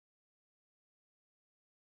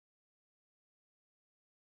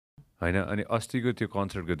होइन अनि अस्तिको त्यो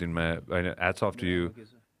कन्सर्टको दिनमा होइन ह्याट्स अफ टु यु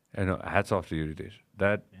होइन hats off to you Ritesh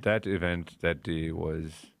that event that day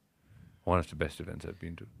was one of the best events I've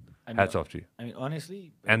been to. Hats off to you I mean, honestly,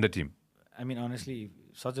 and the team. I mean, honestly,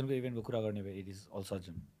 सज्जनको इभेन्टको कुरा गर्ने भए it is all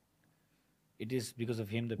Sajjan. It is because of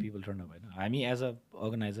him that people turn up. होइन हामी as a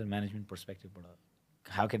organiser management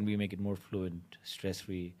पर्सपेक्टिभबाट how can we make it more fluent stress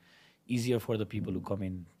free easier for the people who come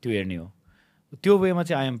in त्यो हेर्ने हो. त्यो वेमा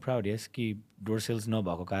चाहिँ I am proud यस कि door sales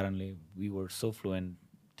नभएको कारणले we were so fluent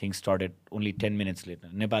things started only 10 minutes late.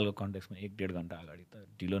 नेपालको कन्टेक्समा 1-1.5 घन्टा अगाडि त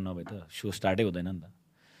ढिलो नभए त सो स्टार्टै हुँदैन नि त.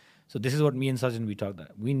 So this is what me and Sajjan we talked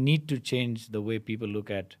that we need to change the way people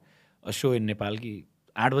look at a show in Nepal कि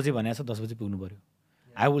 8 बजे भनेको छ 10 बजे पुग्नु पऱ्यो.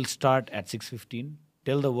 I will start at 6:15.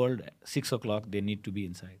 Tell the world 6 o'clock they need to be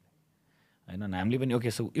inside. होइन हामीले पनि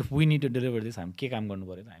okay so if we need to deliver this हामी के काम गर्नु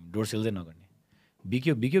पऱ्यो त हामी डोर सेल्सै नगर्ने.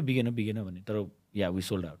 बिग्यो बिगेन भने तर yeah we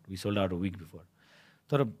sold out a week before.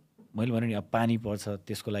 तर मैले भने नि अब पानी पर्छ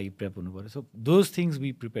त्यसको लागि प्रेप हुनु पऱ्यो. So those things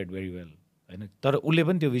we prepared very well होइन. तर उसले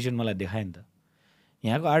पनि त्यो भिजन मलाई देखायो नि त.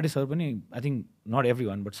 यहाँको आर्टिस्टहरू पनि I think not every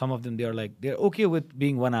one but some of them they are like they are okay with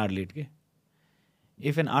being 1 hour late के.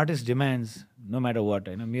 If an artist demands no matter what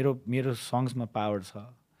होइन मेरो सङ्ग्समा पावर छ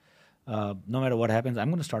no matter what happens I'm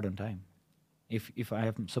gonna start on time. if I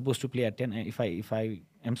am supposed to play at 10 if I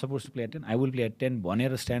am supposed to play at 10 I will play at 10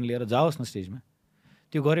 भनेर stand लिएर जाओस् न स्टेजमा.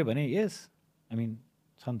 त्यो गऱ्यो भने यस आई मिन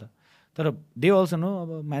छ नि त. तर दे अल्सो नो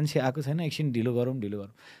अब मान्छे आएको छैन एकछिन ढिलो गरौँ.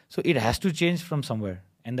 So it has to change from somewhere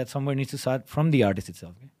and that somewhere needs to start from the artist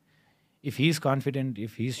itself. If he is confident,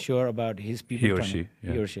 if he is sure about his people,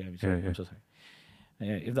 He or she, I'm so sorry.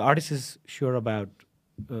 If the artist is sure about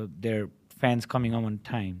their fans coming on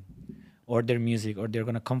time, or their music, or they're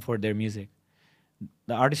going to come for their music,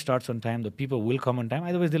 the artist starts on time, the people will come on time,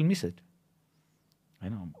 otherwise they'll miss it. I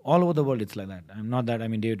know. All over the world it's like that. I'm not that, I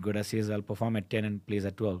mean, David Guetta says I'll perform at 10 and plays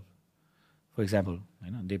at 12, for example.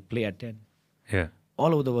 I know, they play at 10. Yeah.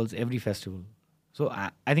 All over the world, every festival. So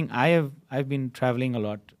I think I've been traveling a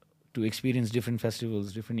lot to experience different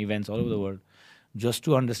festivals, different events all over the world, just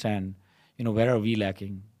to understand, where are we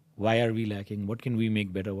lacking? Why are we lacking? What can we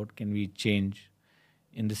make better? What can we change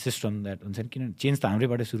in the system that change त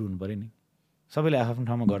हाम्रैबाट सुरु हुनु पऱ्यो नि. सबैले आफ्नो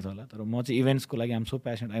ठाउँमा गर्छ होला तर म चाहिँ इभेन्ट्सको लागि I'm so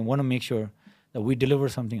passionate. I want to make sure that we deliver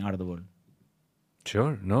something out of the world.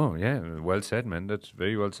 Sure. No, yeah. Well said, man. That's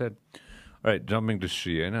very well said. All right, jumping to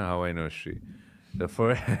Shri, how I know Shri. The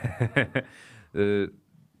first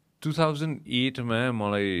 2008 मा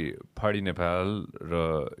मलाई party Nepal र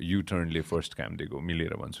युटर्नले first काम दिएको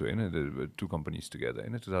मिलेर भन्छु होइन. 2 companies together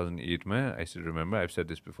होइन. 2008 मा I still remember, I've said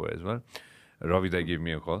this before as well. Ravi Dai gave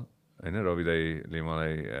me a call होइन. Ravi Daiले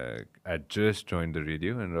मलाई I had just joined the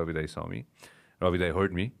radio and Ravi Dai saw me. Ravi Dai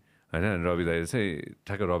heard me होइन. अनि रवि दाइले चाहिँ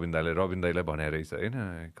ठ्याक्क रविन दाइलाई भनेर रहेछ होइन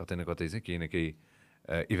कतै न कतै चाहिँ केही न केही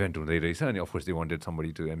इभेन्ट हुँदै रहेछ. अनि of course they wanted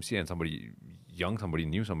somebody to MC and somebody young somebody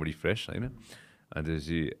new somebody fresh होइन. अनि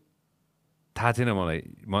त्यसपछि थाहा थिएन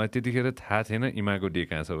मलाई त्यतिखेर थाहा थिएन इमाको डे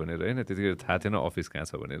कहाँ छ भनेर होइन. त्यतिखेर थाहा थिएन अफिस कहाँ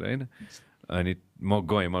छ भनेर होइन. अनि म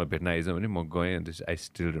गएँ मलाई भेट्न आइज भने म गएँ. अनि त्यसपछि I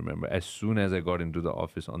still remember as soon as I got in to the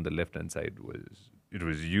office on the left hand side it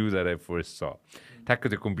was you that I first स. ठ्याक्क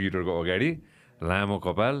त्यो कम्प्युटरको अगाडि लामो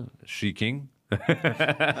कपाल श्रीकिङ.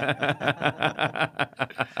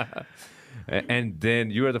 And then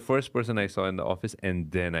you are the first person I saw in the office,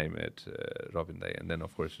 and then I met Robin Dai, and then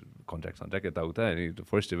of course contact यताउता. And the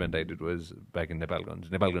first event I did was back in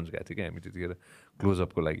Nepalgunj गएको थिएँ क्या हामी त्यतिखेर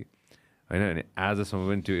क्लोजअपको लागि होइन. अनि आजसम्म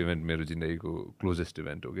पनि त्यो इभेन्ट मेरो जिन्दगीको क्लोजेस्ट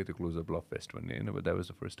इभेन्ट हो कि त्यो क्लोजअप लभ फेस्ट भन्ने होइन. But that was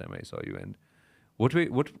the first time I स you. And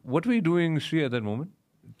what were you doing, Shri, at that moment?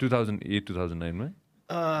 2008, 2009 मा?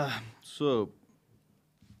 So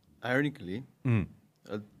ironically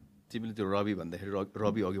तिमीले त्यो रवि भन्दाखेरि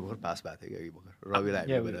रवि अघि भर्खर पास भएको थियो कि अघि भर्खर रविलाई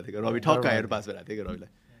हामी भइरहेको थियो कि रवि ठक्क आएर पास भइरहेको थियो कि रविलाई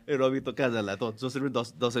ए रवि त कहाँ जाला त जसरी पनि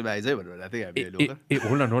दसैँमा आइज है भनेर थियो हामी. ए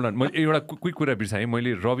होल्ड मैले एउटा क्विक कुरा बिर्साएँ.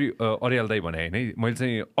 मैले रवि अर्याल दाई भने होइन मैले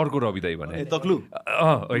चाहिँ अर्को रवि दाई भने तक्लु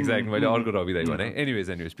एक्ज्याक्ट मैले अर्को रवि दाई भने.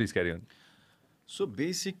 Anyways please carry on. So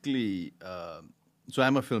basically, so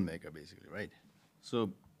I'm a filmmaker basically, right? So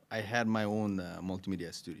I had my own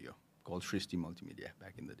multimedia studio called Shrishti Multimedia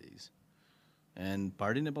back in the days. And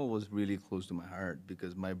Party Nepal was really close to my heart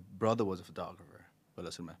because my brother was a photographer.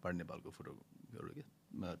 Party Nepal go photo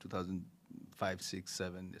 2005, 6,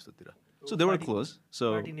 7 yesterday. So they were close.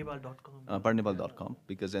 So partynepal.com. Partynepal.com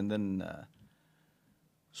because and then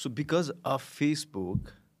so because of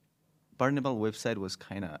Facebook, Party Nepal website was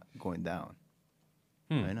kind of going down.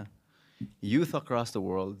 I know. Youth across the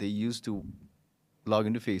world, they used to log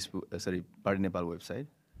into Facebook, Party Nepal website,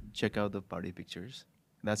 check out the party pictures.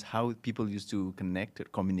 That's how people used to connect or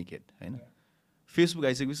communicate. Right? Facebook,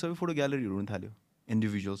 I said, we saw photo gallery.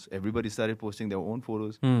 individuals. Everybody started posting their own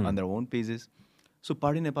photos on their own pages. So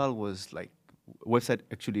Party Nepal was like, website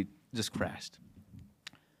actually just crashed.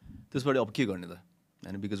 This was up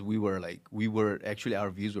and because we were actually, our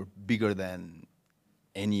views were bigger than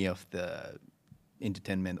any of the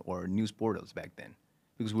entertainment or news portals back then,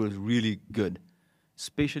 because we were really good,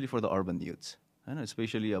 especially for the urban youths. And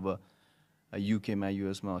especially अब युकेमा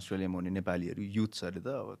युएसमा अस्ट्रेलियामा हुने नेपालीहरू युथ्सहरूले त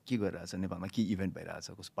अब के गरिरहेछ, नेपालमा के इभेन्ट भइरहेछ,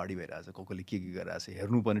 कस्तो पार्टी भइरहेछ, कसले के गरिरहेछ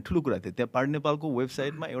हेर्नुपर्ने ठुलो कुरा थियो. त्यहाँ पार्टी नेपालको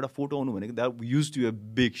वेबसाइटमा एउटा फोटो आउनु भनेको that used to be a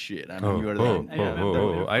big shit.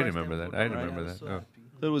 I remember that.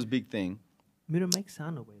 That was a big thing. मेरो माइक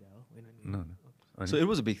सानो भइरहेको No. So it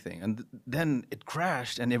was a big thing, and then it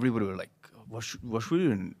crashed, and everybody were like, "What should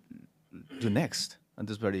we do next?" And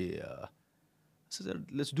this very, said,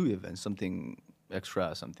 "Let's do events, something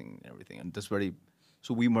extra, something everything." And this very,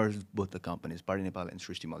 so we merged both the companies, Party Nepal and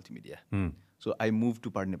Srishti Multimedia. So I moved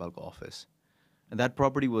to Party Nepal's office, and that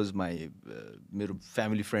property was my मेरो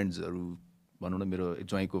family friends भनौँ न मेरो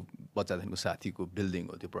ज्वाइँको बच्चादेखिको साथीको building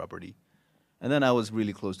हो त्यो property. And then I was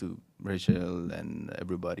really close to Rachel and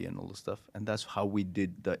everybody and all the stuff. And that's how we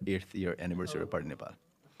did the 8th year anniversary of Party Nepal.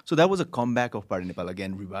 So that was a comeback of Party Nepal,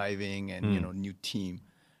 again, reviving and, new team.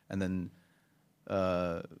 And then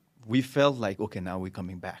we felt like, okay, now we're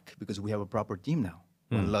coming back because we have a proper team now.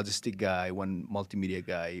 One logistic guy, one multimedia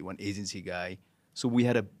guy, one agency guy. So we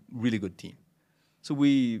had a really good team. So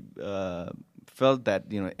we felt that,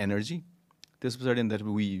 energy. This was certain that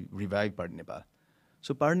we revived Party Nepal.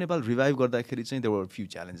 So Party Nepal revive गर्दाखेरि चाहिँ there were a few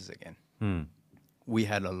challenges again. We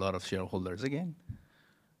had a lot of shareholders again,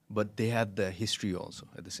 but they had the history also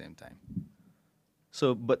at the same time.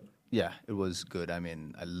 So, but yeah, it was good. I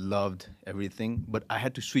mean, I loved everything, but I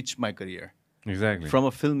had to switch my career. Exactly. From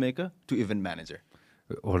a filmmaker to event manager.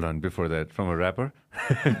 Hold on, before that, from a rapper?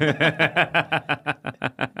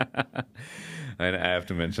 And I have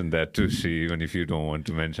to mention that too, Shri, even if you don't want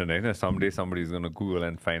to mention it. Someday somebody's going to Google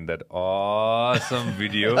and find that awesome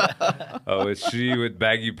video of Shri with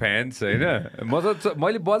baggy pants.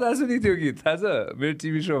 मैले बजाएको छु नि त्यो गीत थाहा छ मेरो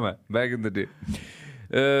TV सोमा back in the day.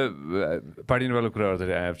 Party Nepalको कुरा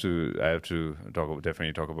गर्दाखेरि I have to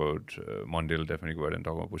definitely talk about Mondale, definitely go ahead and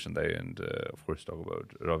talk about Pushan Dai, and of course talk about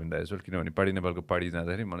Robin Dai as well. किनभने Party Nepalको party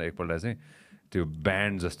जाँदाखेरि मलाई एकपल्ट चाहिँ त्यो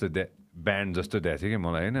band जस्तो दिएको थियो कि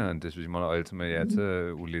मलाई होइन. अनि त्यसपछि मलाई अहिलेसम्म याद छ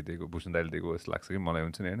उसले दिएको भूषण दाइले दिएको जस्तो लाग्छ कि मलाई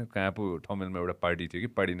हुन्छ नि होइन. कहाँ पो ठमेलमा एउटा पार्टी थियो कि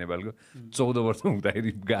पार्टी नेपालको 14 वर्ष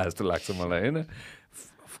हुँदाखेरि गएको जस्तो लाग्छ मलाई होइन.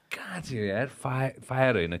 कहाँ थियो यार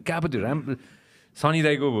फायर होइन कहाँ पो थियो राम्रो सनी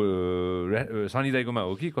दाइकोमा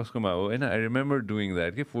हो कि कसकोमा हो होइन. आई रिमेम्बर डुइङ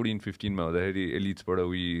द्याट कि 14-15मा हुँदाखेरि एलिट्सबाट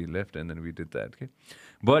we left and then we did that कि.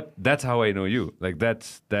 But that's how I know you like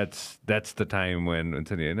that's the time when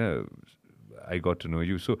हुन्छ नि होइन I got to know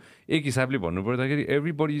you. So एक हिसाबले भन्नुपर्दाखेरि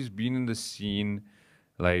everybody has been in the scene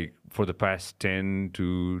like for the past 10 to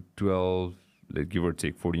 12, like give or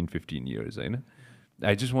take 14-15 years.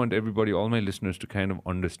 I just want everybody, all my listeners, to kind of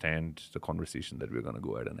understand the conversation that we're going to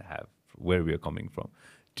go ahead and have, where we are coming from.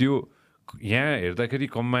 त्यो यहाँ हेर्दाखेरि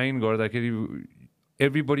combine गर्दाखेरि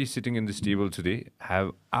everybody sitting in this table today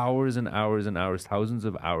have hours and hours and hours, thousands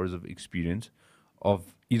of hours of experience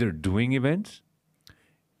of either doing events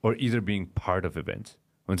or either being part of events.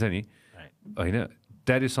 Right.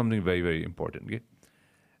 That is something very, very important. Okay?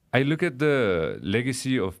 I look at the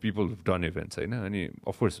legacy of people who've done events. And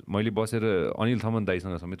of course, मैले बसेर अनिल थमन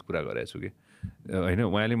दाइसँग समेत कुरा गरेको छु कि होइन.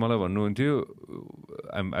 उहाँले मलाई भन्नुहुन्थ्यो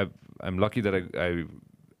I'm lucky that I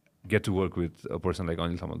get to work with a person like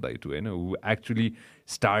Anil Thamal Dai too, who actually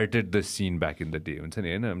started the scene back in the day.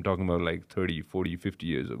 I'm talking about like 30, 40, 50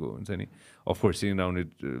 years ago. Of course, sitting down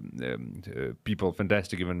with people,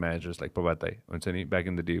 fantastic event managers like Prabhat Dai, back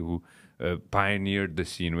in the day, who pioneered the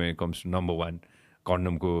scene when it comes to number one,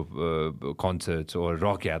 Condom concerts or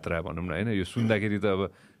rock yatra. यो सुन्दाखेरि त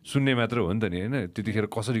अब सुन्ने मात्र हो नि त नि होइन. त्यतिखेर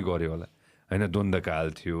कसरी गऱ्यो होला होइन.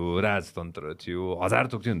 द्वन्द्वकाल थियो, राजतन्त्र थियो, हजार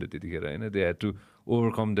थोक थियो नि त त्यतिखेर होइन. They had to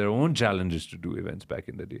overcome their own challenges to do events back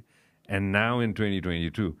in the day. And now in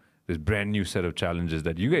 2022, this brand new set of challenges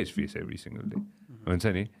that you guys face every single day.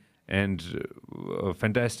 And a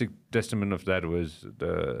fantastic testament of that was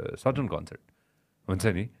the Sutton concert.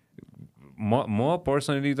 More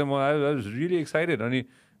personally, I was really excited.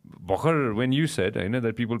 When you said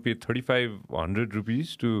that people paid 3,500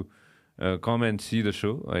 rupees to come and see the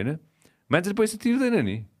show, मान्छेले पैसा तिर्दैन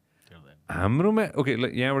नि हाम्रोमा. Okay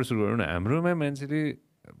यहाँबाट सुरु गरौँ न. हाम्रोमा मान्छेले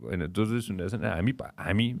होइन जो सुनिरहेको छ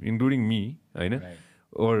हामी इन्क्लुडिङ मी होइन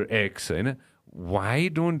or X होइन. Why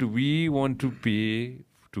don't we want to pay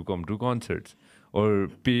to come to concerts or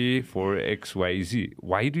pay for XYZ?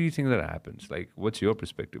 Why do you think that happens? Like, what's your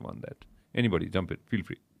perspective on that? Anybody, jump in. Feel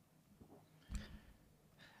free.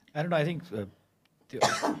 I don't know. I think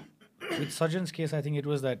with Sajjan's case, I think it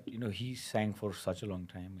was that he sang for such a long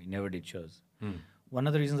time. He never did shows. One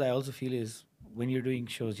of the reasons I also feel is when you're doing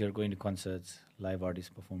shows, you're going to concerts, live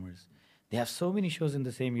artist performers. They have so many shows in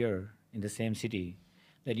the same year in the same city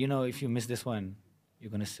that if you miss this one,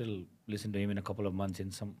 you're gonna still listen to him in a couple of months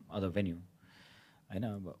in some other venue. I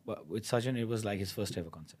know, but with Sajjan, it was like his first ever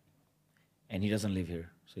concert, and he doesn't live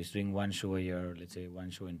here, so he's doing one show a year. Let's say one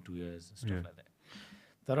show in 2 years, stuff like that.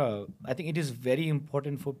 I think it is very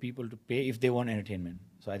important for people to pay if they want entertainment.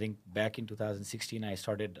 So I think back in 2016, I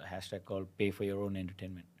started a hashtag called Pay for Your Own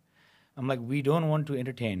Entertainment. I'm like, we don't want to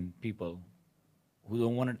entertain people who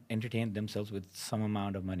don't want to entertain themselves with some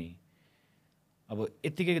amount of money. अब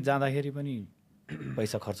यत्तिकै जाँदाखेरि पनि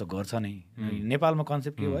पैसा खर्च गर्छ नै. नेपालमा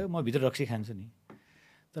concept के भयो, म भित्र रक्सी खान्छु नि.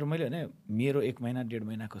 तर मैले भने मेरो 1 महिना 1.5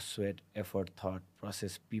 महिनाको sweat, effort, thought,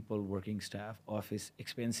 process, people, working staff, office,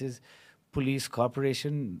 expenses, police,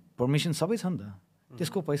 corporation, permission सबै छ नि त.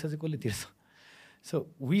 त्यसको पैसा चाहिँ कसले तिर्छ? So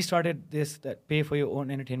we started this that pay for your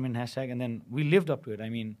own entertainment hashtag, and then we lived up to it. I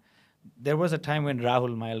mean, there was a time when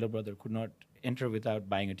Rahul, my elder brother, could not enter without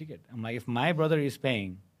buying a ticket. I'm like, if my brother is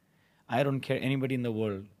paying, I don't care anybody in the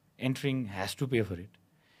world, entering has to pay for it.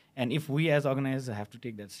 And if we as organizers have to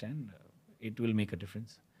take that stand, it will make a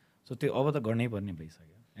difference. So त्यो अब त गर्नै पर्ने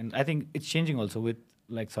भइसक्यो. And I think it's changing also with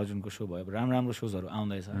like Sajjanको show भयो. राम्रो shows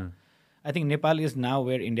आउँदैछ. I think Nepal is now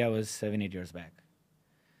where India was 7-8 years back.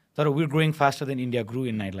 तर we're growing faster than India grew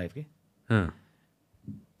in nightlife.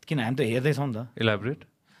 किन हामी त हेर्दैछौँ नि त. Elaborate.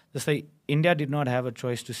 जस्तै India did not have a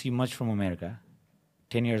choice to see much from America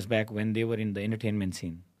 10 years back when they were in the entertainment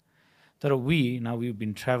scene. तर now we've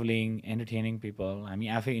been traveling, entertaining people. हामी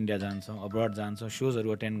आफै India जान्छौँ, abroad जान्छौँ,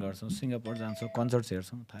 शोजहरू अटेन्ड गर्छौँ, सिङ्गापुर जान्छौँ, concerts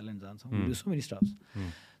हेर्छौँ, Thailand जान्छौँ. We do so many stuffs.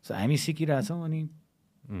 So हामी सिकिरहेछौँ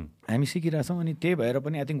अनि त्यही भएर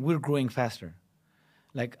पनि I think we're growing faster.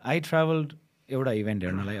 Like I traveled एउटा इभेन्ट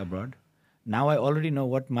हेर्नलाई abroad. Now I already know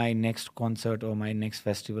what my next concert or my next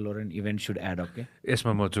festival or an event should add up.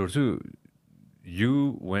 यसमा म जोड्छु.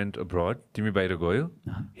 You went abroad. तिमी बाहिर गयो,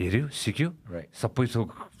 हेऱ्यो, सिक्यो, सबै थोक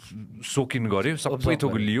सोकिन गर्यो, सबै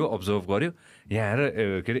थोक लियो, अब्जर्भ गर्यो, यहाँ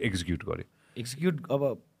आएर के अरे एक्जिक्युट गर्यो. एक्जिक्युट अब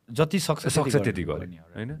जति सक्छ त्यति गर्यो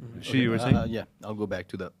हैन? She, you were saying? Yeah, I'll go back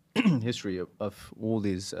to the history of all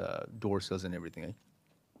these door sales and everything.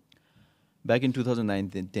 Back in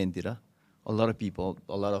 2009-10 तिर a lot of people,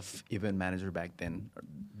 a lot of event managers back then,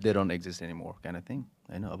 they don't exist anymore, kind of thing.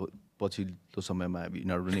 हैन? अब पछिल्लो समयमा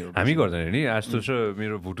यिनीहरू नै हामी गर्दैन नि. आज त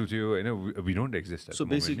मेरो भुटु थियो हैन, we don't exist. So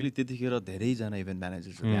basically त्यतिखेर धेरैजना इभेन्ट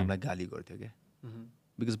म्यानेजर्सहरूले हामीलाई गाली गर्थ्यो क्या.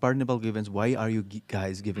 Because Part Nepal events, why are you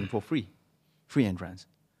guys giving for free entrance?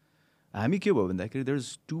 हामी के भयो भन्दाखेरि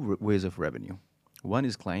there's 2 ways of revenue. One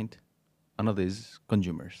is client, another is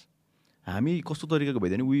consumers. हामी कस्तो तरिकाको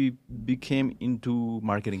भइदियो नि, we became into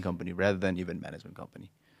marketing company rather than event management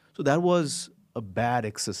company. So that was a bad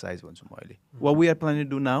exercise भन्छु म अहिले. What we are planning to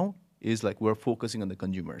do now is like we're focusing on the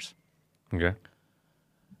consumers. Okay.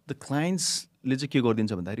 The clients ले चाहिँ के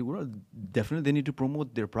गरिदिन्छ भन्दाखेरि definitely they need to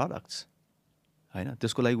promote their products. हैन?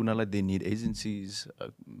 त्यसको लागि उनीहरूलाई they need agencies,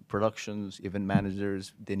 productions, event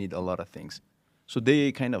managers, they need a lot of things. So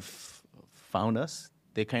they kind of found us.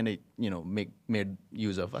 They kind of made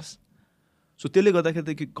use of us. So त्यसले गर्दाखेरि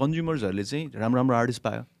त कन्ज्युमर्सहरूले चाहिँ राम्रो artist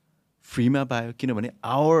पायो, फ्रीमा पायो, किनभने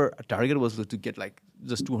our target was to get like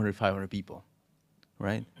just 200-500 people,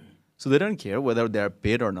 right? So they don't care whether they are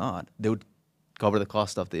paid or not. They would cover the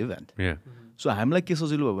cost of the event. Yeah. So हामीलाई के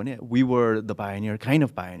सजिलो भयो भने we were the pioneer, kind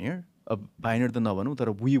of pioneer. Pioneer त नभनौँ तर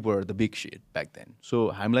we were the big shit back then. So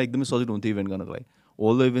हामीलाई एकदमै सजिलो हुन्थ्यो इभेन्ट गर्नको लागि.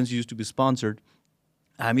 All the events used to be sponsored.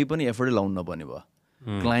 हामी पनि एफर्टै लाउनु नपर्ने भयो.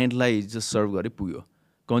 क्लाइन्टलाई जस्ट सर्भ गरे पुग्यो.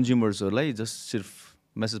 कन्ज्युमर्सहरूलाई जस्ट सिर्फ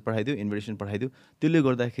मेसेज पठाइदियो, इन्भिटेसन पठाइदियो. त्यसले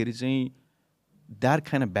गर्दाखेरि चाहिँ that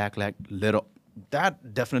kind of backlash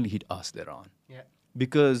that definitely hit us later on. Yeah.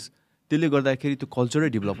 Because त्यसले गर्दाखेरि त्यो कल्चरै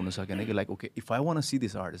डेभलप हुन सकेन कि like okay, if I want to see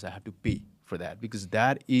this artist, I have to pay for that because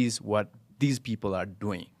that is what these people are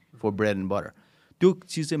doing for bread and butter. त्यो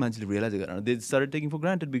चिज चाहिँ मान्छेले रियलाइज गरेन. They started taking for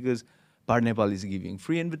granted because Party Nepal is giving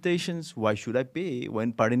free invitations. Why should I pay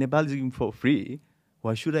when Party Nepal is giving for free?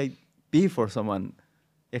 Why should I pay for someone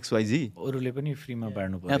XYZ? अरूले पनि फ्रीमा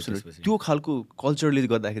बाड्नु पर्यो. Absolutely. त्यो खालको कल्चरले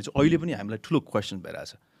गर्दाखेरि चाहिँ अहिले पनि हामीलाई ठुलो क्वेसन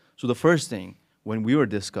भइरहेछ. So the first thing when we were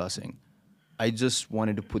discussing, I just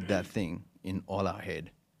wanted to put that thing in all our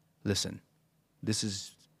head. Listen, this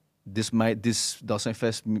Dasai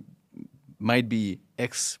Fest might be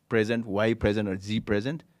X present, Y present, or Z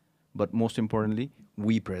present, but most importantly,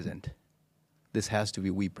 we present. This has to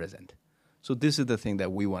be we present. So this is the thing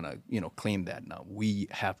that we want to, claim that now. We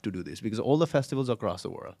have to do this because all the festivals across the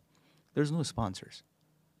world, there's no sponsors.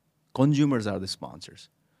 Consumers are the sponsors.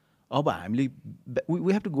 अब हामीले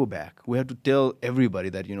we have to go back. We have to tell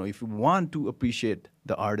everybody that, you know, if you want to appreciate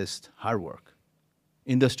the artist's hard work,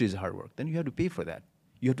 industry's hard work, then you have to pay for that.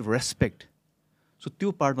 You have to respect. So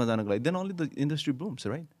त्यो पार्टमा जानको लागि then only the industry blooms,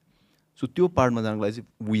 right? So त्यो पार्टमा जानको लागि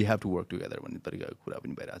we have to work together भन्ने तरिकाको कुरा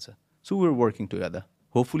पनि भइरहेछ. So we're working together.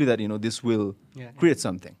 Hopefully that, you know, this will create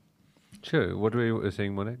something. Sure. What were you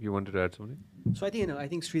saying, Monik? You wanted to add something? So I think, you know, I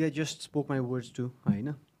think Sridhar just spoke my words too.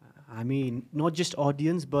 I mean, not just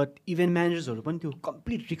audience, but even managers पनि त्यो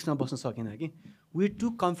complete riskमा बस्न सकेन कि. We're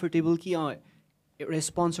too comfortable कि एउटा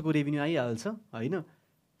स्पोन्सरको revenue आइहाल्छ होइन.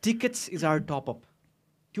 Tickets is our top up.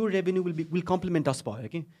 Your revenue will complement us भयो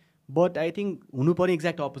कि. But I think हुनु पर्ने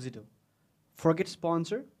exact opposite हो. Forget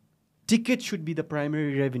sponsor. Ticket should be the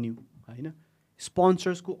primary revenue होइन.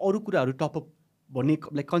 Sponsors को अरू कुराहरू top up भन्ने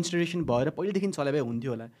लाइक कन्सिडरेसन भएर पहिलेदेखि चलाए भए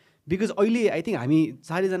हुन्थ्यो होला. बिकज अहिले आई थिङ्क हामी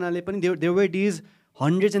चारैजनाले पनि there were days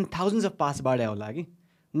hundreds and thousands of pass बाँडे होला कि.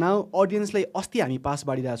 नाउ अडियन्सलाई अस्ति हामी पास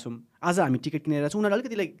बाँडिरहेछौँ, आज हामी टिकट किनेर छौँ, उनीहरू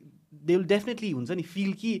अलिकति लाइक दे विल डेफिनेटली हुन्छ नि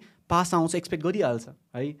फिल कि पास आउँछ एक्सपेक्ट गरिहाल्छ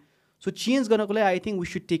है. सो चेन्ज गर्नको लागि I think we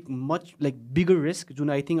should take much like bigger risk जुन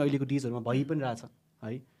आई थिङ्क अहिलेको डेजहरूमा भइ पनि रहेछ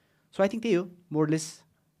है. सो आई थिङ्क त्यही हो more less.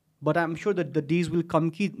 But I am sure that the days will come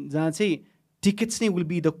कि जहाँ चाहिँ टिकट्स नै will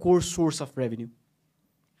be the core source of revenue.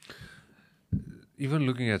 Even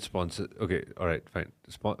looking at sponsors, okay, all right, fine.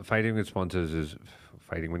 Fighting with sponsors is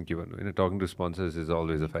fighting when given. You know, talking to sponsors is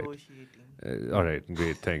always a fight. All right,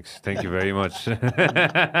 great, thanks. Thank you very much.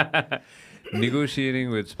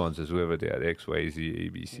 Negotiating with sponsors, whoever they are, X, Y, Z, A,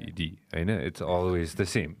 B, C, D. I know, it's always the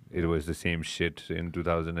same. It was the same shit in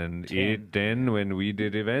 2008, 10 when we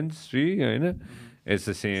did events, I know. It's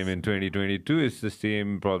the same in 2022. It's the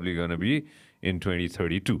same probably going to be in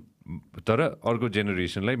 2032. तर अर्को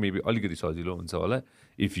जेनेरेसनलाई maybe अलिकति सजिलो हुन्छ होला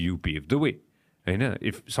if you pave the way होइन.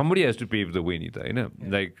 If somebody has to pave the way नि त होइन.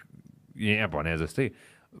 लाइक यहाँ भने जस्तै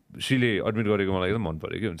श्रीले एडमिट गरेको मलाई एकदम मन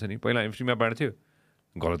पऱ्यो कि हुन्छ नि. पहिला एमसीमा बाँड्थ्यो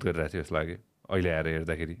गलत गरिरहेको थियो जस्तो लाग्यो. अहिले आएर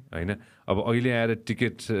हेर्दाखेरि होइन. अब अहिले आएर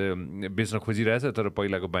टिकट बेच्न खोजिरहेछ तर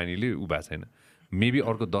पहिलाको बानीले उ भएको छैन. मेबी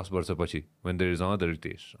अर्को 10 वर्षपछि when there is another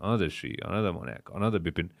Ritesh, another Shri, another Monank, another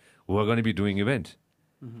Vipin who are gonna be doing events,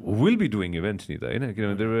 will be doing events ni ta, you know,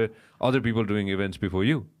 there were other people doing events before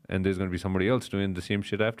you and there's going to be somebody else doing the same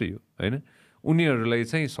shit after you, हैन. उनीहरुलाई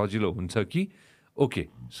चाहिँ सजिलो हुन्छ कि okay,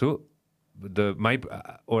 so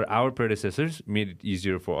our predecessors made it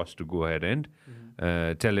easier for us to go ahead and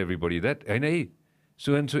tell everybody that हैन है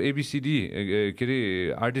so and so ABCD के रे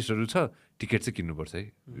आर्टिस्टहरु छ टिकट चाहिँ किन्नुपर्छ है.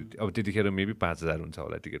 अब त्यतिखेर मेबी 5000 हुन्छ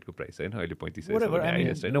होला टिकटको प्राइस हैन. अहिले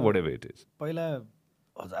 35,000 हैन. whatever it is. पहिला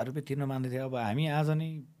 1000 रुपियाँ तिर्न मान्दै थियो. अब हामी आज नै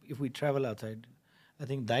if we travel outside I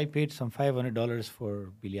think दाइ paid some $500 for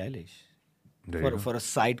Billie Eilish for a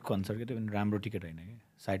side concert के त्यो पनि राम्रो टिकट होइन कि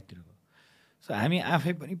साइडतिरको. सो हामी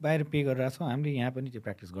आफै पनि बाहिर पे गरिरहेको छौँ. हामीले यहाँ पनि त्यो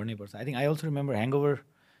प्र्याक्टिस गर्नैपर्छ. I think I also remember hangover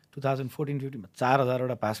 2014-15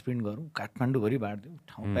 4000वटा pass print गरौँ, काठमाडौँभरि बाँडिदिउँ,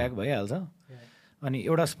 ठाउँ प्याक भइहाल्छ. अनि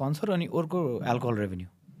एउटा स्पोन्सर अनि अर्को एल्कोहल रेभेन्यू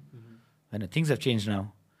होइन. Things have change now.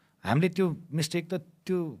 हामीले त्यो मिस्टेक त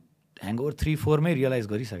त्यो ह्याङओभर 3-4 रियलाइज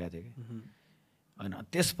गरिसकेको थियो कि होइन.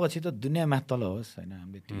 त्यसपछि त दुनियाँ माथ तल होस् होइन.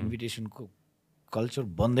 हामीले त्यो इन्भिटेसनको कल्चर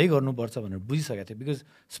बन्दै गर्नुपर्छ भनेर बुझिसकेको थियो. Because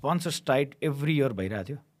sponsors tight every year भइरहेको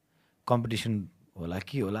थियो. कम्पिटिसन होला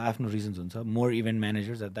के होला आफ्नो रिजन्स हुन्छ. More event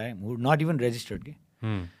managers at that who not even registered कि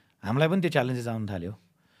हामीलाई पनि त्यो च्यालेन्जेस आउनु थाल्यो.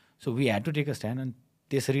 So we had to take a stand अनि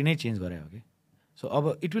त्यसरी नै चेन्ज गरे हो कि. सो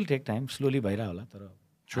अब it will take time, slowly भइरह होला. तर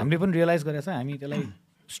हामीले पनि रियलाइज गरेको छ हामी त्यसलाई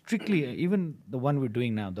strictly, even the one we're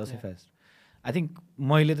doing now, Dasi Fest. I think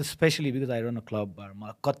मैले त specially because I run a club बार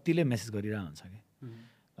मलाई कतिले मेसेज गरिरहेको हुन्छ कि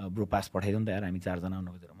ब्रो पास पठाइदिउँ नि त यार हामी 4 जना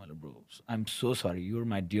आउनु खोजेर. मैले bro I am so sorry, you're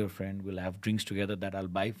my dear friend, will have drinks together that all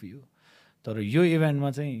by for you. तर यो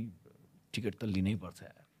इभेन्टमा चाहिँ टिकट त लिनै पर्छ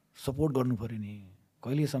यार, सपोर्ट गर्नु पऱ्यो नि.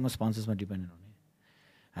 कहिलेसम्म स्पोन्सर्समा डिपेन्डेन्ट हुने.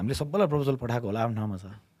 हामीले सबैलाई प्रपोजल पठाएको होला आफ्नो ठाउँमा छ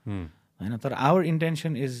होइन. तर our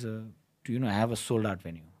intention is to have a sold out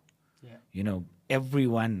venue.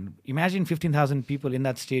 Everyone, imagine 15,000 people in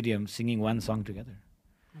that stadium singing one song together.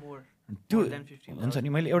 More than 15,000. हुन्छ नि.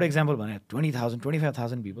 मैले एउटा इक्जाम्पल भने 20,000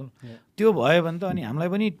 25,000 पिपल त्यो भयो भने त अनि हामीलाई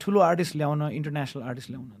पनि ठुलो आर्टिस्ट ल्याउन, इन्टरनेसनल आर्टिस्ट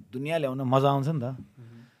ल्याउन, दुनियाँ ल्याउन मजा आउँछ नि त.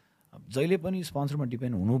 अब जहिले पनि स्पोन्सरमा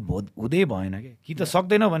डिपेन्ड हुँदै भएन कि त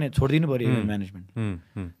सक्दैन भने छोडिदिनु पऱ्यो इभेन्ट म्यानेजमेन्ट.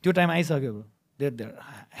 त्यो टाइम आइसक्यो ब्रो.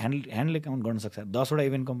 ह्यान्डले काउन्ट गर्न सक्छ. 10वटा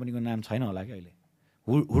इभेन्ट कम्पनीको नाम छैन होला कि अहिले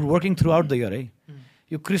हु working through out the year है.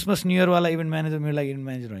 यो क्रिसमस न्यु इयरवाला इभेन्ट म्यानेजर मेरो लागि इभेन्ट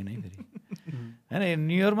म्यानेजर होइन है फेरि होइन.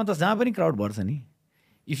 न्यु इयरमा त जहाँ पनि क्राउड बढ्छ नि.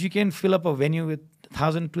 If you can feel up a venue with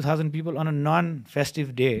 1000-2000 people on a non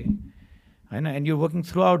festive day होइन, and you working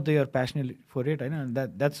through out the year passionate for it होइन,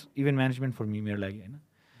 that's event management for me मेरो लागि होइन.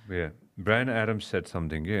 Yeah. Brian Adams said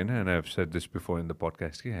something, and I've said this before in the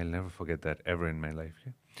podcast. I'll never forget that ever in my life.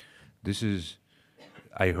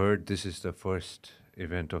 I heard this is the first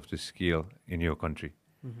event of this scale in your country,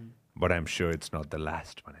 but I'm sure it's not the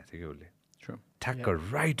last one. I think Sure. Taka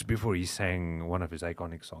right before he sang one of his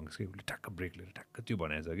iconic songs. Taka break taka त्यो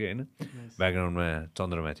भनेछ के हैन ब्याकग्राउन्डमा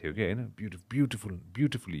चन्द्रमा थियो के हैन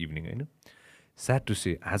beautiful evening हैन sad to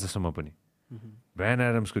say आजसम्म पनि ब्रायन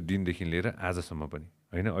एडम्सको दिनदेखि लिएर आजसम्म पनि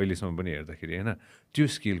हैन अहिलेसम्म पनि हेर्दाखेरि हैन त्यो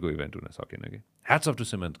स्केलको इभेन्ट हुन सकेन के hats off to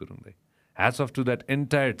Sumant Gurung दाइ hats off to that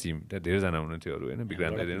entire team त्यहाँ धेरैजना हुनुहुन्थ्यो अरू होइन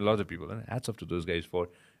विक्रान्त दाइ लज अफ पिपल होइन hats off to those guys for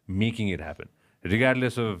making it happen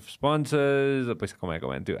regardless of sponsors, पैसा कमाएको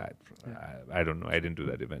भन्थ्यो I don't know, I didn't do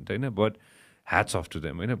that event होइन but hats off to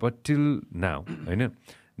them होइन but till now होइन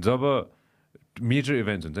जब major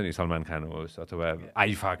events हुन्छ नि सलमान खान होस् अथवा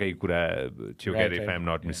आइफाकै कुरा थियो क्यारे इफ आइएम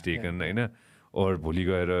नट मिस्टेकन होइन और भोलि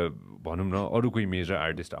गएर भनौँ न अरू कोही मेजर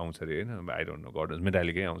आर्टिस्ट आउँछ अरे होइन आई डोन्ट नो गड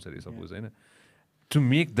मेटालिकै आउँछ अरे सपोज होइन टु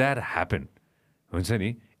मेक द्याट ह्यापन हुन्छ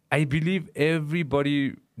नि I believe everybody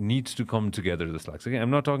needs to come together जस्तो लाग्छ कि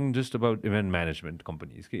I'm not talking just about event management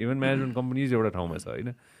companies कि event management companies एउटा ठाउँमा छ होइन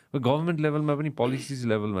गभर्मेन्ट लेभलमा पनि पोलिसिज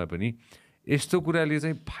लेभलमा पनि यस्तो कुराले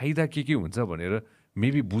चाहिँ फाइदा के हुन्छ भनेर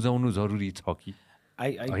मेबी बुझाउनु जरुरी छ कि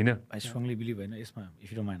होइन I strongly believe होइन यसमा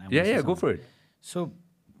if you don't mind yeah go for it so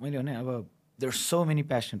मैले भने अब there are so many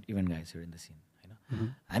passionate event guys here in the scene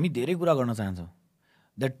होइन हामी धेरै कुरा गर्न चाहन्छौँ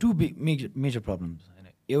there are two big major problems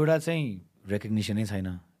होइन एउटा चाहिँ रेकग्निसनै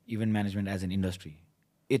छैन event management as an industry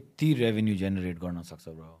यति रेभेन्यू जेनेरेट गर्न सक्छ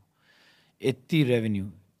ब्रो यति revenue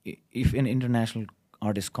if an international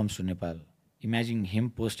artist comes to Nepal imagine him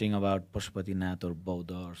posting about Pashupatinath or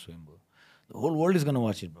बौद्ध or Swayambhu the whole world is going to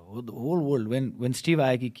watch it bro the whole world when Steve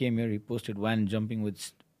Aoki came here he posted one jumping with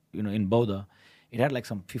in Bauda it had like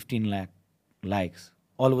some 15 lakh likes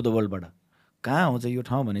all over the world बाट कहाँ हुन्छ यो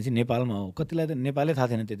ठाउँ भने चाहिँ नेपालमा हो कतिलाई त नेपालै थाहा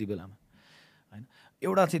थिएन त्यति बेलामा होइन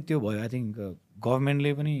एउटा चाहिँ त्यो भयो आई थिङ्क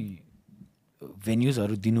गभर्मेन्टले पनि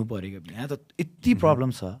भेन्युजहरू दिनु पऱ्यो क्या यहाँ त यति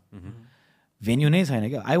प्रब्लम छ भेन्यू नै छैन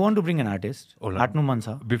क्या I want to bring an artist आँट्नु मन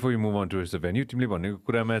छ before you move on to the venue तिमीले भनेको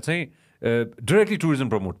कुरामा चाहिँ डाइरेक्टली टुरिज्म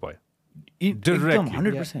प्रमोट भयो एकदम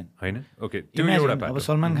 100% होइन ओके त्यो एउटा अब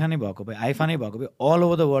सलमान खानै भएको भए आइफा नै भएको भए अल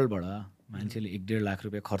ओभर द वर्ल्डबाट मान्छेले 1.5 लाख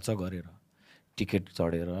रुपियाँ खर्च गरेर टिकट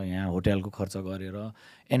चढेर यहाँ होटेलको खर्च गरेर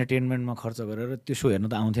एन्टरटेनमेन्टमा खर्च गरेर त्यो सो हेर्नु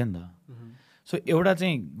त आउँथ्यो नि त सो एउटा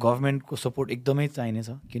चाहिँ गभर्मेन्टको सपोर्ट एकदमै चाहिने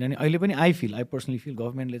छ किनभने अहिले पनि आई पर्सनली फिल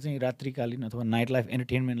गभर्मेन्टले चाहिँ रात्रिकालीन अथवा नाइट लाइफ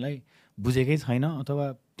एन्टरटेनमेन्टलाई बुझेकै छैन अथवा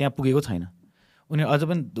त्यहाँ पुगेको छैन उनीहरू अझ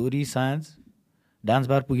पनि धुरी साँझ डान्स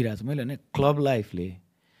बार पुगिरहेको छ मैले भने क्लब लाइफले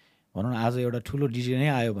भनौँ न आज एउटा ठुलो डिजे नै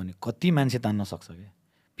आयो भने कति मान्छे तान्न सक्छ क्या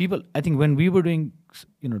people I think when we were doing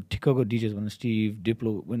ठिक्कको DJs भनौँ Steve,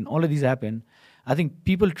 Diplo, when all of these happened I think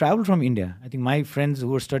people travel from India. I think my friends who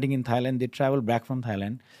were studying in Thailand they travel back from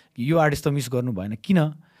Thailand. यो artist त miss गर्नु भएन किन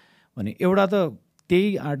भने एउटा त त्यही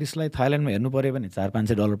आर्टिस्टलाई थाइल्यान्डमा हेर्नु पऱ्यो भने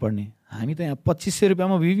 $400-500 पर्ने हामी त यहाँ 2500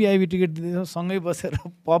 रुपियाँमा VVIP टिकट दिँदैछौँ सँगै बसेर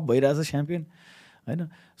पप भइरहेछ च्याम्पियन होइन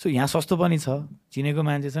सो यहाँ सस्तो पनि छ चिनेको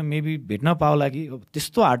मान्छे छ मेबी भेट्न पाउला कि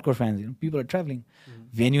त्यस्तो hardcore fans people are traveling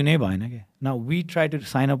venue नै भएन क्या न we try to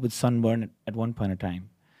sign up with Sunburn at one point of time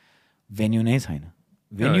venue नै छैन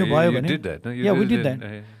भेन्यू भयो भने या वी डिड द्याट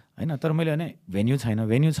होइन तर मैले भने भेन्यू छैन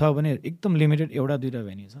भेन्यू छ भने एकदम लिमिटेड एउटा दुईवटा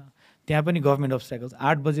भेन्यू छ त्यहाँ पनि गभर्मेन्ट अब्स्ट्याकल्स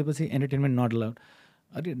 8 बजेपछि एन्टरटेनमेन्ट नट अलाउड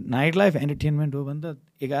अरे नाइट लाइफ एन्टरटेनमेन्ट हो भने त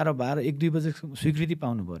 11, 12, 1, 2 बजे स्वीकृति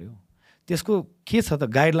पाउनु पऱ्यो त्यसको के छ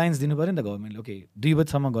त गाइडलाइन्स दिनु पऱ्यो नि त गभर्मेन्टले ओके 2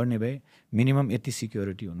 बजीसम्म गर्ने भए मिनिमम यति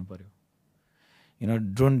सिक्योरिटी हुनु पऱ्यो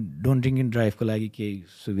डोन्ट ड्रिङ्क एन्ड ड्राइभको लागि केही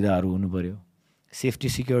सुविधाहरू हुनु पऱ्यो सेफ्टी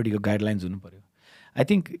सिक्योरिटीको गाइडलाइन्स हुनु पऱ्यो I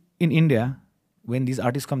think in India when these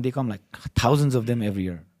artists come they come like thousands of them every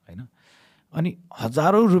year होइन अनि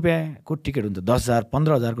हजारौँ रुपियाँको टिकट हुन्छ 10,000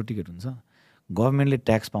 15,000 को टिकट हुन्छ गभर्मेन्टले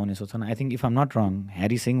ट्याक्स पाउने सोच्छन् I think if I'm not wrong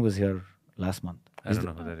Harry Singh was here last month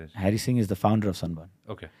Harry Singh is the founder of sunburn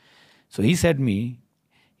okay so he said me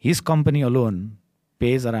his company alone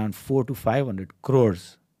pays around 400 to 500 crores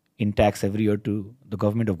in tax every year to the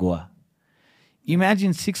government of Goa.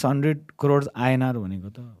 Imagine 600 crores INR भनेको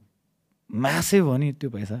त massive हो नि त्यो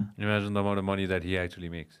पैसा. Imagine the amount of money that he actually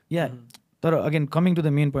makes. Yeah. तर again coming to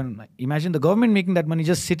the main point, imagine the government making that money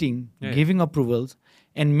just sitting, giving approvals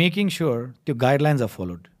and making sure the guidelines are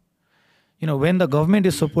followed. When the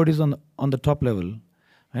government is supportive on the top level,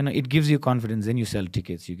 it gives you confidence. Then you sell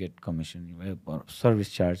tickets, you get commission, service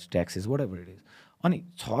charge, taxes, whatever it is. अनि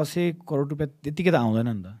 600 करोड रुपियाँ त्यतिकै त आउँदैन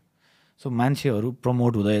नि त so मान्छेहरू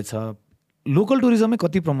promote हुँदैछ local टुरिज्मै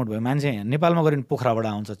कति प्रमोट भयो मान्छे यहाँ नेपालमा गऱ्यो भने पोखराबाट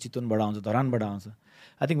आउँछ चितवनबाट आउँछ धरानबाट आउँछ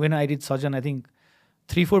I think when I did Sajjan I think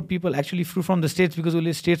 3-4 people actually flu from the states because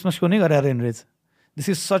उसले स्टेट्समा सो नै गराएर रहेछ This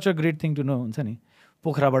is such a great thing to know. हुन्छ नि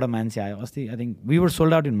पोखराबाट मान्छे आयो अस्ति I think we were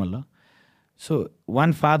sold out in Malla. So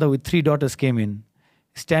one father with 3 daughters came in,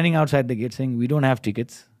 standing outside the gate saying, we don't have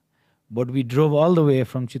tickets, but we drove all the way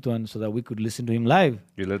from Chitwan so that we could listen to him live.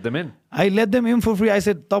 You let them in? I let them in for free. I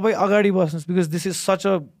said, तपाईँ अगाडि बस्नुहोस्, because this is such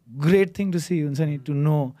a great thing to see, हुन्छ नि, to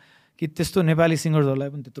know कि त्यस्तो नेपाली सिङ्गर्सहरूलाई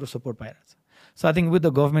पनि त्यत्रो support पाइरहेछ. So I think with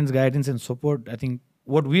the government's guidance and support, I think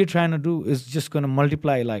what we're trying to do is just going to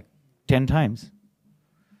multiply like 10 times.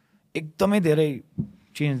 एकदमै धेरै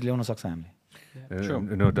change ल्याउन सक्छ हामीले. Sure.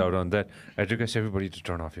 No doubt on that. I request everybody to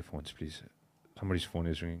turn off your phones, please. Somebody's phone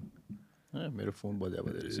is ringing. मेरो phone बजा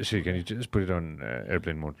बजा. Shay, can you just put it on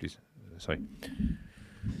airplane mode, please? Sorry.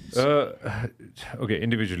 Okay,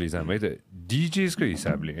 individually, Zam, right? DJs ko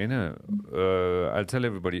hisabli, hai na? I'll tell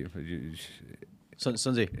everybody.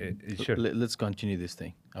 Sanjay, Sure. Let's continue this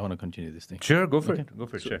thing. I want to continue this thing. Sure, go for it. Go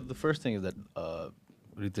for it, So sure. the first thing is that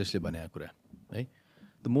Riteshले भनेको कुरा, right?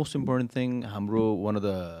 The most important thing, हाम्रो one of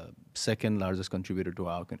the second largest contributor to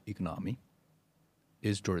our economy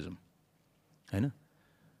is tourism. होइन?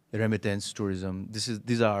 Remittance, tourism,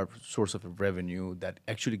 these are source of revenue that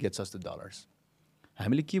actually gets us the dollars.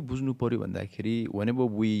 हामीले के बुझ्नु पर्यो भन्दाखेरि whenever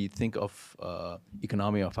we think of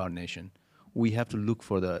economy of our nation, we have to look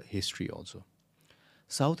for the history also.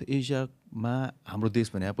 South Asia मा हाम्रो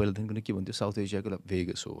देश भने पहिलादेखिको नै के भन्थ्यो South Asia को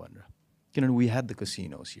Vegas हो भनेर. किनभने we had the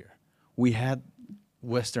casinos here. We had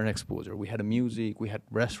Western exposure. We had music, we had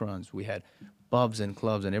restaurants, we had pubs and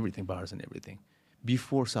clubs and everything, bars and everything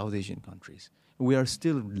before South Asian countries. We are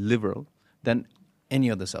still liberal than any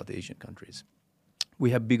other South Asian countries. We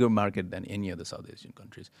have bigger market than any other South Asian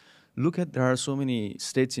countries. Look at, there are so many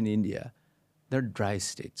states in India, they're dry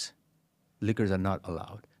states. Liquors are not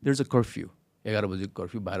allowed. There's a curfew. 11 baje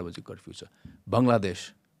curfew, 12 baje curfew. So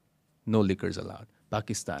Bangladesh, no liquors allowed.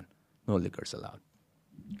 Pakistan, no liquors allowed.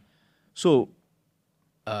 So,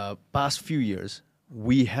 past few years,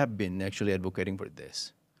 we have been actually advocating for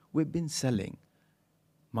this. We've been selling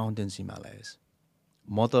mountains Himalayas.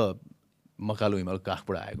 म त मकालो हिमाल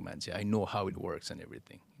काखबाट आएको मान्छे. I know how it works and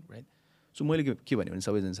everything, right? So मैले के भने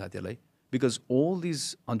सबैजना साथीहरूलाई, because all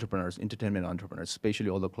these entrepreneurs, entertainment entrepreneurs, especially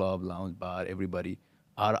all the club, lounge, bar, everybody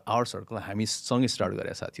are our circle. हामी सँगै स्टार्ट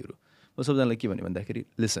गरेका साथीहरू. म सबैजनालाई के भने भन्दाखेरि,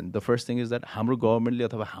 listen, the first thing is that हाम्रो गभर्मेन्टले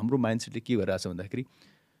अथवा हाम्रो माइन्डसेटले के गरिरहेछ भन्दाखेरि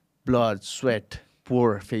blood, sweat,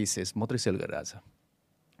 poor faces मात्रै सेल गरिरहेछ.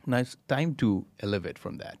 Now it's time to elevate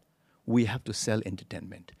from that. We have to sell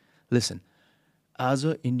entertainment. Listen, आज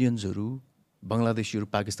इन्डियन्सहरू, बङ्गलादेशीहरू,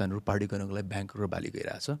 पाकिस्तानहरू पार्टी गर्नको लागि ब्याङ्कक र बाली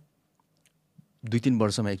गइरहेछ. 2-3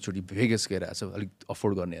 वर्षमा एकचोटि भेगस गइरहेछ अलिक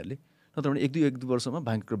अफोर्ड गर्नेहरूले. नत्र भने 1-2 वर्षमा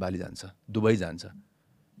ब्याङ्कक र बाली जान्छ, दुबई जान्छ.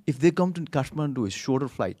 If they come to Kathmandu, it's shorter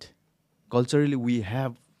flight. Culturally, we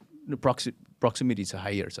have proximity is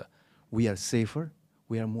higher. We are safer.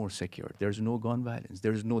 We are more secure. There's no gun violence.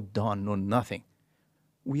 There's no dawn, no nothing.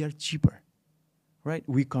 We are cheaper, right?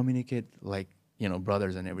 We communicate like,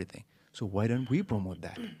 brothers and everything. So why don't we promote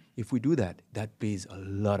that? If we do that, that pays a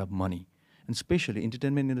lot of money. And especially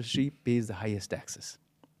entertainment industry pays the highest taxes,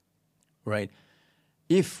 right?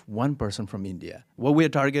 If one person from India, what we are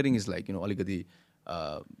targeting is like, alikati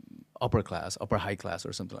upper class, upper high class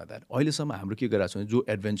or something like that. अहिलेसम्म हाम्रो के गरिरहेको छ जो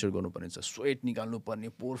adventure गर्नुपर्ने छ, sweat निकाल्नुपर्ने,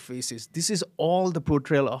 poor faces, this is all the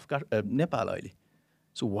portrayal of Nepal अहिले.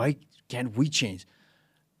 So why can't we change?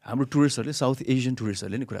 हाम्रो टुरिस्टहरूले, साउथ एसियन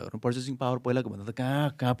टुरिस्टहरूले नि कुरा गर्नु, पर्चेसिङ पावर पहिलाको भन्दा त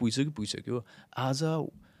कहाँ पुगिसक्यो. आज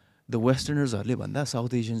द वेस्टर्नर्सहरूले भन्दा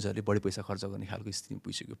साउथ एसियन्सहरूले बढी पैसा खर्च गर्ने खालको स्थिति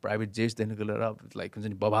पुगिसक्यो. प्राइभेट जेट्सदेखिको लिएर लाइक हुन्छ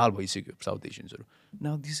नि बवाल भइसक्यो साउथ एसियन्सहरू.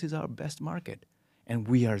 Now this is our best market and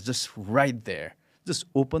we are just right there. Just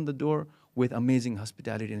open the door with amazing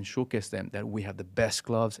hospitality and showcase them that we have the best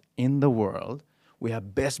clubs in the world. We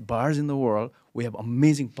have best bars in the world. We have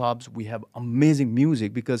amazing pubs. We have amazing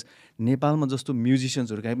music because नेपालमा जस्तो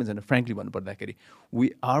musiciansहरू कहीँ पनि छैन. Frankly भन्नुपर्दाखेरि,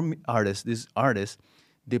 our artists, these artists,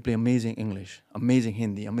 they play amazing English, amazing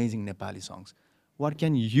Hindi, amazing Nepali songs. What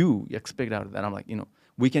can you expect out of that? I'm like,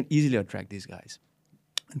 we can easily attract these guys.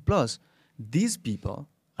 And plus, these people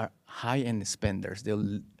are high-end spenders.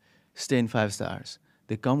 They'll stay in 5 stars.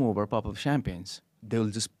 They come over, pop up champagnes. They'll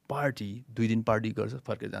just party, 2 दिन party गर्छ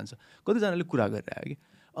फर्केर जान्छ. कतिजनाले कुरा गरिरहेको कि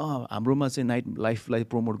हाम्रोमा चाहिँ नाइट लाइफलाई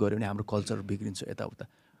प्रमोट गर्यो भने हाम्रो कल्चर बिग्रिन्छ यताउता.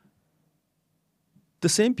 The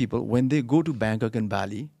same people, when they go to Bangkok and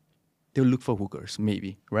Bali, they'll look for hookers,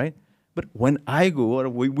 maybe, right? But when I go or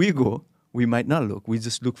we go, we might not look. We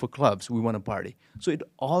just look for clubs. We want to party. So it's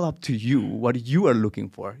all up to you what you are looking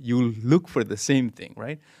for. You'll look for the same thing,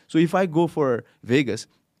 right? So if I go for Vegas,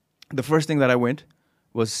 the first thing that I went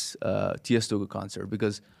was Tiesto concert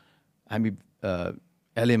because I'm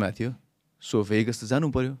LA Matthew. So Vegas to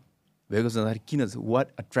जानु पर्यो. Vegas जाँदाखेरि किन,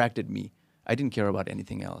 what attracted me? I didn't care about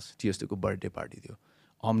anything else. Tiesto ko birthday party थियो.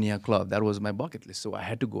 Omnia Club, that was my bucket list, so I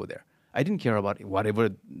had to go there. I didn't care about whatever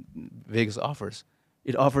Vegas offers.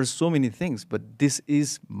 It offers so many things, but this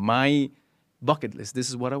is my bucket list. This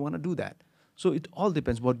is what I want to do that. So it all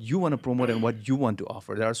depends what you want to promote and what you want to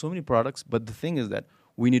offer. There are so many products, but the thing is that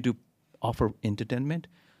we need to offer entertainment.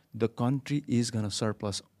 The country is going to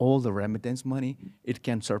surplus all the remittance money. It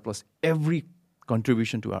can surplus every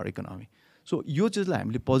contribution to our economy. So यो चिजलाई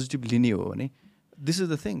हामीले positive लिने हो भने this is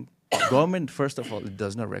the thing. Government, first of all, it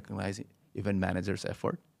does not recognize event managers'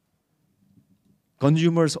 effort.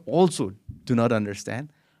 Consumers also do not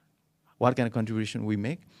understand what kind of contribution we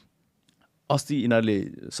make. अस्ति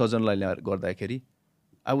यिनीहरूले सजनलाई ल्याएर गर्दाखेरि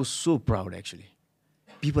I was so proud actually.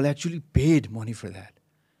 People actually paid money for that.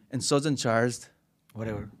 And Sajan charged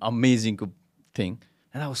whatever amazing thing.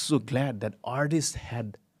 And I was so glad that artists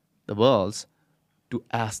had the balls to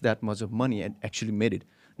ask that much of money and actually made it.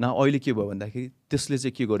 Now, अहिले के भयो भन्दाखेरि त्यसले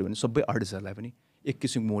चाहिँ के गर्यो भने सबै आर्टिस्टहरूलाई पनि एक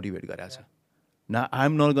किसिमको मोटिभेट गराएको छ. Now,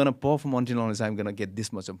 I'm not going to perform until unless I'm going to get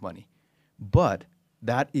this much of money. But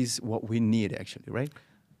that is what we need actually, right?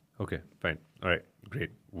 Okay, fine. All right,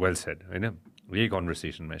 great. Well said. होइन यही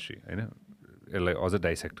कन्भर्सेसनमा श्री होइन यसलाई अझ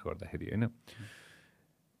dissect गर्दाखेरि होइन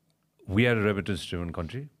we are a remittance driven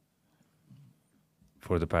country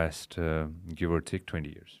for the past give or take 20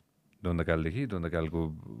 years. द्वन्द्वकालको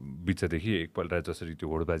बिचदेखि एकपल्ट जसरी त्यो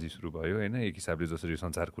होडबाजी सुरु भयो होइन एक हिसाबले जसरी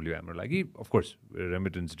संसार खुल्यो हाम्रो लागि of course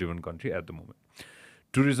remittance driven country at the moment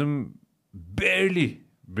tourism barely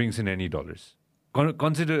brings in any dollars.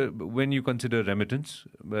 Consider when you consider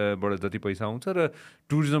रेमिटेन्सबाट जति पैसा आउँछ र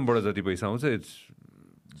टुरिज्मबाट जति पैसा आउँछ it's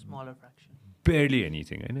smaller fraction. barely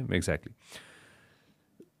anything होइन एक्ज्याक्टली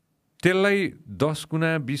त्यसलाई 10 गुना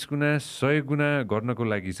 20 गुना 100 गुना गर्नको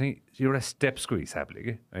लागि चाहिँ एउटा स्टेप्सको हिसाबले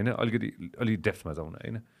के होइन अलिक डेप्थमा जाउन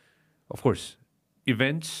होइन of course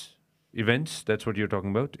events that's what your talking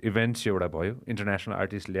about events एउटा भयो इन्टरनेसनल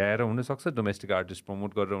आर्टिस्ट ल्याएर हुनसक्छ डोमेस्टिक आर्टिस्ट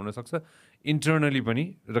प्रमोट गरेर हुनसक्छ इन्टर्नली पनि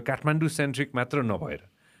र काठमाडौँ सेन्ट्रिक मात्र नभएर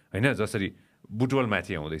होइन जसरी बुटवल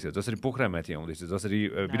माथि आउँदैछ जसरी पोखरा माथि आउँदैछ जसरी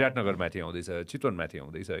विराटनगर माथि आउँदैछ चितवन माथि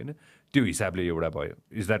आउँदैछ होइन त्यो हिसाबले एउटा भयो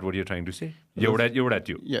is that what you trying to say एउटा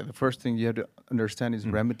त्यो Yeah, the first thing you have to understand is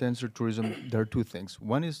remittance or tourism. There are two things.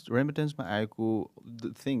 One is remittance ma aeko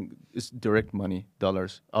the thing is direct money,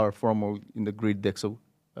 dollars, or formal in the grid deck, so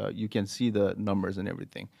you can see the numbers and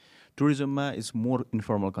everything. Tourism ma is more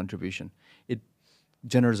informal contribution. It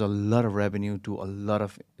generates a lot of revenue to a lot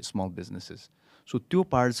of small businesses. So त्यो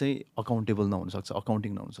part चाहिँ accountable नहुनसक्छ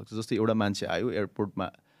accounting नहुनसक्छ जस्तै एउटा मान्छे आयो एयरपोर्टमा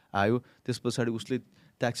आयो त्यस पछाडि उसले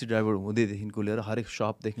ट्याक्सी ड्राइभर हुँदैदेखिको लिएर हरेक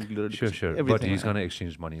सपदेखिको लिएर Sure. But he's going to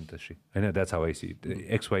exchange money in the industry. And that's how I see it.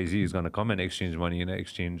 XYZ is going to come and exchange money in an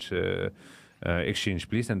exchange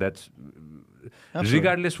place. And that's,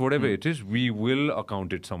 regardless whatever it is, we will account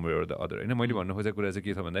it somewhere or the other. And मैले भन्नु खोजेको कुरा चाहिँ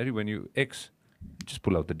के छ भन्दाखेरि when you just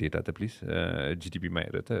pull out the data please. GDP मा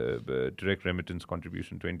हेर त direct remittance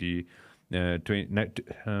contribution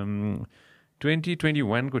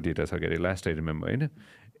 2021 को data छ के last I remember होइन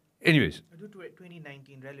anyways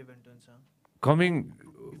 2019 relevant हुन्छ. coming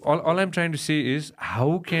all I'm trying to say is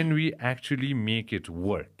how can we actually make it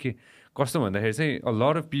work कस्तो भन्दाखेरि चाहिँ a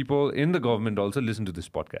lot of people in the government also listen to this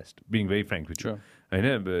podcast being very frank with you होइन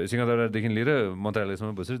सिंहदरबारदेखि लिएर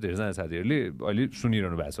मन्त्रालयसम्म बसेर धेरैजना साथीहरूले अहिले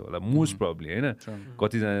सुनिरहनु भएको छ होला मोस्ट प्रब्ली होइन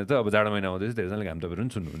कतिजना त अब जाडो महिना आउँदैछ धेरैजनाले घाम तपाईँहरू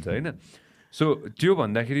पनि सुन्नुहुन्छ होइन सो त्यो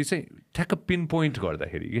भन्दाखेरि चाहिँ ठ्याक्क पिन पोइन्ट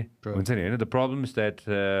गर्दाखेरि के हुन्छ नि होइन द प्रब्लम इज द्याट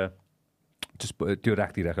त्यो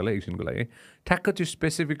राखिदिइराखलाई एकछिनको लागि ठ्याक्क त्यो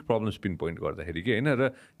स्पेसिफिक प्रब्लम्स पिन पोइन्ट गर्दाखेरि कि होइन र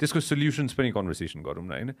त्यसको सोल्युसन्स पनि कन्भर्सेसन गरौँ न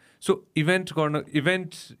होइन so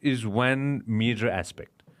event is one major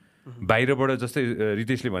aspect बाहिरबाट जस्तै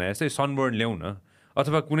रितेशले भने जस्तै सनबर्न ल्याउँ न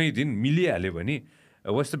अथवा कुनै दिन मिलिहाल्यो भने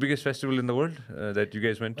what's the biggest festival in the world that you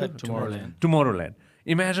guys went to टुमोरोल्यान्ड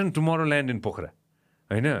imagine टुमोरोल्यान्ड in Pokhara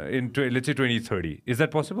होइन in let's say 2030 is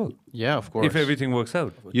that possible? Yeah, of course. If everything works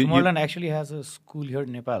out. Tomorrowland actually has a school here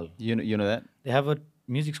in Nepal. You know that? They have a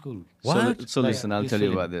music school. What? So listen, I'll tell you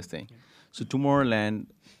about this thing. So Tomorrowland,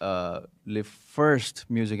 the first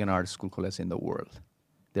music and art school college in the world.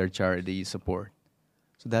 Their charity support.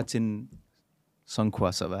 So that's in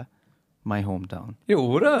Sangkhwa Sava, my hometown.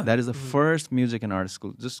 That is the first music and art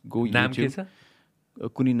school. Just go YouTube.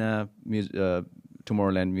 Kunina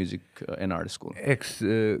Tomorrowland Music and Art School.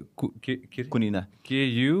 Kunina.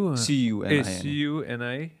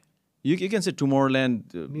 K-U-C-U-N-I. You can say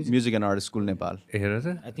Tomorrowland Music and Art School, Nepal. I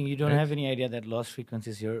think you don't have any idea that Lost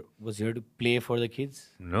Frequencies was here to play for the kids.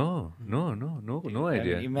 No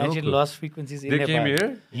idea. Imagine Lost Frequencies in Nepal. They came here?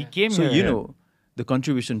 He came here. So you know the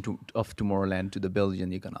contribution of Tomorrowland to the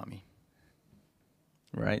Belgian economy,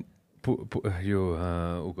 right? यो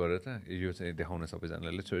उ गरेर त यो चाहिँ देखाउन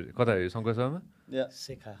सबैजनाले कता यो शङ्करसभामा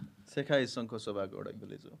Sekha. Sekha is Sankosabhako एउटा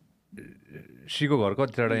village हो. सीको घर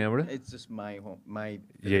कति टाढा यहाँबाट It's just my home, my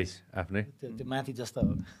यही आफ्नै त्यो माथि जस्तो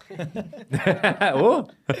हो. हो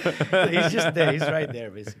He's just there. He's right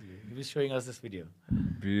there, basically. He was showing us this video.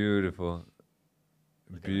 Beautiful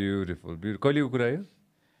कहिलेको कुरा यो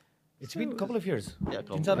It's been a couple of years. Yeah,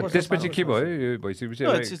 तीन चार वर्ष त्यसपछि पाँच के वर्ष भयो यो भइसकेपछि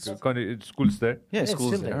No, it's- schools there Yeah, it's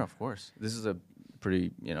schools still there, there. of course. This is a pretty,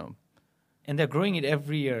 you know, And they're growing it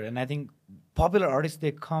every year. And I think popular artists,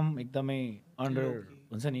 they come एकदमै under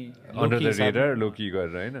हुन्छ नि under low-key the हिसाबले. radar low-key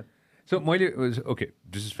गरेर होइन so मैले okay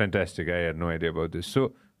this is fantastic I had no idea about this so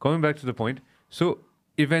coming back to the point so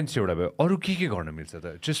events एउटा भयो अरू के गर्न मिल्छ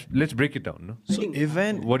त just let's break it down no so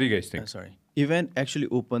event. what do you guys think Sorry, event actually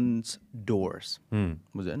opens doors.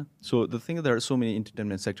 बुझ्यो होइन? So the thing that there are so many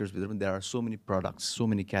entertainment sectors, but there are so many products, so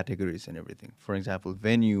many categories and everything. For example,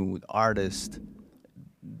 venue, artist.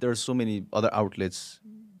 There are so many other outlets,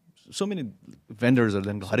 so many vendors are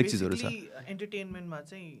then हरेक चिजहरू छ. एन्टरटेनमेन्टमा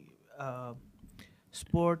चाहिँ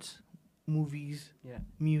sports movies Yeah.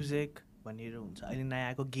 Music भनेर हुन्छ अहिले नयाँ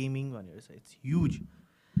आएको gaming भनेर छ इट्स ह्युज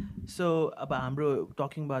सो अब हाम्रो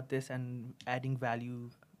talking about this and adding value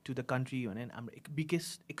to the country भने हाम्रो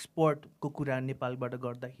बिगेस्ट एक्सपोर्टको कुरा नेपालबाट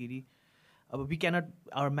गर्दाखेरि अब we cannot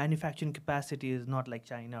our manufacturing capacity is not like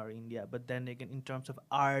China or India but then again in terms of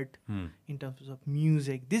art in terms of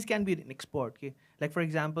music this can be an export के like for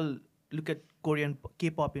example look at Korean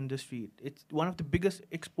K-pop industry. It's one of the biggest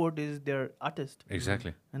export is their artist.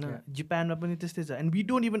 exactly And Japan पनि त्यस्तै छ and we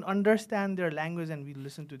don't even understand their language and we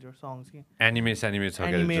listen to their songs. anime छ क्या Animeहरू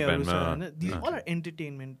छ जापानमा होइन these all are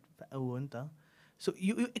entertainment हो नि त. So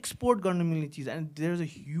you export गर्न मिल्ने चिज and there's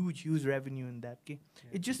a huge revenue in that के.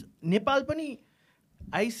 It just Nepal पनि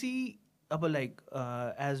I see अब like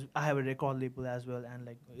as I have a record label as well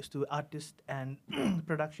and like यस्तो artist and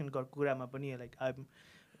production को कुरामा पनि like I'm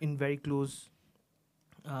in very close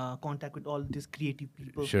contact with all these creative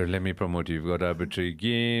people. Sure, let me promote you. You've got arbitrary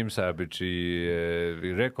games,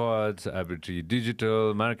 arbitrary records, arbitrary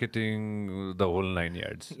digital marketing, the whole 9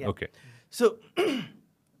 yards. Yeah. Okay. So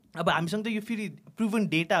अब हामीसँग त यो फेरि proven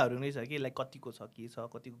डेटाहरू नै छ कि like कतिको छ के छ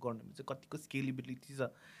कतिको गर्नु मिल्छ कतिको स्केलेबिलिटी छ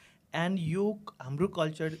एन्ड यो हाम्रो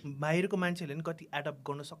कल्चर बाहिरको मान्छेहरूले पनि कति एडप्ट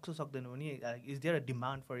गर्न सक्छ सक्दैन भने is there a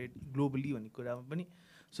demand for it globally भन्ने कुरामा पनि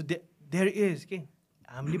सो देयर इज के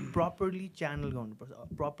हामीले प्रपरली च्यानल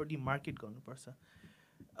गर्नुपर्छ प्रपरली मार्केट गर्नुपर्छ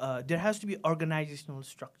there has to be organisational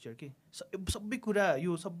structure के सबै कुरा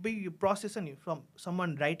यो सबै यो प्रोसेस छ नि from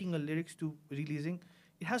Saman writing a lyrics to releasing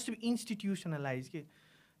it has to be institutionalise के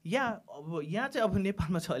यहाँ चाहिँ अब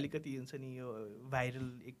नेपालमा छ अलिकति हुन्छ नि यो भाइरल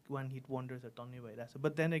वान हिट वन्डर्सहरू टन्नै भइरहेको छ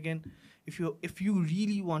but then again if you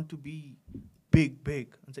really want to be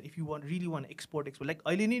big हुन्छ if you want really want export like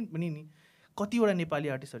अहिले नै पनि नि कतिवटा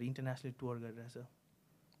नेपाली आर्टिस्टहरू इन्टरनेसनल टुर गरिरहेछ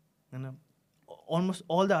होइन almost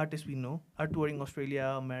all the artist we know are touring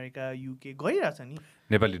Australia America UK गइरहेछ नि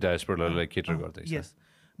नेपाली डायस्पोरालाई केटर गर्दैछ यस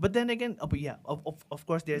बट देन अगेन अब या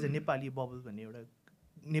of course there is a Nepali bubble भन्ने एउटा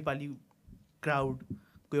नेपाली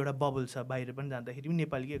क्राउडको एउटा बबल छ बाहिर पनि जाँदाखेरि पनि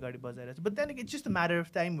नेपालीकै अगाडि बजाइरहेको छ but then it's just a matter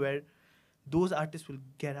of time where those artist will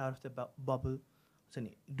get out of the bubble हुन्छ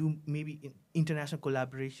नि do maybe international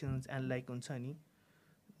collaborations and like हुन्छ नि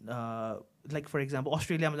लाइक फर इक्जाम्पल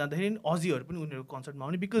अस्ट्रेलियामा जाँदाखेरि अजीहरू पनि उनीहरूको कन्सर्टमा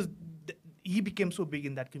आउने because he became so big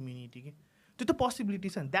in that community त्यो त पोसिबिलिटी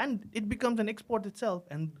छ then it becomes an export it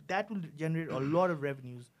self and that will generate a lot of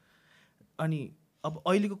revenues अनि अब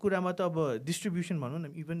अहिलेको कुरामा त अब डिस्ट्रिब्युसन भनौँ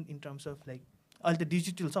न even in terms of like अहिले त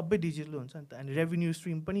डिजिटल सबै डिजिटल हुन्छ नि त अनि रेभेन्यू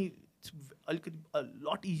स्ट्रिम पनि अलिकति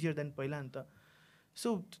लट इजियर देन पहिला नि त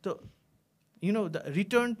सो त यु नो द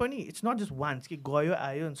रिटर्न पनि इट्स नट जस्ट वान्स कि गयो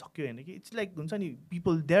आयो अनि सक्यो होइन कि इट्स लाइक हुन्छ नि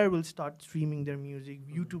people there will start streaming there music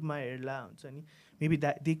युट्युबमा हेर्ला हुन्छ नि maybe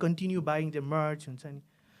that they continue buying the मर्च हुन्छ नि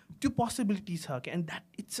त्यो पोसिबिलिटी छ क्या and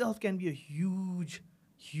that it self can be a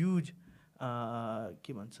huge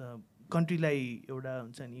के भन्छ कन्ट्रीलाई एउटा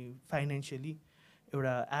हुन्छ नि फाइनेन्सियली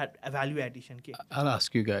एउटा भ्याल्यु एडिसन के I'll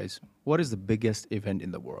ask you guys, what is the biggest event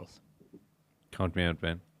in the world? Count me out,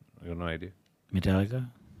 man. I got no idea. Metallica?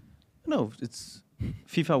 No, it's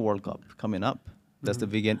FIFA World Cup coming up. That's the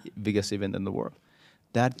biggest event in the world.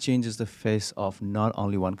 That changes the face of not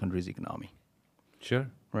only one country's economy, Sure.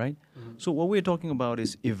 right? So what we're talking about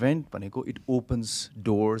is event भनेको it opens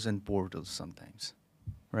doors and portals sometimes,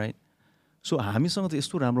 right? So हामीसँग त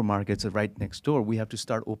यस्तो राम्रो market छ right next door. We have to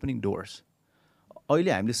start opening doors.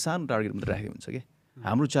 अहिले हामीले सानो target मात्रै राखेको हुन्छ कि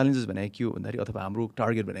हाम्रो च्यालेन्जेस भनेको के हो भन्दाखेरि अथवा हाम्रो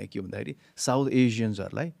टार्गेट भनेको के हो भन्दाखेरि साउथ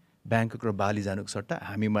एसियन्सहरूलाई ब्याङ्कक र बाली जानुको सट्टा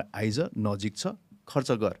हामीमा आइज नजिक छ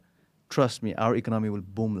खर्च गर trust me our economy will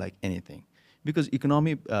boom like anything because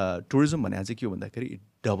economy tourism भने चाहिँ के हो भन्दाखेरि it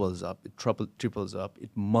doubles up, it triples up, it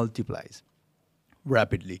मल्टिप्लाइज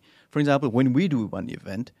rapidly. For example, when we do one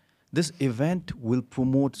event, this event will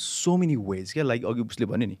promote so many ways. क्या like अघि उसले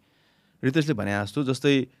भन्यो नि, रितेशले भने जस्तो,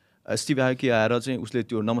 जस्तै स्टिभ आयोकी आएर चाहिँ उसले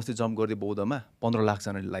त्यो नमस्ते जम्प गर्दै बौद्धमा 15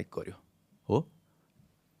 लाखजनाले लाइक गर्यो हो,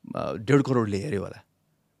 1.5 करोडले हेऱ्यो होला.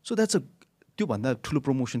 सो द्याट्स अ त्योभन्दा ठुलो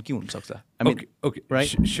प्रमोसन के हुनसक्छ? I mean okay,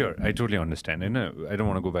 right? Sure, I totally understand. होइन, I don't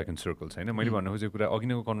want to go back in circles. होइन, मैले भन्नु खोजेको कुरा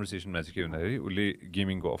अघिनको कन्भर्सेसनमा चाहिँ के भन्दाखेरि उसले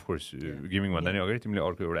गेमिङको अफकोर्स गेमिङ भन्दा नि अगाडि तिमीले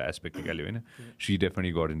अर्को एउटा एस्पेक्ट निकाल्यो होइन. C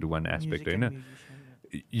definitely got into one aspect होइन.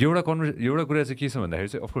 एउटा कुरा चाहिँ के छ भन्दाखेरि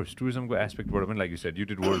चाहिँ अफकोर्स टुरिज्मको एस्पेक्टबाट पनि like you said you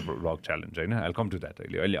did world blog challenge होइन. I come to that.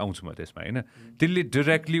 अहिले आउँछु म त्यसमा होइन. त्यसले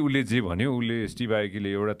डिरेक्टली उसले जे भन्यो, उसले स्टिभ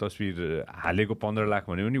आयोकीले एउटा तस्विर हालेको 15 लाख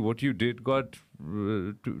भन्यो भने what you did got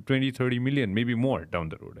 20-30 million maybe more down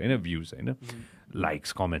the road होइन, भ्युज होइन,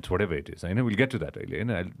 likes comments what ever it is होइन. विल गेट टु द्याट अहिले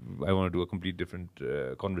होइन. I want do a complete different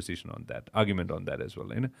conversation on that, argument on that as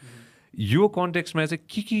well होइन. यो कन्टेक्स्टमा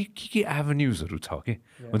चाहिँ के एभेन्युजहरू छ कि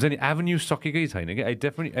हुन्छ नि, एभेन्युज सकेकै छैन कि.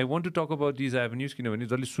 I want to talk about these avenues, किनभने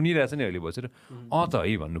जसले सुनिरहेछ नि अहिले बसेर त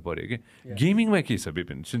है भन्नु पऱ्यो कि गेमिङमा के छ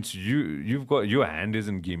विपिन, सिन्स यो ह्यान्ड इज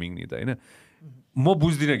इन गेमिङ नि त होइन. म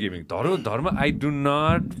बुझ्दिनँ गेमिङ धर्म. I do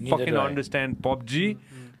not fucking understand PUBG,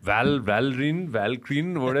 भ्यालरिन,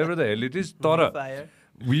 भ्यालक्रिन, whatever the hell it is, तर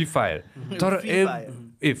वी फायर, तर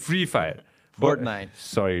free fire, Fortnite,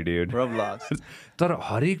 sorry dude, Roblox. तर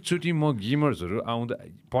हरेकचोटि म गेमर्सहरू आउँदा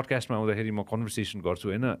पडकास्टमा आउँदाखेरि म कन्भर्सेसन गर्छु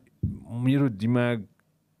होइन, मेरो दिमाग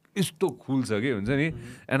यस्तो खुल्छ कि हुन्छ नि.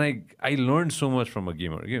 And I learn so much from a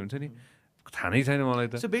gamer के हुन्छ नि. थाहा नै छैन मलाई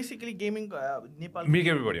त. So basically gaming Nepal Make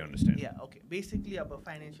everybody understand. Yeah, okay. Basically अब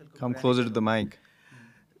financial Come closer to the mic.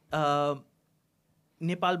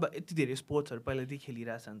 नेपालमा यति धेरै स्पोर्ट्सहरू पहिलादेखि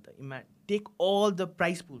खेलिरहेछ नि त. टेक अल द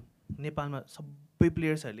प्राइज पुल नेपालमा सबै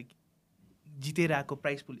प्लेयर्सहरूले जितेर आएको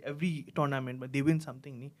प्राइज पुल एभ्री टुर्नामेन्टमा दे विन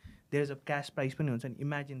समथिङ नि. There is a cash price पनि हुन्छ नि.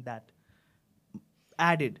 इमेजिन द्याट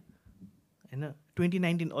एडेड होइन.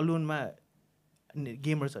 2019 अलोनमा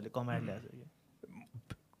गेमर्सहरूले कमाएर ल्याएको छ.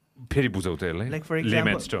 फेरि बुझाउ त यसलाई. Like for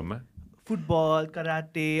example football,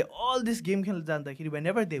 karate, all this game खेल्न जाँदाखेरि when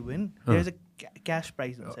ever they win there is a cash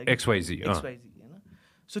price हुन्छ XYZ होइन.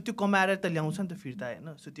 सो त्यो कमाएर त ल्याउँछ नि त फिर्ता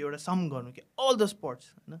होइन. सो त्यो एउटा सम गर्नु कि अल द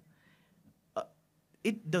स्पोर्ट्स होइन.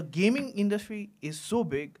 The gaming industry is so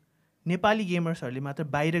big. Nepali गेमर्सहरूले मात्र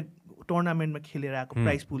बाहिर टुर्नामेन्टमा खेलेर आएको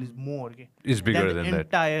प्राइज पुल इज मोर के Is bigger than that.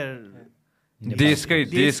 Entire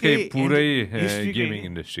देशकै पुरै गेमिङ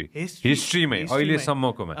इन्डस्ट्री हिस्ट्रीमै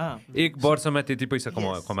अहिलेसम्मकोमा 1 वर्षमा त्यति पैसा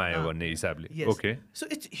कमायो भन्ने हिसाबले. Okay, so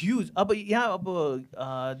it's huge. अब यहाँ अब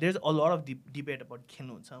there is a lot of debate about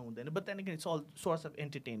खेल्नु हुन्छ हुँदैन, बट त्यहाँदेखि it's all source of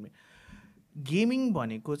entertainment. Gaming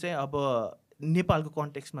भनेको चाहिँ अब नेपालको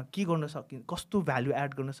कन्टेक्स्टमा के गर्न सकिन्छ, कस्तो भ्यालु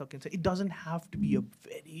एड गर्न सकिन्छ. It doesn't have to be a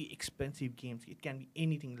very expensive games. It can be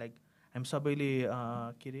anything. Like हामी सबैले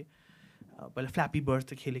के अरे पहिला फ्ल्यापी बर्ड्स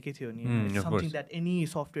त खेलेकै थियो नि. समथिङ द्याट एनी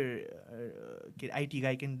सफ्टवेयर के आइटी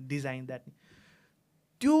गाई क्यान डिजाइन द्याट.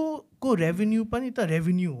 त्योको रेभेन्यू पनि त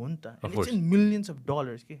रेभेन्यू हो नि त. It's in millions of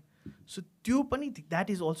dollars के. सो त्यो पनि that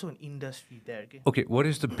is also an industry there के. Okay, what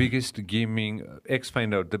is the biggest gaming,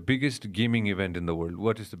 find out the biggest gaming event in the world.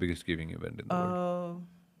 What is the biggest gaming event in the world?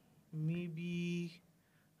 Maybe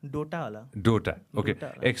Dota होला. Dota. Okay,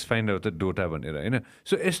 find out the Dota भनेर हैन.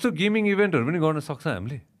 So यस्तो gaming इभेन्टहरु पनि गर्न सक्छ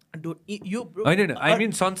हामीले. होइन, I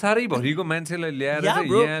mean संसारैभरिको मान्छेलाई ल्याएर चाहिँ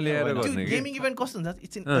यहाँ ल्याएर गर्ने. गेमिङ इभेन्ट कस्तो हुन्छ,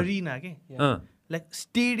 इट्स इन अरिना के. लाइक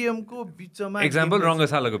स्टेडियमको बिचमा एक्जाम्पल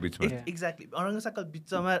रङ्गशालाको बिचमा. एक्ज्याक्टली रङ्गशालाको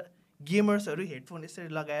बिचमा गेमर्सहरू हेडफोन यसरी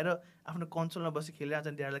लगाएर आफ्नो कन्सोलमा बसेर खेलिरहेको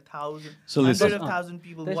छ. There like 1000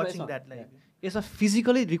 people watching that. Like यसमा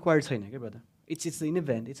फिजिकली रिक्वायर्ड छैन क्या brother. It's in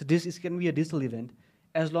event. It's can be a digital event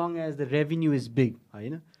as long as the revenue is big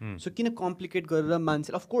होइन. सो किन कम्प्लिकेट गरेर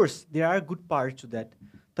मान्छे. Of course there are good part two that.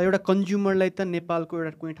 तर एउटा कन्ज्युमरलाई त नेपालको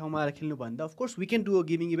एउटा कुनै ठाउँमा आएर खेल्नुभन्दा of course we can do a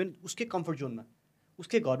gaming event उसकै कम्फर्ट जोनमा,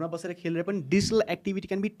 उसकै घरमा बसेर खेलेर पनि digital activity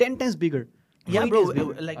can be 10 times bigger. Yeah, bro.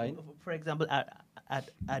 Like for example,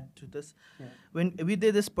 add to this, when we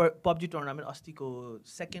did this PUBG tournament, अस्तिको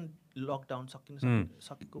second lockdown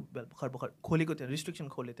सकेको भर्खर खोलेको थियो, restriction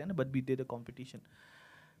खोलेको थिएन, but we did a competition.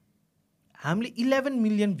 हामीले 11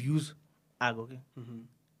 million views आएको के.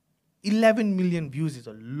 11 million views is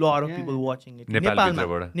a lot of people watching it.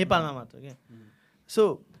 नेपालमा मात्र के.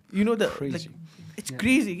 So you know like it's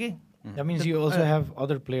crazy के. That means you also have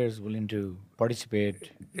other players willing to participate.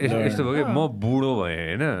 यस्तो भयो कि म बुढो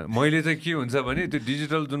भएँ होइन. मैले चाहिँ के हुन्छ भने त्यो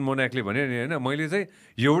डिजिटल जुन मोनाकले भन्यो नि होइन, मैले चाहिँ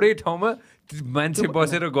एउटै ठाउँमा मान्छे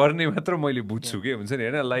बसेर गर्ने मात्र मैले बुझ्छु कि हुन्छ नि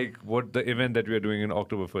होइन like what the event that we are doing in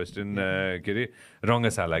October 1st in के अरे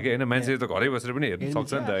रङ्गशाला कि होइन मान्छे त घरै बसेर पनि हेर्नु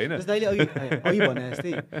सक्छ नि त होइन जस्तै अहिले अघि भने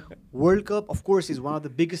जस्तै world cup of course is one of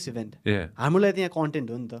the biggest event हाम्रो लागि त्यहाँ कन्टेन्ट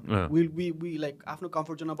हो नि त वी लाइक आफ्नो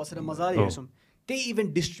कम्फर्ट जोनमा बसेर मजाले हेर्छौँ त्यही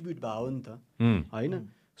इभेन्ट डिस्ट्रिब्युट भयो हो नि त होइन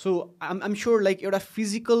सो आइम स्योर लाइक एउटा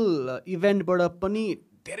फिजिकल इभेन्टबाट पनि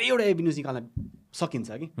धेरैवटा एभिन्युज निकाल्न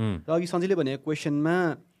सकिन्छ कि र अघि सञ्जयले भनेको क्वेसनमा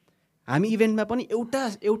हामी इभेन्टमा पनि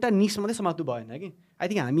एउटा निस मात्रै समात्नु भएन कि आई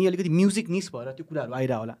थिङ्क हामी अलिकति म्युजिक निस भएर त्यो कुराहरू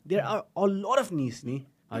आइरह होला there are a lot of niche नि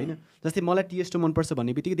होइन जस्तै मलाई टिएस्टो मनपर्छ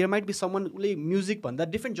भन्ने बित्तिकै देयर माइट बी समन उसले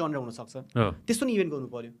म्युजिकभन्दा डिफ्रेन्ट जनर हुनसक्छ त्यस्तो नि इभेन्ट गर्नु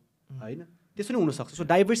पऱ्यो होइन त्यस्तो नि हुनसक्छ सो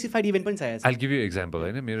डाइभर्सिफाइड इभेन्ट पनि चाहिएको छ I'll give you an example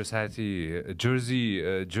होइन मेरो साथी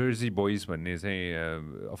जर्सी बोइज भन्ने चाहिँ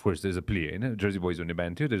of course there is a play होइन जर्सी बोइज भन्ने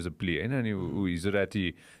ब्यान्ड थियो देयर इज अ प्ले होइन अनि ऊ हिजो राति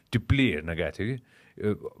त्यो प्ले हेर्न गएको थियो कि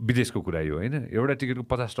विदेशको कुरा यो होइन एउटा टिकटको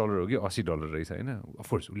 $50 हो कि $80 रहेछ होइन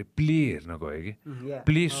अफकोर्स उसले प्ले हेर्न गयो कि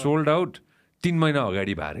प्ले सोल्ड आउट 3 महिना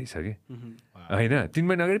अगाडि भए रहेछ कि होइन 3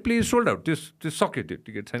 महिना अगाडि प्ले सोल्ड आउट त्यो सक्यो त्यो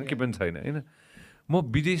टिकट छैन के पनि छैन होइन म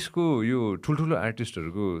विदेशको यो ठुल्ठुलो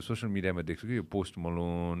आर्टिस्टहरूको सोसियल मिडियामा देख्छु कि यो पोस्ट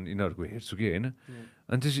मलोन यिनीहरूको हेर्छु कि होइन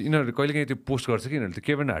अनि त्यसपछि यिनीहरूले कहिलेकाहीँ त्यो पोस्ट गर्छ कि यिनीहरूले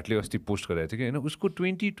केभन हार्टले अस्ति पोस्ट गरेको थियो कि होइन उसको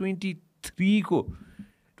 2023 को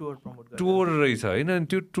टुर रहेछ होइन अनि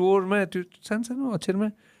त्यो टुरमा त्यो सानो अक्षरमा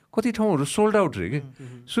कति ठाउँहरू सोल्ड आउट रह्यो कि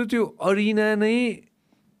सो त्यो अरिना नै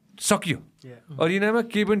सक्यो अरिनामा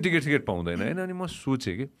केही पनि टिकट पाउँदैन होइन अनि म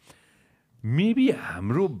सोचेँ कि मेबी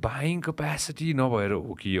हाम्रो बाइङ क्यापेसिटी नभएर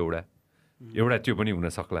हो कि एउटा त्यो पनि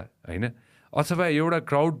हुनसक्ला होइन अथवा एउटा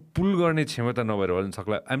क्राउड पुल गर्ने क्षमता नभएर हुन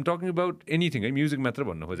सक्ला आइएम टकिङ अबाउट एनिथिङ है म्युजिक मात्र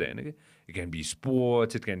भन्नु खोजेँ होइन कि it can be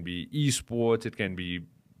sports it can be sports it can be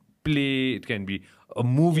play it can be a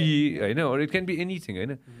movie होइन or it can be anything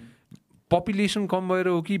होइन पपुलेसन कम भएर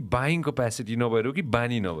हो कि बाइङ क्यापेसिटी नभएर हो कि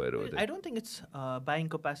बानी नभएर हो I don't think it's buying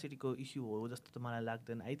क्यापेसिटीको issue हो जस्तो त मलाई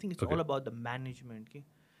लाग्दैन I think it's all about the management कि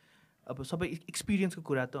अब सबै एक्सपिरियन्सको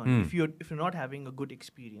कुरा त हो if you not having a good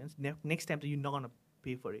experience next time त यु नगन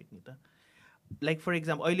पे फर इट नि त लाइक फर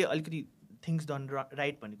इक्जाम्पल अहिले अलिकति थिङ्स डन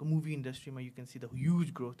राइट भनेको मुभी इन्डस्ट्रीमा you can see the huge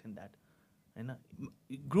growth in that होइन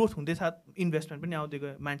ग्रोथ हुँदै साथ इन्भेस्टमेन्ट पनि आउँदै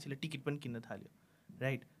गयो मान्छेले टिकट पनि किन्न थाल्यो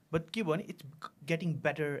राइट बट के भने it's getting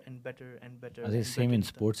better and better and better same in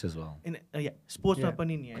sports as well in स्पोर्ट्समा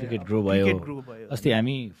पनि नि क्रिकेट ग्रो भयो अस्ति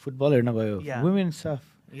हामी फुटबल हेर्न गयो women staff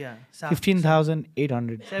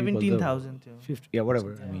 15,800 17,000 yeah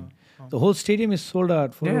whatever I mean the whole stadium is sold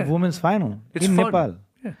out for a women's final in Nepal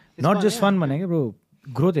not just fun भने के ब्रो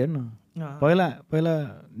ग्रोथ हेर्न पहिला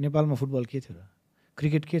नेपालमा फुटबल के थियो र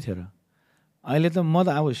क्रिकेट के थियो र अहिले त म त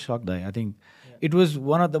I was sucked I think it was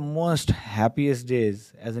one of the most happiest days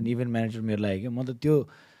as an event manager मेरो लागि क्या म त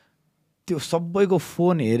त्यो सबैको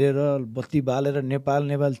फोन हेरेर बत्ती बालेर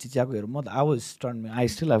नेपाल चिच्याको हेरेर म त I was stern I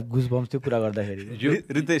still have गुज बम्स त्यो कुरा गर्दाखेरि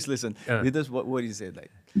Ritesh listen Ritesh what you say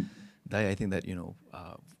like दाइ I think that you know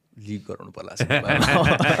league गराउनु पर्ला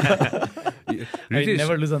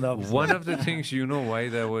one of the things you know why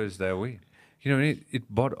that was that way किनभने it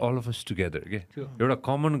brought all of us together के एउटा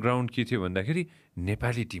कमन ग्राउन्ड के थियो भन्दाखेरि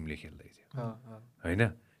नेपाली टिमले खेल्दै थियो होइन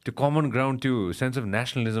त्यो कमन ग्राउन्ड त्यो सेन्स अफ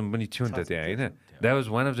नेसनलिजम पनि थियो नि त त्यहाँ होइन that was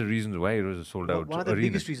one of the reasons why it was a sold out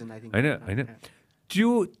होइन त्यो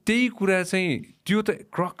त्यही कुरा चाहिँ त्यो त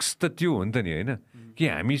क्रक्स त त्यो हो नि त नि होइन कि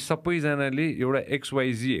हामी सबैजनाले एउटा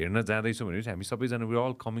XYZ हेर्न जाँदैछौँ भनेपछि हामी सबैजना we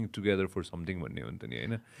all coming together for something भन्ने हो नि त नि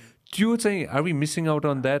होइन त्यो चाहिँ are we missing out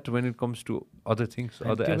on that when it comes to other things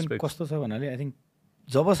other aspects कस्तो छ भन्नाले आई थिङ्क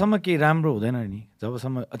जबसम्म केही राम्रो हुँदैन नि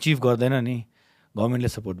जबसम्म अचिभ गर्दैन नि गभर्मेन्टले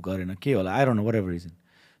सपोर्ट गरेन के होला I don't know whatever reason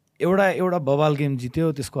एउटा बबाल गेम जित्यो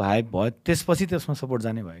त्यसको हाइप भयो त्यसपछि त्यसमा सपोर्ट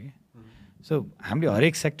जाने भयो कि सो हामीले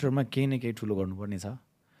हरेक सेक्टरमा केही न केही ठुलो गर्नुपर्ने छ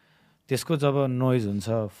त्यसको जब नोइज हुन्छ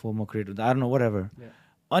फोमो क्रिएट हुन्छ आर नो व्हाटएभर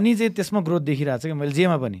अनि चाहिँ त्यसमा ग्रोथ देखिरहेको छ कि मैले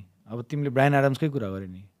जेमा पनि अब तिमीले ब्रायन एडम्सकै कुरा गऱ्यो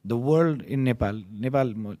नि the world in Nepal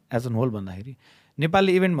as an whole भन्दाखेरि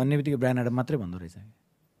नेपालले इभेन्ट भन्ने बित्तिकै ब्रायन एडम मात्रै भन्दो रहेछ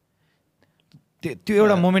त्यो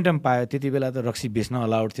एउटा मोमेन्टम पायो त्यति बेला त रक्सी बेच्न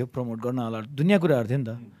अलाउड थियो प्रमोट गर्न अलाउड दुनियाँ कुराहरू थियो नि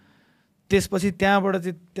त त्यसपछि त्यहाँबाट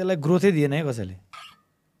चाहिँ त्यसलाई ग्रोथै दिएन है कसैले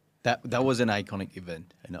that was an iconic event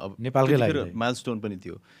होइन अब नेपालकै लागि माइलस्टोन पनि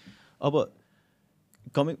थियो अब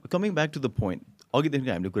coming back to the point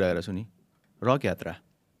अघिदेखिको हामीले कुरा गरेको छौँ नि रक यात्रा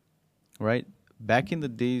right back in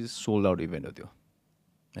the days sold out event हो त्यो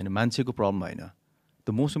होइन मान्छेको प्रब्लम होइन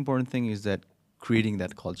the most important thing is that creating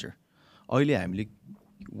that culture अहिले हामीले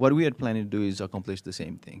what we had planned to do is accomplish the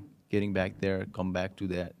same thing, getting back there, come back to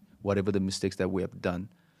that, whatever the mistakes that we have done.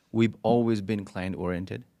 We've always been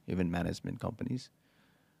client-oriented, even management companies.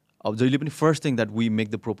 The first thing that we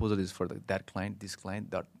make the proposal is for that client, this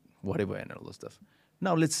client, that whatever, and all those stuff.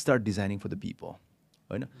 Now let's start designing for the people.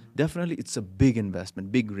 होइन definitely it's a big investment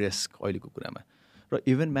big risk अहिलेको कुरामा र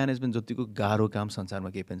event management जतिको गाह्रो काम संसारमा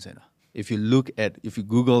केही पनि छैन if you look at if you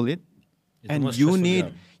Google it and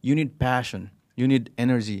you need passion you need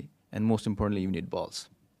energy and most importantly you need balls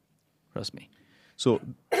trust me so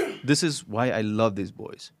this is why I love this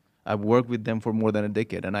boys I work with them for more than a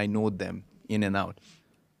decade and I know them in and out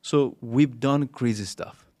so we've done crazy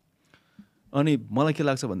stuff अनि मलाई के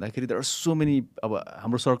लाग्छ भन्दाखेरि there are so many अब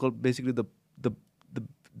हाम्रो circle basically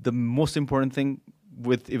the most important thing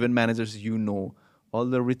with event managers, you know all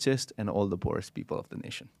the richest and all the poorest people of the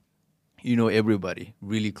nation. You know everybody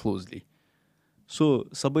really closely. So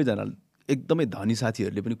सबैजना एकदमै धनी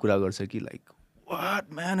साथीहरूले पनि कुरा गर्छ कि like what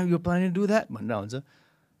man are you planning to do that भनेर हुन्छ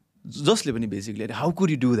जसले पनि basically how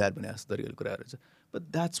could you do that भने जस्तो तरिकाले कुराहरू छ but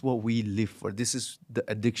that's what we live for. This is the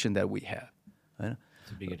addiction that we have. होइन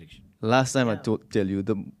It's a big addiction. Last time I tell you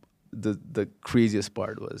the craziest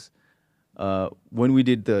part was when we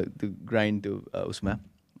did the grind to usma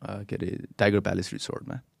Tiger Palace Resort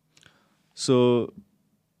ma. So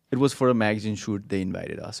it was for a magazine shoot. They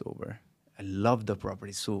invited us over. I loved the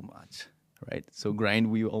property so much, right? So grind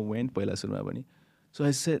we all went पहिला सुरुमा पनि. So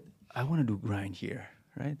I said I want to do grind here,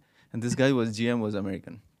 right? And this guy was GM was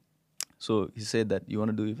American. So he said that you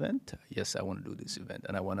want to do event? Yes, I want to do this event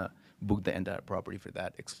and I want to book the entire property for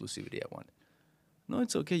that exclusivity I want. No,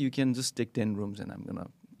 it's okay. You can just take 10 rooms and I'm going to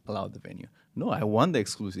allow the venue. No, I want the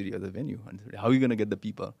exclusivity of the venue. How are you going to get the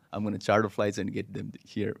people? I'm going to charter flights and get them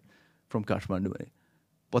here from Kathmandu.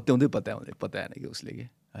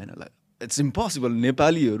 It's impossible.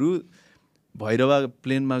 Nepaliहरू Bhairahawa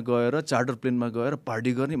प्लेनमा गएर charter प्लेनमा गएर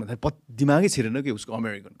party गर्ने भन्दा दिमागै छिरेन कि उसको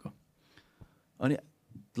अमेरिकनको अनि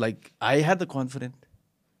like I had the confident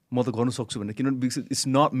म त गर्नु सक्छु भनेर किनभने because it's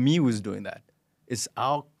not me who is doing that it's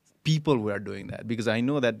our people who are doing that because I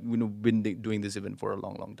know that been doing this event for a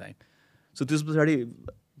long time. So this was already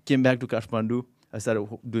came back to Kathmandu. I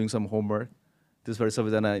started doing some homework. This was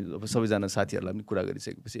sabajana साथीहरुलाई पनि कुरा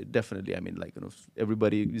गरिसकेपछि definitely I mean like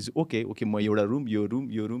everybody is okay म एउटा room यो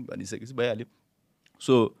room भनिसकेपछि भइहाल्यो.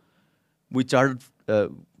 So we chartered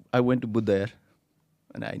I went to Buddha Air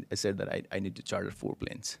and I said that I need to charter 4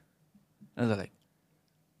 planes. And I was like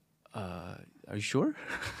are you sure?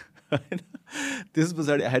 This was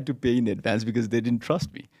I had to pay in advance because they didn't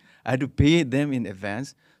trust me. I had to pay them in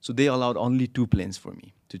advance, so they allowed only 2 planes for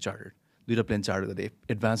me to charter. 2 plane charter गरे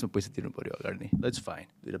एडभान्समा पैसा तिर्नु पर्यो अगाडि नै that's fine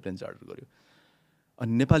 2 plain charter गर्यो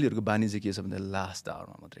अनि नेपालीहरूको बानी चाहिँ के छ भन्दा लास्ट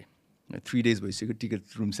आवरमा मात्रै 3 days भइसक्यो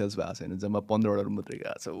टिकट रुम सेल्स भएको छैन जम्मा 15वटा रुम मात्रै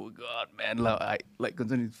गएको छ ओ गड म्यान लाइक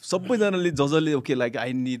हुन्छ नि सबैजनाले जसले okay like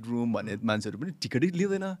I need room भन्ने मान्छेहरू पनि टिकटै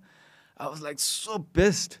लिँदैन I was like so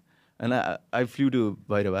best and I flu to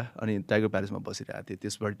Bhairahawa अनि टाइगर प्यालेसमा बसिरहेको थिएँ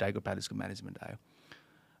त्यसबाट टाइगर प्यालेसको म्यानेजमेन्ट आयो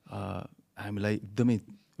हामीलाई एकदमै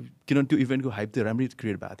किनभने त्यो इभेन्टको हाइप चाहिँ राम्रै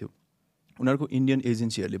क्रिएट भएको थियो उनीहरूको इन्डियन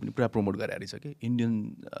एजेन्सीहरूले पनि पुरा प्रमोट गरेर रहेछ कि इन्डियन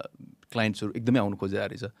क्लाइन्ट्सहरू एकदमै आउनु खोजेर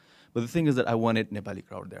रहेछ but the thing is that I wanted Nepali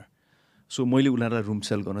crowd there so मैले उनीहरूलाई रुम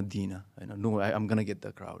सेल गर्न दिइनँ होइन no I am gonna get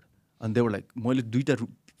the crowd अनि देवर लाइक मैले 2टा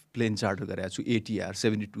प्लेन चार्टर गरेको छु ATR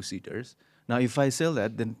 72 seaters now if I sale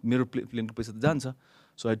that then मेरो प्लेनको पैसा त जान्छ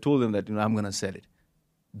so I told them that I'm gun sale it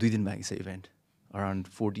 2 दिन बाँकी छ इभेन्ट अराउन्ड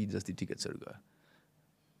 40 जति टिकट्सहरू गयो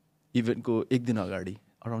इभेन्टको 1 दिन अगाडि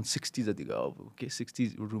अराउन्ड 60 जति गयो अब ओके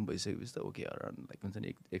 60 रुम भइसकेपछि त ओके अराउन्ड लाइक हुन्छ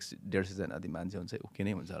नि 150 जना जति मान्छे हुन्छ ओके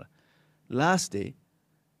नै हुन्छ होला last day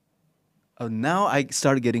now I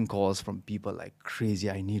start getting calls from people like crazy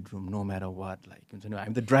I need room no matter what like हुन्छ नि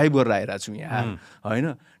I'm the driver आइरहेको छु यहाँ होइन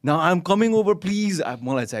now I'm coming over please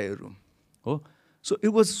मलाई चाहियो रुम हो so it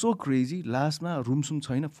was so crazy लास्टमा रुम सुम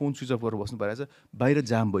छैन फोन स्विच अफ गरेर बस्नु परेको छ बाहिर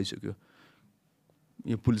जाम भइसक्यो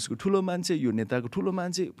यो पुलिसको ठुलो मान्छे यो नेताको ठुलो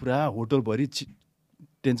मान्छे पुरा होटलभरि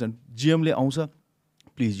टेन्सन जिएमले आउँछ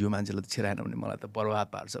प्लिज यो मान्छेलाई त छिराएन भने मलाई त बर्बाद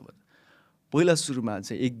पार्छ भन्छ पहिला सुरुमा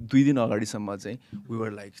चाहिँ 1-2 दिन अगाडिसम्म चाहिँ वी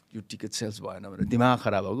वर लाइक यो टिकट सेल्स भएन भनेर दिमाग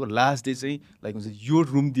खराब भएको लास्ट डे चाहिँ लाइक हुन्छ यो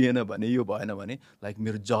रुम दिएन भने यो भएन भने लाइक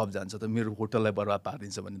मेरो जब जान्छ त मेरो होटललाई बर्बाद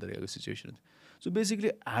पारिदिन्छ भन्ने तरिकाको सिचुएसन सो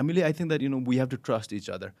बेसिकली हामीले I think that we have to trust each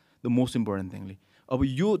other the most important थिङली अब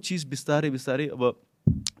यो चिज बिस्तारै अब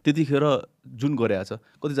त्यतिखेर जुन गरेको छ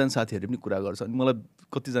कतिजना साथीहरूले पनि कुरा गर्छ अनि मलाई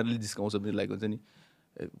कतिजनाले जिस्काउँछ पनि लाइक हुन्छ नि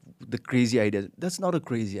the crazy idea. That's not a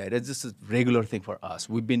crazy idea. It's just a regular thing for us.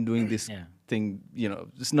 We've been doing this thing,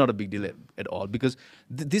 it's not a big deal at all because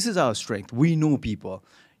this is our strength. We know people.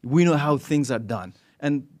 We know how things are done.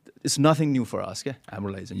 And it's nothing new for us. I'm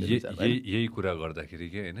realizing यही कुरा गर्दाखेरि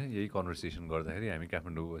के हैन यही conversation गर्दाखेरि हामी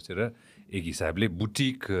काठमाडौँ बसेर एक हिसाबले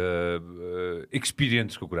बुटिक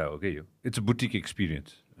एक्सपिरियन्सको कुरा हो के यो इट्स अ बुटिक एक्सपिरियन्स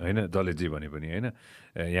होइन जसले जे भने पनि होइन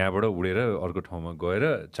यहाँबाट उडेर अर्को ठाउँमा गएर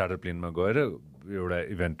चार्टर प्लेनमा गएर एउटा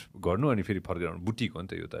इभेन्ट गर्नु अनि फेरि फर्केर आउनु बुटिक हो नि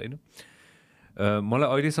त यो त होइन मलाई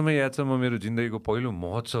अहिलेसम्म याद छ म मेरो जिन्दगीको पहिलो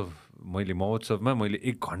महोत्सवमा मैले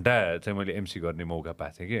 1 घन्टा चाहिँ मैले एमसी गर्ने मौका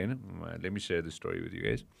पाएको थिएँ कि होइन let me share the story with you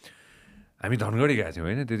guys हामी धनगढी गएको थियौँ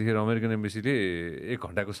होइन त्यतिखेर अमेरिकन एम्बेसीले 1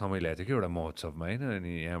 घन्टाको समय ल्याएको थियो कि एउटा महोत्सवमा होइन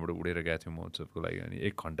अनि यहाँबाट उडेर गएको थियौँ महोत्सवको लागि अनि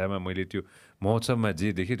 1 घन्टामा मैले त्यो महोत्सवमा जे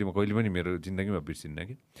देखेँ त्यो म कहिले पनि मेरो जिन्दगीमा बिर्सिन्न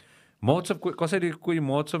कि महोत्सव कसैले कोही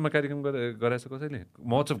महोत्सवमा कार्यक्रम गराएछ कसैले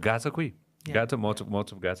महोत्सव गएको छ कोही गएको छ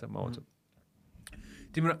महोत्सव गएको छ महोत्सव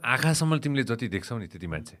तिम्रो आँखासम्म तिमीले जति देख्छौ नि त्यति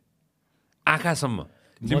मान्छे आँखासम्म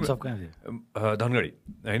धनगढी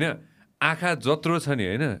होइन आँखा जत्रो छ नि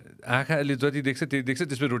होइन आँखाले जति देख्छ त्यति देख्छ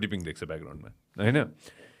त्यसपछि रोटिपिङ देख्छ ब्याकग्राउन्डमा होइन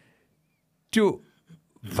त्यो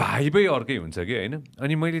भाइबै अर्कै हुन्छ कि होइन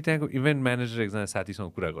अनि मैले त्यहाँको इभेन्ट म्यानेजर एकजना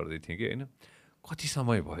साथीसँग कुरा गर्दै थिएँ कि होइन कति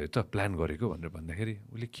समय भयो त प्लान गरेको भनेर भन्दाखेरि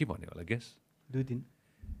उसले के भन्यो होला ग्यास 2 दिन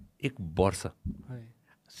 1 वर्ष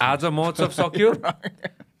आज महोत्सव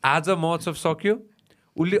सक्यो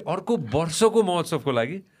उसले अर्को वर्षको महोत्सवको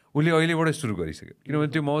लागि उसले अहिलेबाटै सुरु गरिसक्यो किनभने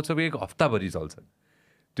त्यो महोत्सव 1 हप्ताभरि चल्छ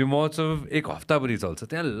त्यो महोत्सव 1 हप्ताभरि चल्छ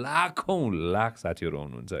त्यहाँ लाख साथीहरू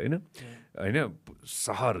आउनुहुन्छ होइन होइन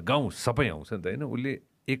सहर गाउँ सबै आउँछ नि त होइन उसले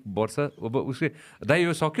 1 वर्ष अब उसले दाइ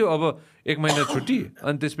यो सक्यो अब 1 महिना छुट्टी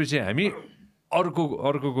अनि त्यसपछि हामी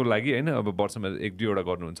अर्कोको लागि होइन अब वर्षमा 1-2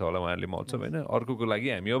 गर्नुहुन्छ होला उहाँहरूले महोत्सव होइन अर्कोको लागि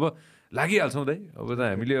हामी अब लागिहाल्छौँ दाइ अब त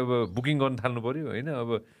हामीले अब बुकिङ गर्न थाल्नु पऱ्यो होइन अब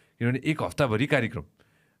किनभने 1 हप्ताभरि कार्यक्रम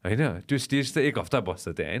होइन त्यो स्टेज त 1 हप्ता बस्छ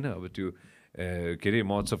त्यहाँ होइन अब त्यो के अरे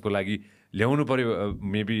महोत्सवको लागि ल्याउनु पऱ्यो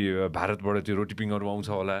मेबी भारतबाट त्यो रोटिपिङहरू आउँछ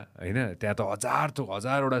होला होइन त्यहाँ त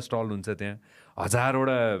हजारवटा स्टल हुन्छ त्यहाँ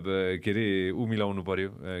 1000वटा के अरे मिलाउनु पऱ्यो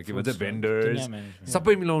के भन्छ भेन्डर्स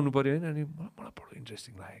सबै मिलाउनु पऱ्यो होइन अनि मलाई बडो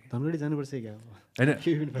इन्ट्रेस्टिङ लाग्यो धनगढी जानुपर्छ क्या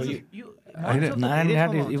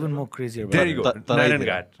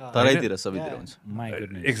तराईतिर सबैतिर हुन्छ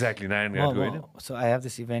एक्ज्याक्टली नारायण घाटको होइन So I have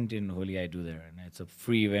this event in Holi I do there and it's a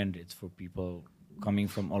free event. It's for people coming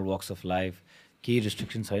from all walks of life. केही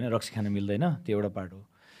रिस्ट्रिक्सन छैन रक्सी खान मिल्दैन त्यो एउटा पार्ट हो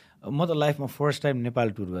म त लाइफमा first time Nepal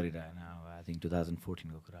tour गरिरहेन I think 2014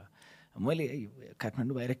 को कुरा मैले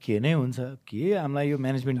काठमाडौँ बाहिर के नै हुन्छ के हामीलाई यो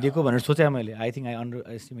म्यानेजमेन्ट दिएको भनेर सोचेँ मैले I think I under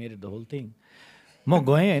estimated the whole thing म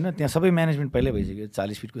गएँ होइन त्यहाँ सबै म्यानेजमेन्ट पहिल्यै भइसक्यो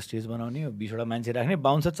 40 फिटको स्टेज बनाउने 20वटा मान्छे राख्ने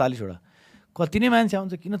बााउन्सर 40वटा कति नै मान्छे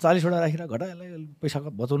आउँछ किन 40वटा राखेर घटालाई पैसा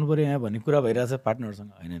बचाउनु पऱ्यो यहाँ भन्ने कुरा भइरहेछ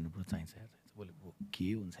पार्टनरसँग होइन चाहिन्छ बोले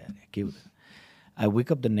के हुन्छ यार के हुँदैन I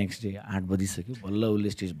wake up the next day 8 बजिसक्यो बल्ल उसले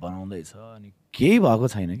स्टेज बनाउँदैछ अनि केही भएको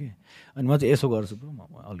छैन कि अनि म चाहिँ यसो गर्छु ब्रो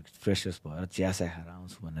म अलिक फ्रेसेस भएर चिया खाएर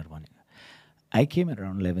आउँछु भनेर भनेको I came at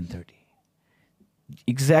around 11:30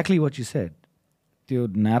 exactly what you said त्यो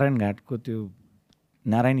नारायण घाटको त्यो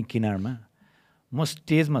नारायणी किनारमा म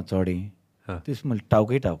स्टेजमा चढेँ त्यसपछि मैले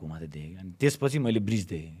टाउको मात्रै देखेँ अनि त्यसपछि मैले ब्रिज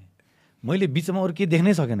देखेँ मैले बिचमा अरू केही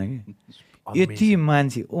देख्नै सकेन कि यति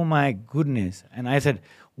मान्छे ओ my goodness and I said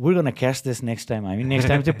we're going to cash this next time. I mean, next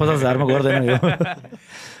time चाहिँ 50,000 मा गर्दैन यो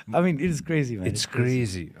I mean, it's crazy, man. It's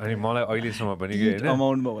crazy. अनि मलाई अहिलेसम्म पनि के हैन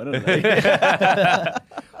अमाउन्टमा भन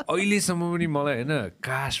अहिलेसम्म पनि मलाई हैन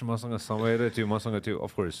काश मसँग समय र त्यो मसँग त्यो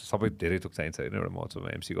अफ कोर्स सबै धेरै थोक चाहिन्छ हैन एउटा महोत्सवमा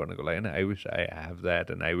एमसी गर्नको लागि हैन I wish I have that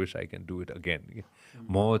and I wish I can do it again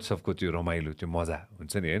महोत्सवको त्यो रमाइलो त्यो मजा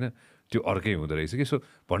हुन्छ नि हैन त्यो अर्कै हुँदो रहेछ कि सो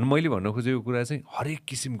मैले भन्न खोजेको कुरा चाहिँ हरेक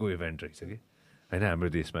किसिमको इभेन्ट रहेछ कि होइन हाम्रो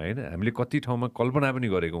देशमा होइन हामीले कति ठाउँमा कल्पना पनि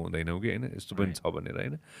गरेको हुँदैनौँ कि होइन यस्तो पनि छ भनेर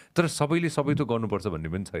होइन तर सबैले सबै त गर्नुपर्छ भन्ने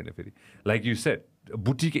पनि छैन फेरि like you said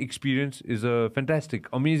boutique experience is a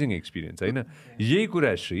fantastic amazing experience होइन यही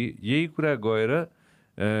कुरा गएर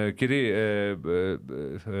के अरे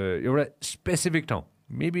एउटा स्पेसिफिक ठाउँ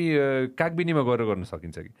मेबी कागबिनीमा गएर गर्न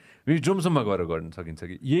सकिन्छ कि मेबी जोमसोममा गएर गर्न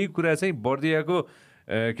सकिन्छ कि यही कुरा चाहिँ बर्दियाको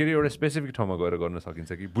के अरे एउटा स्पेसिफिक ठाउँमा गएर गर्न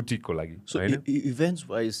सकिन्छ कि बुटिकको लागि events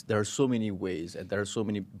wise there are so many ways and there are so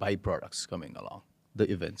many by products coming along the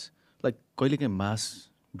events like कहिलेकाहीँ मास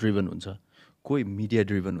ड्रिभन हुन्छ कोही मिडिया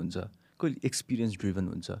ड्रिभन हुन्छ कोही एक्सपिरियन्स ड्रिभन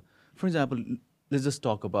हुन्छ for example let's just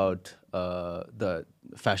talk about the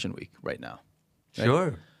fashion week right now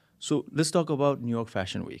Sure. So let's talk about New York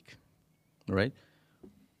Fashion Week, right?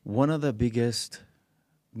 One of the biggest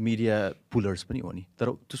media pullers पनि हो नि तर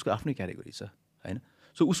त्यसको आफ्नै category छ होइन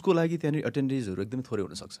सो उसको लागि त्यहाँनिर अटेन्डेन्सहरू एकदमै थोरै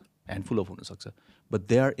हुनसक्छ ह्यान्डफुल अफ हुनसक्छ but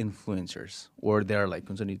they are influencers or they are like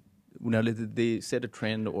हुन्छ नि उनीहरूले they set a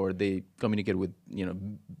trend or they communicate with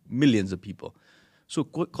millions of people so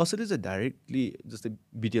कसैले चाहिँ डाइरेक्टली जस्तै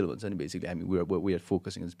बिटिएल भन्छ नि बेसिकली हामी we are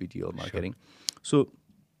focusing is BTL marketing so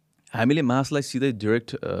हामीले मासलाई सिधै डिरेक्ट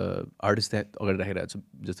आर्टिस्ट त्यहाँ अगाडि राखिरहेको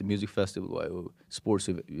छ जस्तै म्युजिक फेस्टिभल भयो स्पोर्ट्स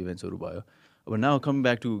इभेन्ट्सहरू भयो अब now come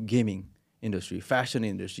back to gaming industry fashion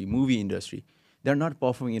industry movie industry they're not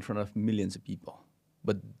performing in front of millions of people.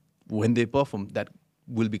 But when they perform, that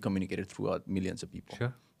will be communicated throughout millions of people.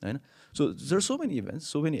 Sure. Right? So there are so many events,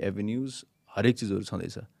 so many avenues. Harek chizharu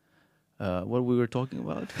chhaindacha. What we were talking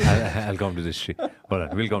about? I'll come to this shit. Hold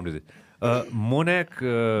on, we'll come to this. Monak,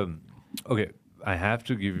 okay, I have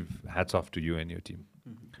to give hats off to you and your team.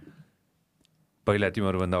 पहिला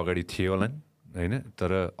तिमीहरूभन्दा अगाडि थिए होला नि होइन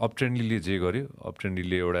तर अपट्रेन्डलीले जे गर्यो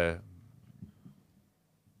अपट्रेन्डलीले एउटा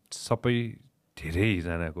सबै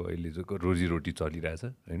धेरैजनाको अहिले जो रोजीरोटी चलिरहेछ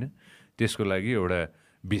होइन त्यसको लागि एउटा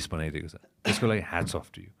बेस बनाइदिएको छ त्यसको लागि hats off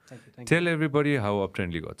to you tail everybody how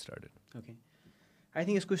अपट्रेन्डली got started okay I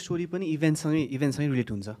think यसको स्टोरी पनि इभेन्टसँगै रिलेट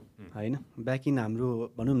हुन्छ होइन ब्याक इन हाम्रो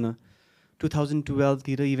भनौँ न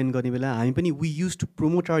 2012तिर इभेन्ट गर्ने बेला हामी पनि we use to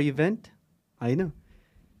promote our event होइन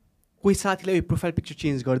कोही साथीलाई प्रोफाइल पिक्चर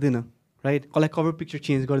चेन्ज गर्दैन राइट कसलाई कभर पिक्चर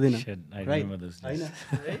चेन्ज गर्दैन होइन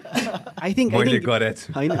आई थिङ्क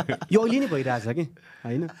होइन यो अहिले नै भइरहेछ कि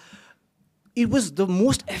होइन it was the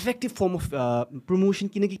most effective form of promotion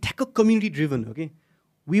किनकि ठ्याक्क कम्युनिटी ड्रिभन हो कि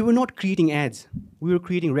we were not creating AIDS we were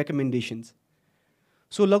creating recommendations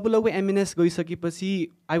so लगभग एमएनएस गइसकेपछि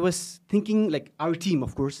I was thinking like our team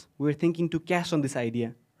of course we are thinking to cash on this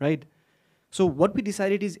idea right so what we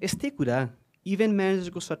decided is यस्तै कुरा event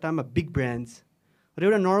म्यानेजरको सट्टामा big brands र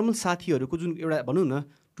एउटा normal साथीहरूको जुन एउटा भनौँ न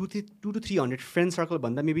 200 to 300 फ्रेन्ड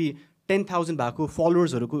सर्कलभन्दा मेबी 10,000 भएको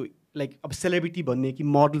फलोवर्सहरूको लाइक अब सेलिब्रिटी भन्ने कि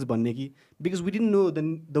मोडल्स भन्ने कि because we didn't know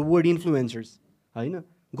the word influencers होइन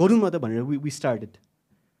गरौँ न त भनेर we started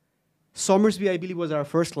Summersby I believe was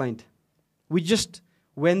our first client we just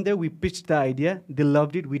went there we pitched the idea they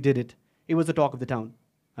loved it we did it it was the talk of the town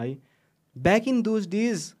है back in those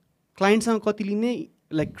days क्लाइन्टसँग कति लिने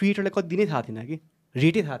like क्रिएटरलाई कति दिनै थाहा थिएन कि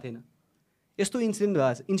रेटै थाहा थिएन यस्तो इन्सिडेन्ट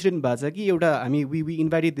भएको छ कि एउटा हामी वी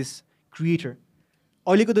इन्भाइटेड दिस क्रिएटर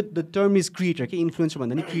अहिलेको द टर्म इज क्रिएटर कि इन्फ्लुएन्सर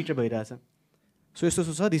भन्दा नि क्रिएटर भइरहेछ सो यस्तो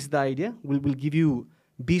छ this is the idea will give you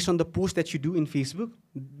based on the post that you do in Facebook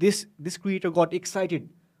this creator got excited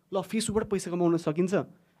ल फेसबुकबाट पैसा कमाउन सकिन्छ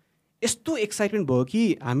यस्तो एक्साइटमेन्ट भयो कि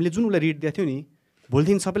हामीले जुन उसलाई रेट दिएको थियो नि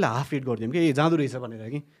भोलिदेखि सबैलाई हाफ रेट गरिदियौँ कि जाँदो रहेछ भनेर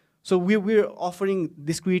कि so we offering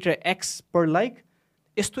this creator X per like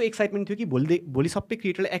यस्तो एक्साइटमेन्ट थियो कि भोलि सबै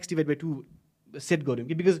क्रिएटरलाई एक्स डिभाइड बाई 2 सेट गऱ्यौँ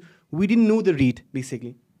कि because we didn't know the rate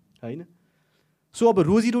basically होइन सो अब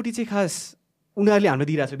रोजीरोटी चाहिँ खास उनीहरूले हाम्रो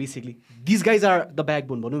दिइरहेको छ basically this guys are the back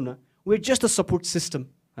bone भनौँ न we are just a support system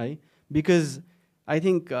है बिकज आई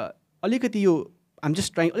थिङ्क अलिकति यो आम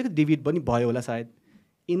जस्ट ट्राइङ अलिकति डेभिड पनि भयो होला सायद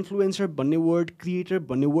इन्फ्लुएन्सर भन्ने वर्ड क्रिएटर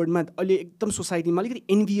भन्ने वर्डमा अहिले एकदम सोसाइटीमा अलिकति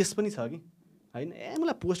एनभिएस पनि छ कि होइन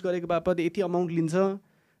मलाई पोस्ट गरेको बापत यति अमाउन्ट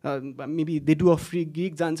लिन्छ maybe they do a free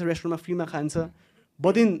gig जान्छ रेस्टुरेन्टमा फ्रीमा खान्छ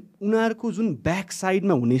बट देन उनीहरूको जुन ब्याक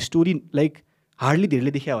साइडमा हुने स्टोरी लाइक हार्डली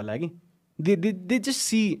धेरैले देखायो होला कि they just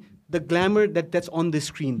see the glamour that's on the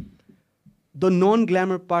screen the non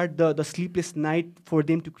glamour part the sleepless night for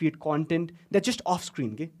them to create content that just off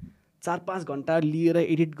screen के 4-5 घन्टा लिएर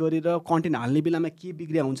एडिट गरेर कन्टेन्ट हाल्ने बेलामा के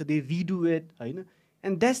बिग्रिया हुन्छ दे रिडु इट होइन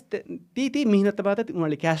एन्ड द्याट्स त्यही मिहिनेतबाट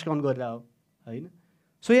उनीहरूले क्यास काउन्ट गरेर हो होइन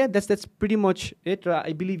so yeah that's pretty much it र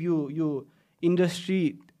आई बिलिभ यो इन्डस्ट्री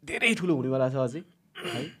धेरै ठुलो हुनेवाला छ अझै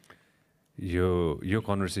है यो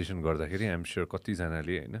कन्भर्सेसन गर्दाखेरि आइएम स्योर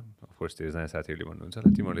कतिजनाले होइन अफकोर्स धेरैजना साथीहरूले भन्नुहुन्छ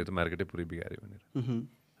होला तिमीहरूले त मार्केटै पुरै बिगाऱ्यो भनेर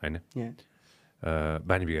होइन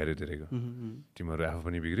बानी बिगाऱ्यो धेरैको तिमीहरू आफू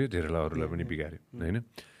पनि बिग्रियो धेरैलाई अरूलाई पनि बिगाऱ्यो होइन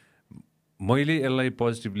मैले यसलाई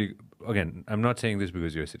positively again I'm not saying this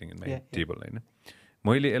because you're sitting in my table होइन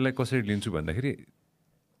मैले यसलाई कसरी लिन्छु भन्दाखेरि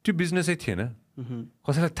त्यो बिजनेसै थिएन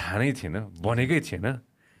कसैलाई थाहा नै थिएन बनेकै थिएन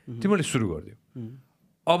तिमीहरूले सुरु गरिदियो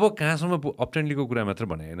अब कहाँसम्म अपट्रेन्डलीको कुरा मात्र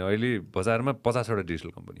भने होइन अहिले बजारमा 50वटा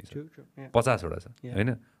डिजिटल कम्पनी छ 50वटा छ होइन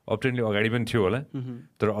अपट्रेन्डली अगाडि पनि थियो होला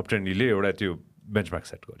तर अपट्रेन्डलीले एउटा त्यो बेन्चमार्क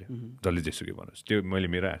सेट गर्यो जसले जेसुकै भन्नुहोस् त्यो मैले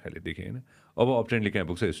मेरो आँखाले देखेँ होइन अब अपट्रेन्डली कहाँ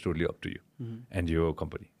पुग्छ it's totally up to you and यो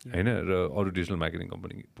कम्पनी होइन र अरू डिजिटल मार्केटिङ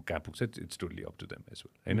कम्पनी कहाँ पुग्छ it's totally up to them as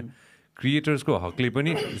well होइन क्रिएटर्सको हकले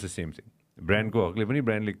पनि इट्स द सेम थिङ ब्रान्डको हकले पनि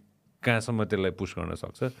ब्रान्डले कहाँसम्म त्यसलाई पुस गर्न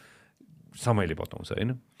सक्छ समयले बताउँछ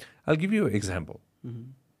होइन आई गिभ यु एक्जाम्पल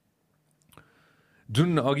जुन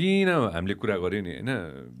अघि नै हामीले कुरा गऱ्यौँ नि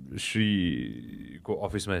होइन श्रीको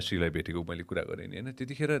अफिसमा श्रीलाई भेटेको मैले कुरा गरेँ नि होइन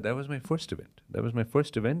त्यतिखेर that was my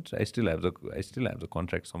first event I still have the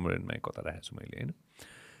contract somewhere in my कता राखेको छु मैले होइन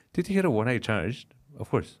त्यतिखेर what I charge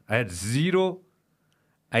of course I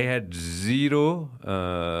had zero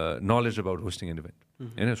knowledge about hosting an event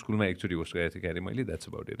होइन स्कुलमा एकचोटि होस्ट गरेको थिएँ क्यारे मैले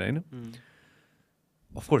द्याट्स अबाउट इट होइन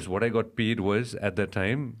of course what I got paid was at the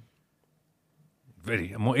time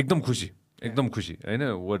म एकदम खुसी होइन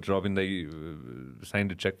वाट रबिन दाई साइन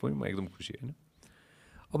द चेक फर म एकदम खुसी होइन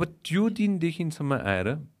अब त्यो दिनदेखिसम्म आएर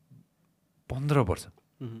 15 वर्ष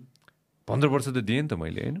 15 वर्ष त दिएँ नि त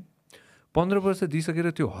मैले होइन 15 वर्ष दिइसकेर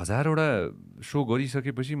त्यो 1000वटा सो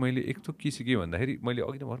गरिसकेपछि मैले एक थोक के सिकेँ भन्दाखेरि मैले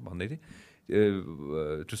अघि नै भन्दै थिएँ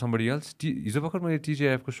टु समबडी एल्स हिजो भर्खर मैले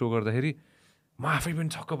टिजिआइएफको सो गर्दाखेरि म आफै पनि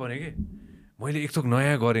छक्क बनेँ कि मैले एक थोक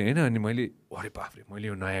नयाँ गरेँ होइन अनि मैले अरे बाफ्रे मैले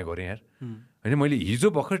यो नयाँ गरेँ यार होइन मैले हिजो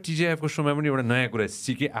भर्खर टिजिआइएफको सोमा पनि एउटा नयाँ कुरा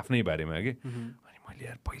सिकेँ आफ्नै बारेमा कि अनि मैले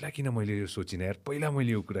यार पहिला किन मैले यो सोचिनँ यार पहिला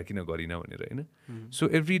मैले यो कुरा किन गरिनँ भनेर होइन so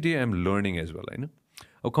every day I am learning as well होइन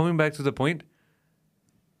अब coming back to the point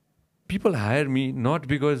people hire me not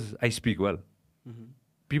because I speak well.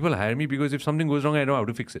 People hire me because if something goes wrong, I know how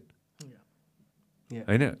to fix it.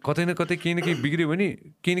 होइन कतै न कतै केही न केही बिग्रियो भने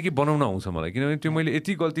केही न केही बनाउन आउँछ मलाई किनभने त्यो मैले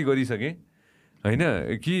यति गल्ती गरिसकेँ होइन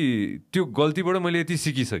कि त्यो गल्तीबाट मैले यति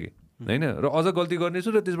सिकिसकेँ होइन र अझ गल्ती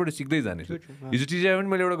गर्नेछु र त्यसबाट सिक्दै जानेछु हिजो टिजिआई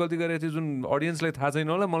पनि मैले एउटा गल्ती गरेको थिएँ जुन अडियन्सलाई थाहा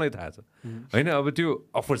छैन होला मलाई थाहा छ होइन अब त्यो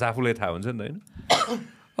अफकोर्स आफूलाई थाहा हुन्छ नि त होइन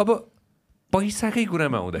अब पैसाकै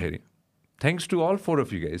कुरामा आउँदाखेरि thanks to all 4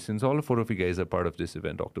 of you guys since all 4 of you guys are part of this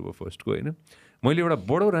event October 1st को होइन मैले एउटा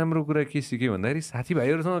बडो राम्रो कुरा के सिकेँ भन्दाखेरि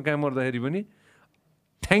साथीभाइहरूसँग काम गर्दाखेरि पनि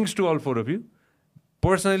thanks to all 4 of you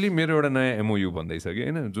personally मेरो एउटा नयाँ एमओयू भन्दैछ कि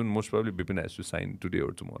होइन जुन most probably Bipin has to sign today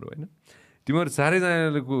or tomorrow होइन तिमीहरू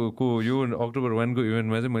चारैजनाको यो October 1 को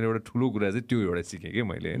इभेन्टमा चाहिँ मैले एउटा ठुलो कुरा चाहिँ त्यो एउटा सिकेँ कि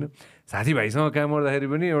मैले होइन साथीभाइसँग काम गर्दाखेरि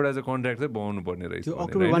पनि एउटा चाहिँ कन्ट्र्याक्ट चाहिँ बनाउनु पर्ने रहेछ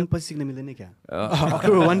October 1 पछि सिक्न मिल्दैन क्या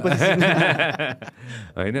October 1 पछि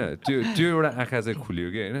होइन त्यो एउटा आँखा चाहिँ खुल्यो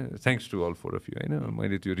कि होइन thanks to all 4 of you होइन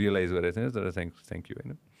मैले त्यो रियलाइज गरेको थिएँ तर थ्याङ्क यू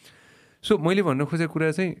होइन सो मैले भन्न खोजेको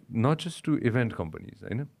कुरा चाहिँ not just to event companies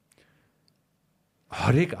होइन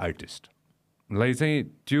हरेक आर्टिस्टलाई चाहिँ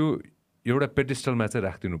त्यो एउटा पेडिस्टलमा चाहिँ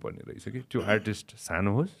राखिदिनु पर्ने रहेछ कि त्यो आर्टिस्ट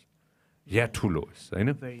सानो होस् या ठुलो होस्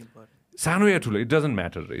होइन सानो या ठुलो इट डजन्ट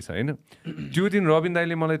म्याटर रहेछ होइन त्यो दिन रबिन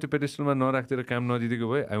दाइले मलाई त्यो पेडिस्टलमा नराखिदिएर काम नदिदिएको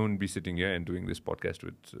भए I won't be sitting here and doing this podcast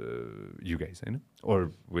with you guys होइन or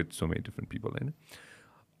with so many different people होइन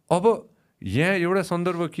अब यहाँ एउटा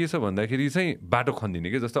सन्दर्भ के छ भन्दाखेरि चाहिँ बाटो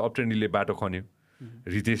खनिदिने कि जस्तो अप्ट्रेन्डीले बाटो खन्यो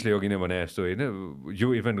रितेशले अघि नै भने जस्तो होइन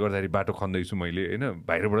यो इभेन्ट गर्दाखेरि बाटो खन्दैछु मैले होइन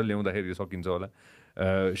बाहिरबाट ल्याउँदाखेरि सकिन्छ होला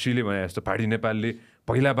श्रीले भने जस्तो पार्टी नेपालले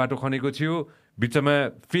पहिला बाटो खनेको थियो बिचमा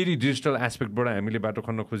फेरि डिजिटल एस्पेक्टबाट हामीले बाटो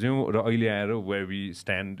खन्न खोज्यौँ र अहिले आएर where we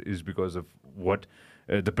stand is because of what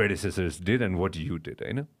the predecessors did and what you did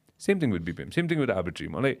होइन same thing with BPM same thing with Arbitrary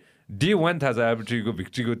मलाई डे 1 थाहा छ आर्बिट्रीको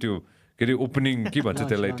भिक्ट्रीको त्यो के अरे ओपनिङ के भन्छ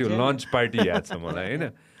त्यसलाई त्यो लन्च पार्टी याद छ मलाई होइन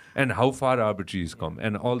and how far Arbitrary is come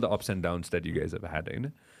and all the ups and downs that you guys have had होइन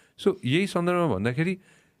सो यही सन्दर्भमा भन्दाखेरि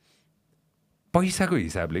पैसाको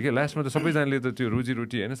हिसाबले क्या लास्टमा त सबैजनाले त त्यो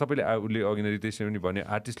रोजीरोटी होइन सबैले उसले अघि नै रितेशले पनि भन्यो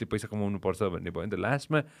आर्टिस्टले पैसा कमाउनु पर्छ भन्ने भयो नि त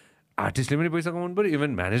लास्टमा आर्टिस्टले पनि पैसा कमाउनु पऱ्यो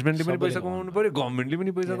इभेन म्यानेजमेन्टले पनि पैसा कमाउनु पऱ्यो गभर्मेन्टले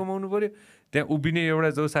पनि पैसा कमाउनु पऱ्यो त्यहाँ उभिने एउटा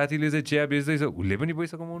जो साथीले चाहिँ चिया बेच्दैछ उसले पनि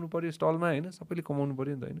पैसा कमाउनु पऱ्यो स्टलमा होइन सबैले कमाउनु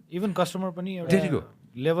पऱ्यो नि त होइन इभन कस्टमर पनि एउटा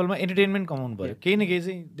लेभलमा एन्टरटेनमेन्ट कमाउनु पऱ्यो केही न केही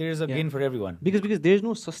चाहिँ there is a gain for everyone because there is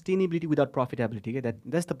no sustainability without profitability okay?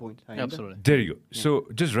 that's the point Absolutely. There you go. So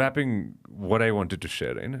just wrapping what I wanted to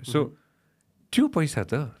share होइन सो त्यो पैसा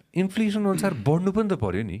त इन्फ्लेसन अनुसार बढ्नु पनि त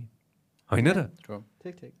पऱ्यो नि होइन र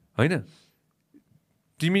होइन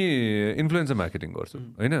तिमी इन्फ्लुएन्सर मार्केटिङ गर्छौ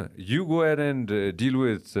होइन you go ahead and deal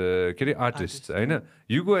with के अरे आर्टिस्ट होइन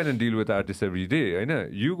you go ahead and deal with artist every day होइन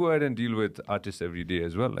you go ahead and deal with artist every day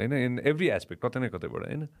as well होइन इन एभ्री एस्पेक्ट कतै न कतैबाट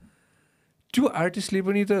होइन त्यो आर्टिस्टले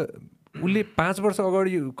पनि त उसले 5 वर्ष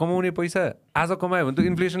अगाडि कमाउने पैसा आज कमायो भने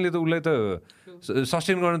त इन्फ्लेसनले त उसलाई त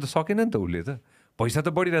सस्टेन गर्न त सकेन नि त उसले त पैसा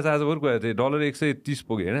त बढिरहेछ आज भर्खर गएको थियो $130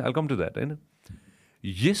 पुग्यो होइन वेलकम टु द्याट होइन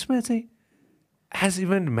यसमा चाहिँ as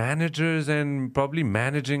event managers and probably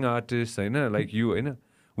managing artist होइन लाइक यु होइन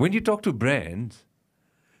when you talk to brands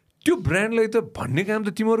त्यो ब्रान्डलाई त भन्ने काम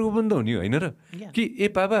त तिमीहरूको पनि त हो नि होइन र कि ए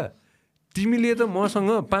बाबा तिमीले त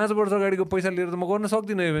मसँग 5 वर्ष अगाडिको पैसा लिएर त म गर्न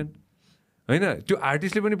सक्दिनँ इभेन्ट होइन त्यो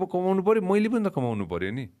आर्टिस्टले पनि कमाउनु पऱ्यो मैले पनि त कमाउनु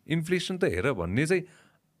पऱ्यो नि इन्फ्लेसन त हेर भन्ने चाहिँ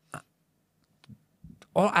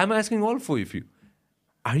आइ am asking all for if you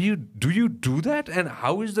do you do that and how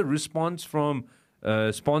is the response from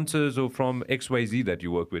sponsors or from XYZ that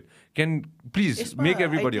you work with? Can please make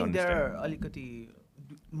everybody understand? There are alikati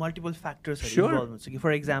multiple factors involved. So,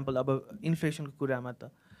 for example, about inflation ko kurama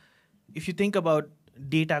ta, if you think about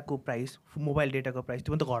data ko price, mobile data ko price,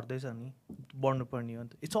 त्यो पनि त घट्दैछ नि बढ्नु पर्ने हो नि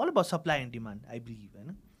त it's all about supply and demand I believe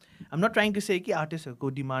होइन I'm not trying to say कि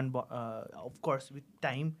आर्टिस्टहरूको demand of course with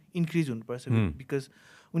time increase हुनुपर्छ because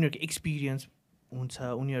उनीहरूको experience हुन्छ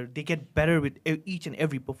उनीहरू they get better with each and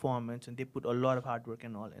every performance and they put a lot of hard work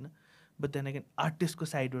and all होइन but then again आर्टिस्टको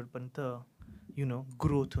साइडबाट पनि त you know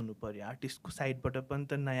growth हुनु पऱ्यो आर्टिस्टको साइडबाट पनि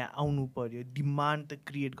त नयाँ आउनु पऱ्यो डिमान्ड त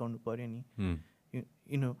क्रिएट गर्नु पऱ्यो नि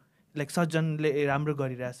you know like सज्जनले राम्रो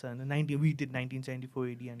गरिरहेछ होइन we did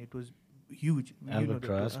 1974 AD and it huge.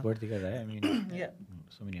 Albatross, Bartika Rai, I mean, Yeah.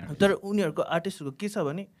 so many artists. तर उनीहरूको आर्टिस्टहरूको के छ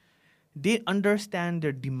भने दे अन्डरस्ट्यान्ड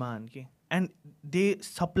देयर डिमान्ड के and they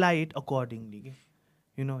supply it accordingly के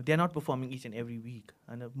they are not performing each and every week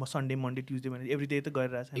होइन म Sunday Monday Tuesday भने एभ्री डे त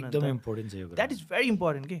गरिरहेको एकदमै छैन इम्पोर्टेन्ट छ यो कुरा। द्याट इज भेरी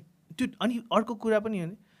इम्पोर्टेन्ट के त्यो अनि अर्को कुरा पनि हो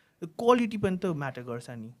नि क्वालिटी पनि त म्याटर गर्छ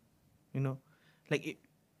नि लाइक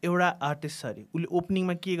एउटा आर्टिस्ट छ अरे उसले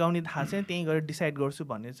ओपनिङमा के गाउने थाहा छैन त्यहीँ गएर डिसाइड गर्छु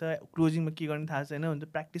भन्ने छ क्लोजिङमा के गर्ने थाहा छैन भने त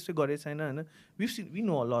प्र्याक्टिस चाहिँ गरेको छैन होइन we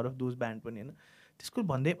know a lot of those band पनि होइन त्यसको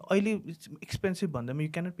भन्दै अहिले एक्सपेन्सिभ भन्दामा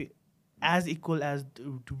you cannot pay as equal as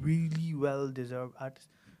really well deserve artist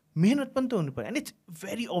मेहनत पनि त हुनु पऱ्यो एन्ड इट्स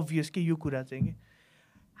भेरी अभियस कि यो कुरा चाहिँ कि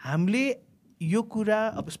हामीले यो कुरा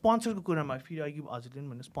अब स्पोन्सरको कुरामा फेरि अघि हजुरले पनि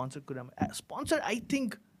भन्नु स्पोन्सरको कुरामा sponsor I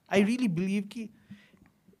think I really believe कि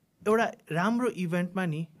एउटा राम्रो इभेन्टमा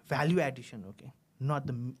नि भ्याल्यु एडिसन हो कि नट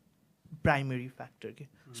द प्राइमेरी फ्याक्टर के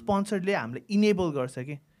स्पोन्सरले हामीलाई इनेबल गर्छ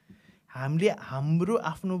कि हामीले हाम्रो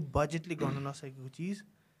आफ्नो बजेटले गर्न नसकेको चिज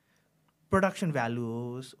प्रोडक्सन भ्यालु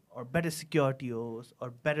होस् अर बेटर सिक्योरिटी होस् अर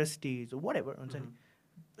बेटर स्टेज हो वाट एभर हुन्छ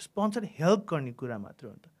नि स्पोन्सर हेल्प गर्ने कुरा मात्र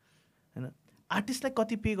हो नि त होइन आर्टिस्टलाई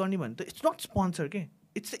कति पे गर्ने भने त इट्स नट स्पोन्सर के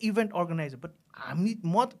it's the event organiser but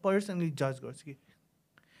म पर्सनली जज गर्छु कि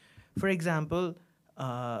फर इक्जाम्पल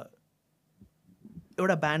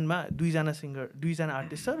एउटा ब्यान्डमा दुईजना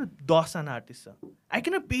आर्टिस्ट छ र 10जना आर्टिस्ट छ I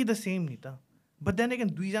can pay the same नि त बट देन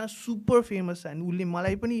अगेन दुईजना सुपर फेमस छ अनि उसले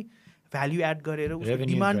मलाई पनि भ्याल्यु एड गरेर उसको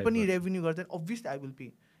डिमान्ड पनि रेभेन्यू गर्छ obviously I will pay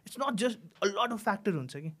it's not just a lot of factor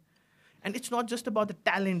हुन्छ कि and it's not just about the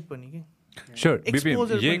talent पनि कि Sure,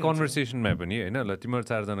 यही कन्भर्सेसनमा पनि होइन ल तिम्रो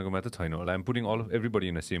 4जनाको मात्र छैन होला I'm putting all everybody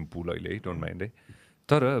in a same pool अहिले है डोन्ट माइन्ड है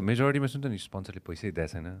तर मेजोरिटीमा सुन्छ नि स्पोन्सरले पैसै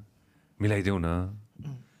दिएको छैन मिलाइदेऊ न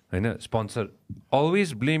होइन sponsor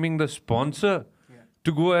always blaming the sponsor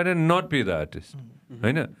to go ahead and not pay the artist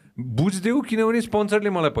होइन बुझिदेऊ किनभने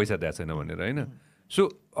स्पोन्सरले मलाई पैसा दिएको छैन भनेर होइन सो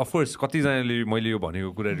अफकोर्स कतिजनाले मैले यो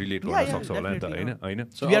भनेको कुरा रिलेट गर्न सक्छ होला नि त होइन होइन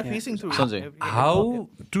how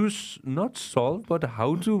to not solve but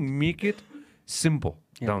how to make it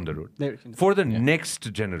simple down the road for the next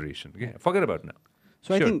generation के forget about now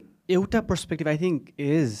So I think एउटा perspective I think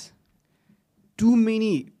is too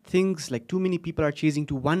many things like too many people are chasing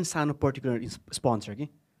to one सानो particular sponsor के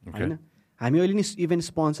होइन हामी अहिले नि event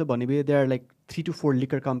sponsor भने there are like 3 to 4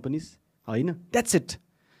 liquor companies होइन that's it.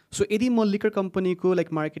 So यदि म लिकर कम्पनीको like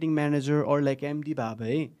marketing manager or like MD भए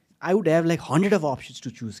भए I would have like 100 of options to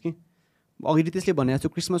choose कि अघि त्यसले भनेको छु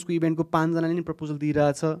क्रिसमसको इभेन्टको 5जनाले नि प्रपोजल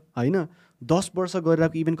दिइरहेछ होइन 10 वर्ष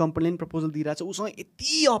गरिरहेको इभेन्ट कम्पनीले नि प्रपोजल दिइरहेछ उसँग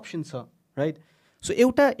यति अप्सन छ राइट सो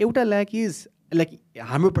एउटा ल्याक इज लाइक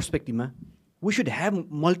हाम्रो पर्सपेक्टिभमा we should have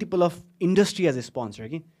multiple of industry as a sponsor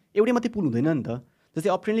कि एउटै मात्रै पुल हुँदैन नि त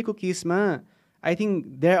जस्तै अप्रेन्डलीको केसमा I think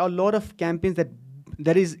there are lot of campaigns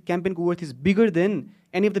that is क्याम्पेनको worth is bigger than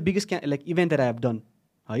any of the biggest like event that I have done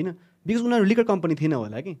होइन because उनीहरू लिकर कम्पनी थिएन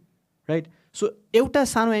होला कि राइट सो एउटा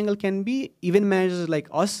सानो angle can be event managers like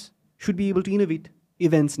us should be able to innovate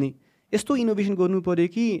events नै यस्तो innovation गर्नु पऱ्यो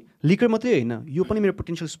कि लिकर मात्रै होइन यो पनि मेरो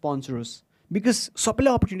पोटेन्सियल स्पोन्सर होस् बिकज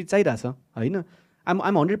सबैलाई अपर्च्युनिटी चाहिरहेछ होइन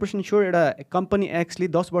आइम 100% स्योर एउटा कम्पनी एक्सले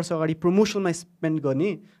 10 वर्ष अगाडि प्रमोसनमा स्पेन्ड गर्ने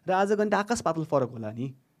र आज गर्ने आकाश पातल फरक होला नि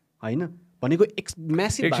होइन भनेको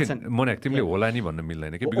म्यासिभ मोनाक तिमीले होला नि भन्न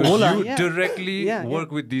मिल्दैन कि because you directly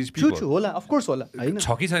work with this people होला अफ कोर्स होला हैन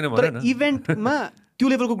छ कि छैन भन न इभेन्टमा त्यो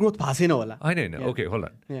लेभलको ग्रोथ भएको छैन होला हैन ओके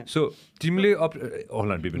होला सो तिमीले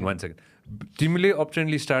होला बिपिन 1 सेकेन्ड तिमीले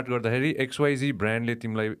अपट्रेन्डली स्टार्ट गर्दाखेरि XYZ ब्रान्डले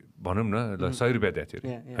तिमीलाई भनौँ न ल 100 रुपियाँ दिएको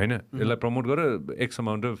थियो होइन यसलाई प्रमोट गर एक्स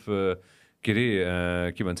अमाउन्ट अफ के अरे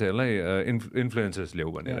के भन्छ यसलाई इन्फ्लुएन्सर्स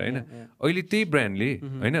ल्याऊ भनेर होइन अहिले त्यही ब्रान्डले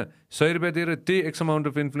होइन 100 रुपियाँ दिएर त्यही एक्स अमाउन्ट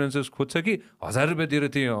अफ इन्फ्लुएन्सर्स खोज्छ कि 1000 रुपियाँ दिएर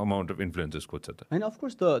त्यही अमाउन्ट अफ इन्फ्लुएन्सर्स खोज्छ त होइन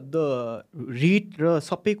अफकोर्स द रेट र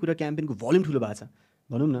सबै कुरा क्याम्पेनको भल्युम ठुलो भएको छ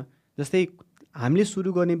भनौँ न जस्तै हामीले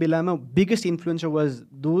सुरु गर्ने बेलामा biggest influencer was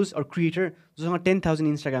those or creator जोसँग 10,000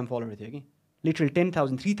 इन्स्टाग्राम फलोवर थियो कि लिटरली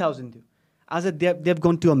 10,000 3,000 थियो आज देव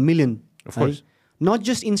gone to 1 million not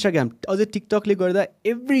just Instagram अझै टिकटकले गर्दा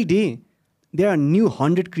every day there are new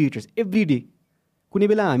 100 creators every day कुनै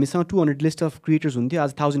बेला हामीसँग 200 लिस्ट अफ क्रिएटर्स हुन्थ्यो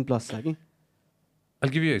आज 1000 प्लस छ कि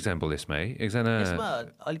I'll give you an example यसमा है एकजना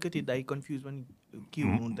अलिकति दाइ कन्फ्युज पनि के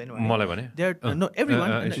हुँदैन मलाई भने देयर नो एभ्रीवन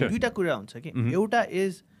दुईटा कुरा हुन्छ कि एउटा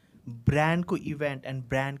इज ब्रान्डको इभेन्ट एन्ड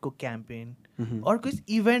ब्रान्डको क्याम्पेन अर्को is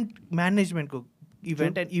event म्यानेजमेन्टको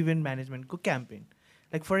event and event म्यानेजमेन्टको campaign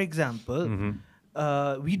like for example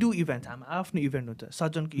we do event हाम्रो आफ्नो इभेन्ट हुन्छ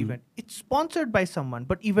सजनको event it's sponsored by someone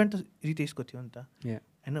but event त रितेशको थियो नि त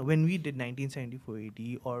होइन when we did 1974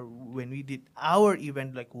 80 or when we did our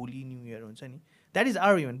event like Holi New Year हुन्छ नि that is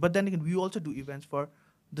our event but then again we also do events for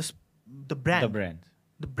the brand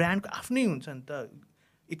the brand को आफ्नै हुन्छ नि त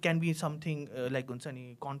it can be something like हुन्छ नि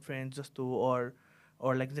conference जस्तो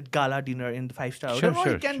or like the gala dinner in the 5-star hotel, or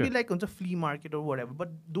it can be like हुन्छ flea market or whatever,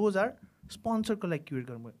 but those are sponsor को लागि क्रिएट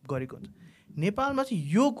गरेको हुन्छ। नेपालमा चाहिँ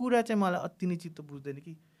यो कुरा चाहिँ मलाई अति नै चित्त बुझ्दैन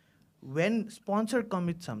कि when sponsor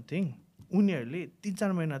commit something उनीहरूले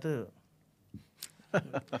 3-4 महिना त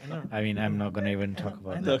I mean, I'm not gonna even talk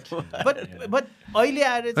about that. but अहिले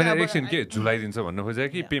आएर चाहिँ एकछिन के झुलाइदिन्छ भन्नु खोजे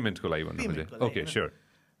कि पेमेन्टको लागि भन्नु खोजे? Okay sure.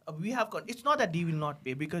 We have it's not that they will not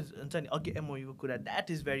pay because okay MOU ko kura that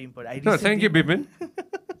is very important. No, thank you Bipin.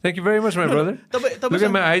 Thank you very much my brother. Look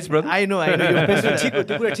at my eyes brother. I know.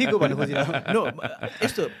 त्यो कुरा ठिक हो भन्नु खोजिरहेको। No,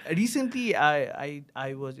 यस्तो recently I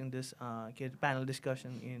was in this panel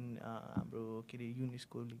discussion in हाम्रो के रे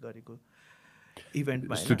युनेस्को ले गरेको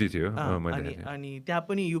इभेन्टमा स्तुति थियो अनि त्यहाँ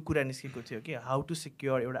पनि यो कुरा निस्केको थियो कि हाउ टु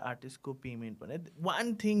सिक्योर एउटा आर्टिस्टको पेमेन्ट भने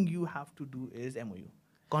one thing you have to do is MOU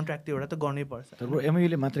contract एउटा त गर्नै पर्छ। तर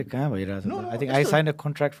एमओयूले मात्रै कहाँ भइरहेछ? I think I sign a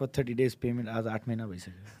contract for 30 days payment आज 8 महिना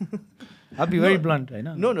भइसक्यो। आई बी भेरी ब्लन्ट हैन।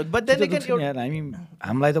 नो बट देन अगेन हामी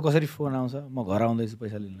हामीलाई त कसरी फोन आउँछ म घर आउँदैछु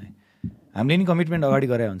पैसा लिनलाई, हामीले नि कमिटमेन्ट अगाडि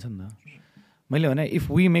गरे हुन्छ नि त। मैले भने if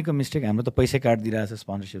we make a mistake हाम्रो त पैसा काटिदिरहेछ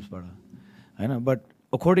स्पोन्सरसिप्सबाट हैन, but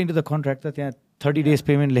according to the contract त त्यहाँ 30 days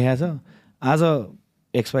पेमेन्ट लेखेको छ। आज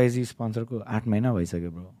XYZ स्पोन्सरको 8 महिना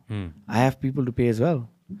भइसक्यो bro. I have people to pay as well.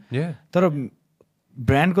 तर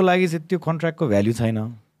ब्रान्डको लागि चाहिँ त्यो कन्ट्र्याक्टको भ्याल्यु छैन।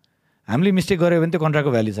 हामीले मिस्टेक गऱ्यो भने त्यो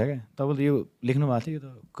कन्ट्र्याक्टको भ्याल्यु छ क्या। तपाईँले यो लेख्नु भएको थियो, यो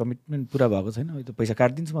त कमिटमेन्ट पुरा भएको छैन, यो त पैसा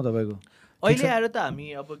काटिदिन्छु म तपाईँको। अहिले आएर त हामी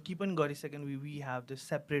अब के पनि गरिसक्यौँ, we have the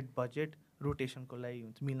separate budget रोटेसनको लागि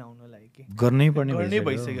हुन्छ मिलाउनलाई के गर्नै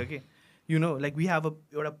भइसक्यो कि you know like we have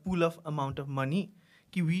एउटा पुल अफ अमाउन्ट अफ मनी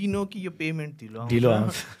कि वी नो कि यो पेमेन्ट ढिलो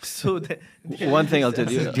आउँछ। So one thing I'll tell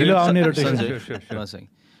you, ढिलो आउने rotation. One thing.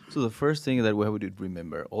 So the first thing that we have to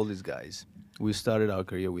remember, all these guys, we started our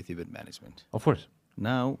career with event management. Of course.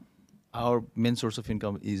 Now, our main source of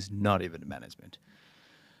income is not event management.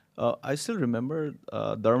 I still remember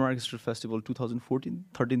Dharma Orchestra Festival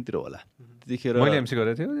 2014-13 तिर होला। त्यतिखेर मैले MC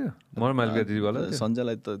गरेको थियो त्यो म मालिका दिदी वाला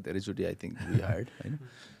सञ्जयलाई त धेरैचोटि आई थिङ्क वी हायर्ड हैन।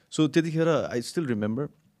 सो त्यतिखेर I still remember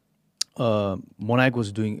Monaik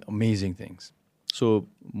was doing amazing things. So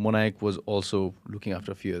Monaik was also looking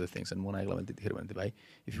after a few other things. And Monaik लाई त्यतिखेर भन्थे भाइ,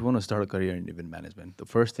 if you want to start a career in event management, the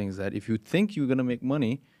first thing is that if you think you're going to make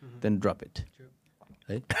money, then drop it.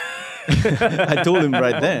 Right? I told him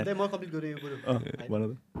right there. म complete गरेँ यो कुरो।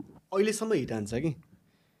 अहिलेसम्म hit हान्छ कि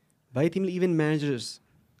भाइ तिमीले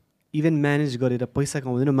event manage गरेर पैसा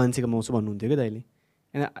कमाउँदैन मान्छे कमाउँछु भन्नुहुन्थ्यो क्या दाइले।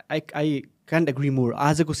 And I can't agree more.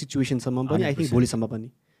 आजको सिचुएसनसम्म पनि आई थिङ्क भोलिसम्म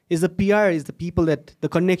पनि is the PR is the people that the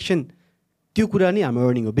connection, त्यो कुरा नै हाम्रो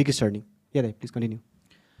अर्निङ हो, बिगेस्ट अर्निङ। या दाइ प्लिज कन्टिन्यू।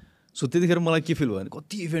 सो त्यतिखेर मलाई के फिल भयो भने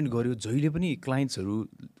कति इभेन्ट गऱ्यो, जहिले पनि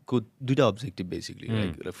क्लाइन्ट्सहरूको दुइटा objective basically,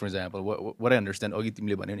 like for example what I understand अघि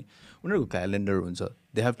तिमीले भन्यो नि उनीहरूको क्यालेन्डर हुन्छ,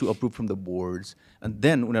 they have to approve from the boards and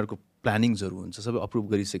then उनीहरूको प्लानिङ्सहरू हुन्छ, सबै अप्रुभ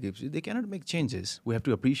गरिसकेपछि they cannot make changes. We have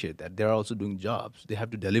to appreciate that they are also doing jobs, they have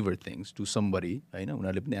to deliver things to somebody होइन।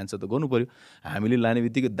 उनीहरूले पनि answer त गर्नु पऱ्यो। हामीले लाने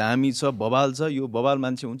बित्तिकै दामी छ, बवाल छ, यो बवाल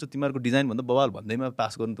मान्छे हुन्छ, तिमीहरूको डिजाइनभन्दा बवाल भन्दैमा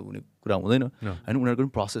पास गर्नु त हुने कुरा हुँदैन होइन। उनीहरूको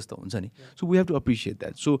पनि प्रोसेस त हुन्छ नि। So we have to appreciate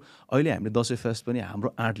that. So अहिले हामीले दसैँ फेस्ट पनि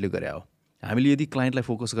हाम्रो आर्टले गरे हो। हामीले यदि क्लाइन्टलाई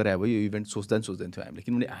फोकस गरे भयो यो इभेन्ट सोच्दैन थियो हामीले,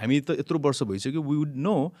 किनभने हामी त यत्रो वर्ष भइसक्यो, वी वुड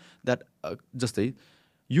नो द्याट जस्तै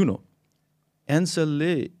यु नो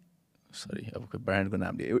एन्सलले सरी अब ब्रान्डको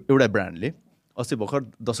नामले एउटा ब्रान्डले अस्ति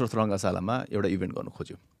भर्खर दशरथ रङ्गशालामा एउटा इभेन्ट गर्नु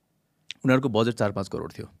खोज्यो। उनीहरूको बजेट 4-5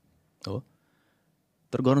 करोड थियो हो,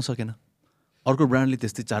 तर गर्न सकेन। अर्को ब्रान्डले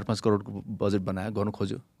त्यस्तै 4-5 करोडको बजेट बनायो, गर्नु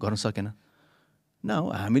खोज्यो, गर्न सकेन।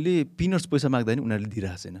 न हामीले पिनट्स पैसा माग्दा नि उनीहरूले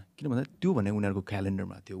दिइरहेको छैन, किन भन्दा त्यो भने उनीहरूको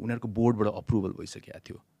क्यालेन्डरमा थियो, उनीहरूको बोर्डबाट अप्रुभल भइसकेको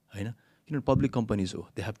थियो होइन। किनभने पब्लिक कम्पनीज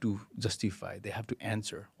हो, they have to justify, they have to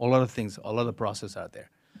answer all of things, all of the process are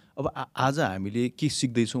there. अब आज हामीले के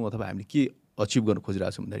सिक्दैछौँ अथवा हामीले के अचिभ गर्न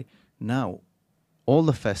खोजिरहेको छौँ भन्दाखेरि now all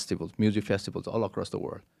the festivals, music festivals all across the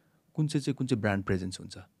world कुन चाहिँ ब्रान्ड प्रेजेन्स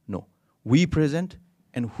हुन्छ? No, we present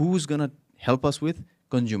and who is gun help us with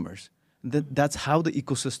consumers. That's how the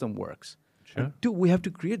ecosystem works. We have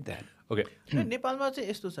to create that. Okay, नेपालमा चाहिँ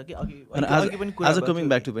यस्तो छ कि आज coming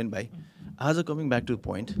back two point भाइ, आज coming back two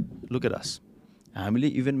point, look at us. हामीले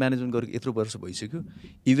event management गरेको यत्रो वर्ष भइसक्यो।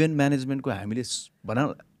 इभेन्ट म्यानेजमेन्टको हामीले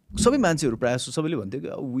भनौँ सबै मान्छेहरू प्रायः सबैले भन्थ्यो कि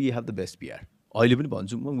we have the best PR. अहिले पनि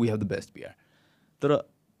भन्छु म we have the best PR. तर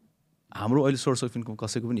हाम्रो अहिले सोर्स अफ इन्कम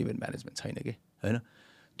कसैको पनि इभेन्ट म्यानेजमेन्ट छैन कि होइन।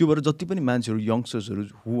 त्यो भएर जति पनि मान्छेहरू यङ्स्टर्सहरू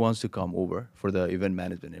हु wants to come over for the event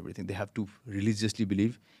management everything, they have to religiously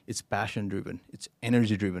believe it's passion driven, it's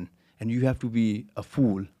energy driven, and you have to be a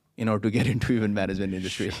full in order to get in to event management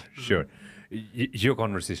industry. Sure. यो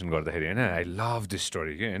conversation गर्दाखेरि होइन I love this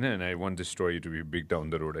story के होइन, and I want this story to be big down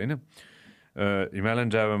the road होइन। Himalayan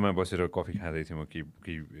ड्राइभरमा बसेर coffee खाँदै थिएँ म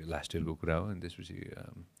कि लास्ट इयरको कुरा हो। अनि त्यसपछि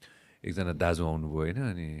एकजना दाजु आउनुभयो होइन,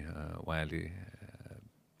 अनि उहाँले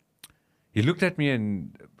he looked at me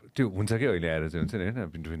and त्यो हुन्छ कि अहिले आएर चाहिँ हुन्छ नि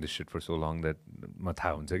होइन, been doing this shit for so long that म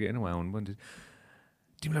थाहा हुन्छ कि होइन, उहाँ आउनुभयो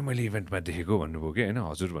तिमीलाई मैले इभेन्टमा देखेको भन्नुभयो कि होइन,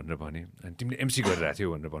 हजुर भनेर भने। अनि तिमीले एमसी गरिरहेको थियौ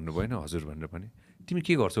भनेर भन्नुभयो होइन, हजुर भनेर भने। तिमी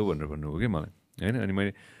के गर्छौ भनेर भन्नुभयो कि मलाई होइन। अनि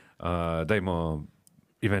मैले दाइ म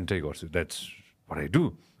इभेन्टै गर्छु, द्याट्स वाट आई डु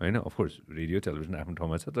होइन। अफकोर्स रेडियो टेलिभिजन आफ्नो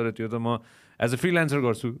ठाउँमा छ, तर त्यो त म एज अ फ्रिलान्सर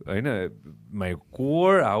गर्छु होइन। My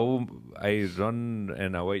core how I run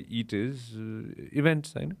and how I it is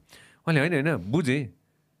events होइन। उहाँले होइन होइन बुझेँ,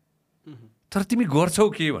 तर तिमी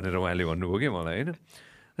गर्छौ के भनेर उहाँले भन्नुभयो कि मलाई होइन।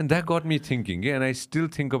 And that got me thinking, and I still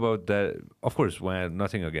think about that. Of course,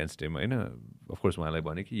 nothing against him, होइन। Of course, उहाँलाई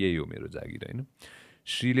भने कि यही हो मेरो जागिर होइन।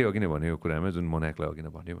 श्रीले अघि नै भनेको कुरामा जुन मोनाकलाई अघि नै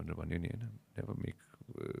भन्यो भनेर भन्यो नि होइन, नेभर मेक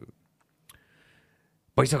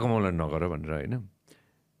पैसा कमाउन नगर भनेर होइन।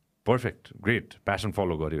 पर्फेक्ट, ग्रेट, प्यासन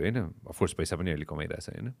फलो गर्यो होइन। अफकोर्स पैसा पनि अहिले कमाइरहेछ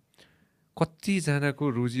होइन। कतिजनाको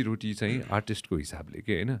रोजीरोटी चाहिँ आर्टिस्टको हिसाबले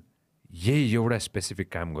के होइन, यही एउटा स्पेसिफिक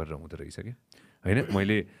काम गरेर हुँदो रहेछ कि होइन।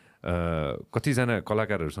 मैले कतिजना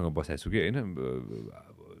कलाकारहरूसँग बसेको छु कि होइन,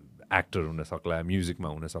 एक्टर हुनसक्ला, म्युजिकमा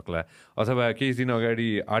हुनसक्ला, अथवा केही दिन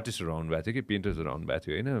अगाडि आर्टिस्टहरू आउनुभएको थियो कि पेन्टर्सहरू आउनुभएको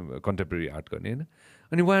थियो होइन, कन्टेम्पोरेरी आर्ट गर्ने होइन।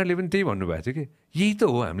 अनि उहाँहरूले पनि त्यही भन्नुभएको थियो कि यही त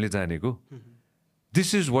हो हामीले जानेको, this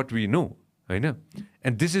is what we know होइन,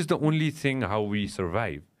 and this is the only thing how we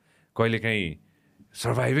survive. कहिलेकाहीँ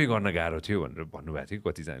सर्भाइभै गर्न गाह्रो थियो भनेर भन्नुभएको थियो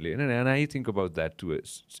कतिजनाले होइन। And I think about that to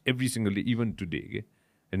every single day, even today के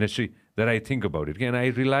industry that I think about it, and I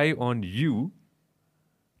rely on you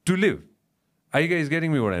to live. Are you guys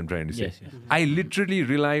getting me what I'm trying to say? Yes. I literally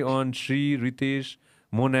rely on Shri, Ritesh,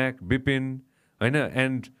 Monak, Bipin,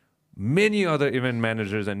 and many other event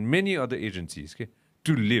managers and many other agencies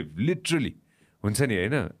to live, literally. हुन्छ नि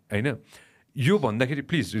होइन। यो भन्दाखेरि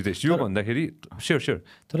please Ritesh, यो भन्दाखेरि sure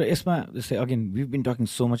तर यसमा जस्तै again we been talking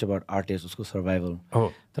so much about artist, उसको सर्भाइभल हो।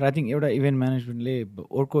 तर आई थिङ्क एउटा इभेन्ट म्यानेजमेन्टले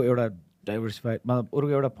अर्को एउटा डाइभर्सिफाइड मतलब अर्को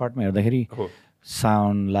एउटा पार्टमा हेर्दाखेरि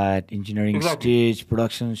sound, light, engineering, stage,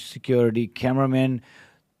 production, security, cameraman,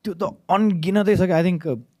 त्यो त अनगिनतै छ कि। आई थिङ्क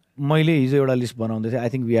मैले हिजो एउटा लिस्ट बनाउँदै थिएँ, I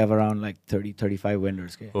think we have around like 30-35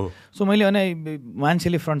 vendors के। सो मैले भने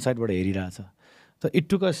मान्छेले फ्रन्ट साइडबाट हेरिरहेछ। त it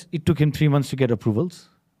took him 3 months to get approvals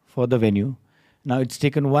for the venue. Now it's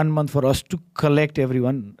taken 1 month for us to collect every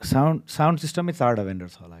one. Sound सिस्टमै 4टा भेन्डर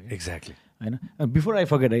छ होला कि एक्ज्याक्टली होइन। Before I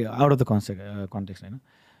forget, out of the context होइन,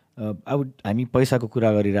 हामी पैसाको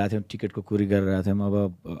कुरा गरिरहेको थियौँ, टिकटको कुरा गरिरहेको थियौँ।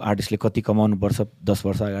 अब आर्टिस्टले कति कमाउनु पर्छ 10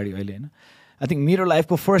 वर्ष अगाडि अहिले होइन। आई थिङ्क मेरो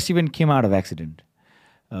लाइफको first event came out of accident.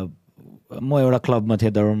 म एउटा क्लबमा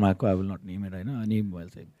थिएँ दरबारमाको, I will not name it होइन। अनि मैले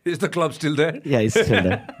चाहिँ is the club still there? Yeah it's still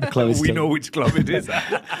there, the club is we know which club it is.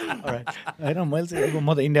 होइन मैले चाहिँ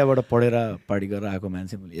म त इन्डियाबाट पढेर पार्टी गरेर आएको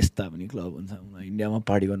मान्छे, मैले यस्ता पनि क्लब हुन्छ, इन्डियामा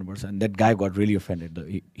पार्टी गर्नुपर्छ। एन्ड द्याट गाई got really offended,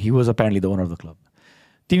 he was apparently the owner of the club.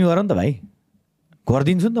 तिमी गर नि त भाइ,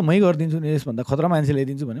 गरिदिन्छु नि त, मै गरिदिन्छु नि, यसभन्दा खतरा मान्छे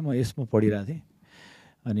ल्याइदिन्छु भने म यसमा पढिरहेको थिएँ।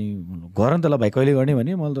 अनि गर नि त ल भाइ, कहिले गर्ने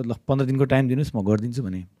भने मैले त ल 15 दिनको टाइम दिनुहोस्, म गरिदिन्छु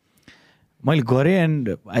भने मैले गरेँ।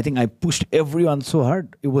 And I think I पुस्ट every one so hard,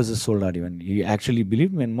 it was a sold out event. You actually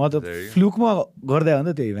believe me, म त फ्लुकमा गर्दै हो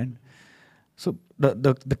नि त त्यो event. So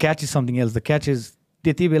the catch is something else. The catch is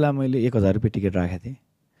त्यति बेला मैले 1000 रुपियाँ टिकट राखेको थिएँ।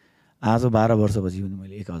 आज 12 वर्षपछि पनि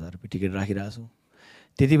मैले 1000 रुपियाँ टिकट राखिरहेको छु।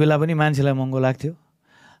 त्यति बेला पनि मान्छेलाई महँगो लाग्थ्यो,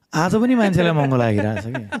 आज पनि मान्छेलाई महँगो लागिरहेछ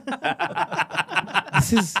कि। दिस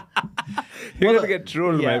इज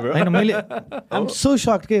होइन, मैले आइम सो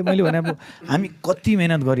सक्ड के। मैले भने अब हामी कति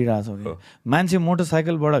मेहनत गरिरहेछौँ कि। मान्छे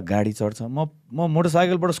मोटरसाइकलबाट गाडी चढ्छ, म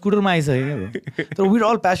मोटरसाइकलबाट स्कुटरमा आइसकेँ क्या। तर we are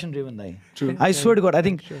all passion driven दाइ। I swear to God, I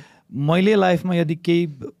think मैले लाइफमा यदि केही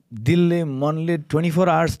दिलले मनले 24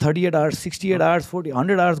 hours, 38 hours, 68 hours, 40,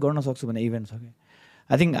 100 hours गर्न सक्छु भने इभेन्ट छ कि।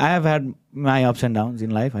 I think I have had my ups and downs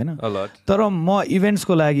in life होइन। तर म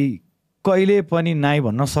इभेन्ट्सको लागि कहिले पनि नाइ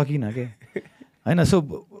भन्न सकिनँ के होइन।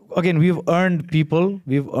 So again we have earned people,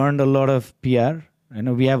 we have earned a lot of PR होइन।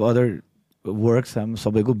 वी हेभ अदर वर्क्स, हामी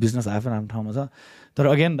सबैको बिजनेस आफ्नो आफ्नो ठाउँमा छ। तर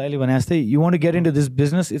अगेन दाइले भने जस्तै you want to get into this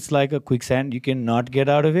business, it's like a quick sand, you can not get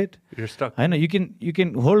out of it होइन। You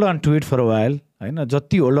can hold on to it for a while होइन।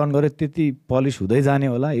 जति होल्ड अन गऱ्यो त्यति polish हुँदै जाने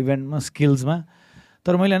होला इभेन्टमा, स्किल्समा।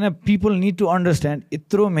 तर मैले होइन, पिपल निड टु अन्डरस्ट्यान्ड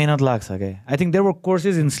यत्रो मेहनत लाग्छ क्या। I think there were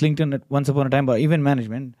courses in स्लिङ्टन once upon a time event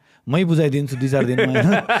management, मै बुझाइदिन्छु 2-4 दिनमा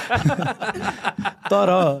होइन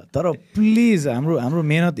तर प्लिज हाम्रो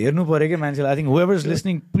मेहनत हेर्नु पऱ्यो क्या मान्छेलाई I think whoever is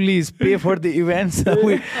listening please pay for the events that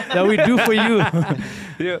we do for you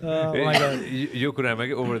यो कुरामा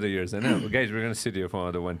कि ओभर द इयर्स होइन guys we're gonna sit here for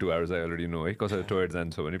another 1-2 hours I already know है कसैले टोयलेट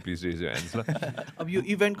जान्छ भने प्लिज रेज योर ह्यान्ड्स ल अब यो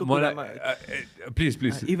इभेन्टको कुरामा प्लिज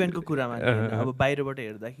इभेन्टको कुरामा अब बाहिरबाट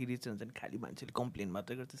हेर्दाखेरि चाहिँ हुन्छ नि खालि मान्छेले कम्प्लेन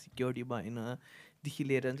मात्रै गर्छ सिक्योरिटी भएनदेखि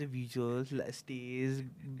लिएर चाहिँ भिजुअल्स स्टेज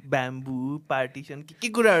ब्याम्बू पार्टिसन के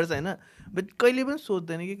कुराहरू छ होइन बट कहिले पनि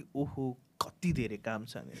सोध्दैन कि ओहो कति धेरै काम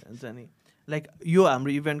छ भनेर हुन्छ नि लाइक यो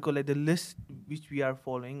हाम्रो इभेन्टको like the list which we are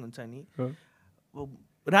following हुन्छ नि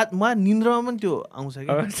रात म निन्द्रामा पनि त्यो आउँछ कि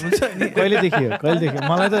हुन्छ नि कहिलेदेखि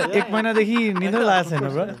मलाई त 1 महिनादेखि निन्द्रा लागेको छैन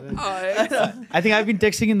bro I think I been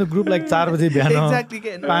texting in the group like 4 बजे बिहान एक्ज्याक्टली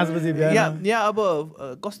 5 बजे बिहान या अब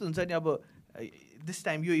कस्तो हुन्छ नि अब दिस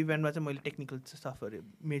टाइम यो इभेन्टमा चाहिँ मैले टेक्निकल स्टफहरू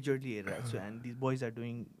मेजरली हेरिरहेको छु and this boys are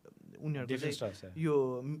doing उनीहरूको चाहिँ यो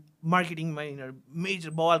मार्केटिङमा यिनीहरू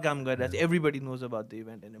मेजर बवाल काम गरिरहेको छ everybody knows about the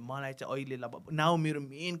event होइन मलाई चाहिँ अहिले नाउ मेरो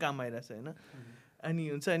मेन काम आइरहेको छ होइन अनि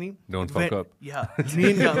हुन्छ नि या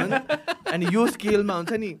मेन काम होइन अनि यो स्केलमा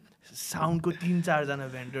हुन्छ नि साउन्डको 3-4 जना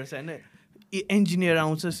भेन्डर्स होइन इन्जिनियर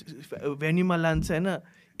आउँछ भेन्यूमा लान्छ होइन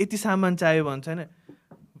यति सामान चाहियो भन्छ होइन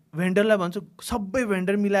भेन्डरलाई भन्छु सबै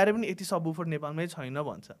भेन्डर मिलाएर पनि यति सबवुफर नेपालमै छैन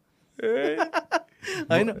भन्छ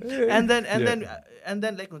होइन एन्ड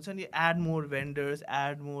देन लाइक हुन्छ नि add more vendors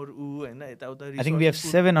add more होइन यताउता आई थिङ्क वी हेभ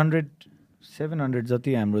 700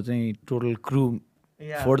 जति हाम्रो चाहिँ total crew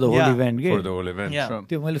for the whole event for the whole event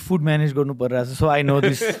त्यो मैले फुड म्यानेज गर्नु परिरहेको छ so I know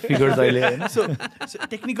this figures अहिले होइन सो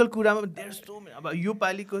टेक्निकल कुरामा देयर सो अब यो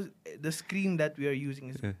पालिको the screen that we are using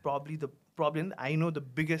is probably the problem I know the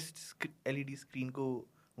biggest LED स्क्रिनको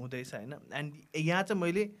हुँदैछ होइन एन्ड यहाँ चाहिँ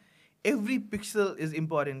मैले एभ्री पिक्सल इज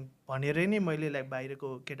इम्पोर्टेन्ट भनेरै नै मैले लाइक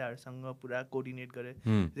बाहिरको केटाहरूसँग पुरा कोअर्डिनेट गरेँ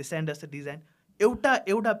they send us the design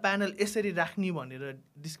एउटा प्यानल यसरी राख्ने भनेर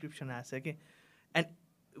डिस्क्रिप्सन आएको छ कि and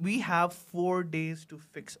we have 4 days to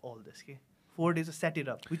fix all this, okay? 4 days to set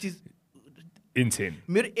it up, which is insane.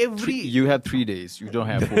 You have 3 days. You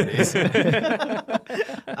don't have 4 days.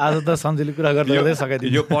 आज त सन्जिले कुरा गर्दै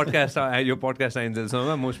सकाइदियो यो podcast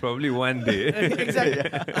आइन्जेलसम्म most probably 1 day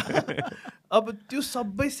exactly अब त्यो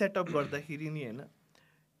सबै सेटअप गर्दाखेरि नि होइन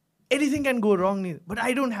एनिथिङ क्यान गो रङ नि but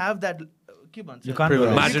I don't have that के भन्छ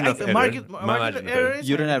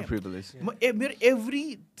You don't have privilege. मेरो every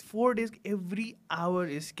 4 days every our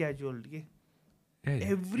is स्केड्युल्ड के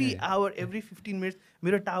एभ्री आवर एभ्री 15 minutes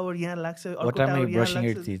मेरो टावर यहाँ लाग्छ अर्को टावर यहाँ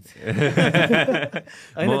लाग्छ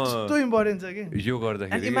होइन यस्तो इम्पोर्टेन्ट छ कि यो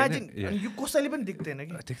गर्दाखेरि इमेजिन यो कसैले पनि देख्दैन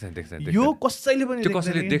कि देख्दैन यो कसैले पनि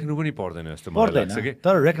देख्नु पनि पर्दैन जस्तो मलाई लाग्छ कि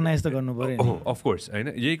तर रेकगनाइज त गर्नु पर्यो अफ कोर्स होइन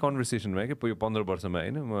यही कन्भर्सेसनमा के यो 15 वर्षमा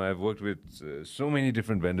होइन म I work with so many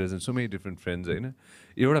different vendors and so many different friends होइन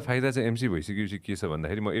एउटा फाइदा चाहिँ एमसी भइसकेपछि के छ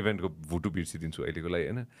भन्दाखेरि म इभेन्टको भुटु बिर्सिदिन्छु अहिलेको लागि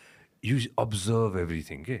होइन यु अब्जर्भ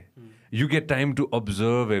एभ्रिथिङ के you get time to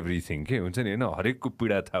observe everything के हुन्छ नि होइन हरेकको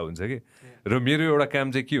पीडा थाहा हुन्छ कि र मेरो एउटा काम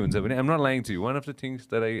चाहिँ के हुन्छ भने I'm not lying to you one of the things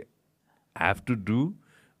that I have to do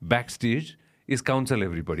back stage is counsel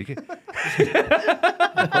everybody के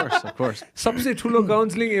सबसे ठुलो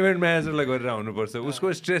काउन्सिलिङ इभेन्ट म्यानेजरलाई गरेर आउनुपर्छ उसको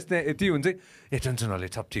स्ट्रेस त्यहाँ यति हुन्छ ए टेन्सन नले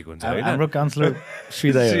सब ठिक हुन्छ हाम्रो काउन्सिलर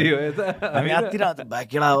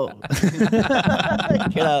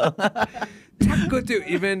ठ्याक्क त्यो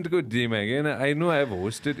इभेन्टको डेमा कि होइन I know I have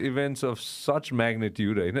hosted events of such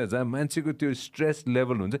magnitude होइन जहाँ मान्छेको त्यो स्ट्रेस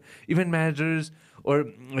लेभल हुन्छ इभेन्ट म्यानेजर्स or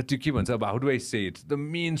त्यो के भन्छ अब how do I say it the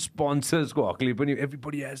main स्पोन्सर्सको हकले पनि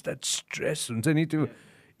एभ्रीबडी हेज द्याट स्ट्रेस हुन्छ नि त्यो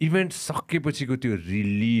इभेन्ट सकेपछिको त्यो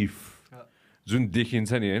रिलिफ जुन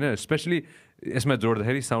देखिन्छ नि होइन स्पेसली यसमा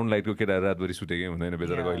जोड्दाखेरि साउन्ड लाइटको केटा रातभरि सुतेकै हुँदैन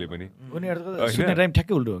बेचारा कहिले पनि उनीहरूको सुत्ने टाइम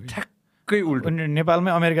ठ्याक्कै उल्टो हो ठ्याक्कै उल्टो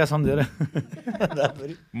नेपालमै अमेरिका सम्झेर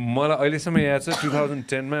मलाई अहिलेसम्म याद छ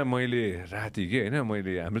 2010 मा मैले राति के होइन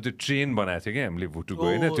मैले हाम्रो त्यो ट्रेन बनाएको थियो कि हामीले भुटुको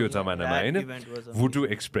होइन त्यो जमानामा होइन भुटु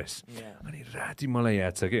एक्सप्रेस अनि राति मलाई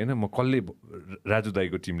याद छ कि होइन म कसले राजु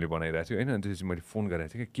दाईको टिमले बनाइरहेको थियो होइन अनि त्यसपछि मैले फोन गरेको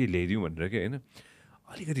थिएँ कि के ल्याइदिउँ भनेर कि होइन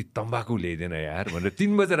अलिकति तम्बाकु ल्याइदिएन यार भनेर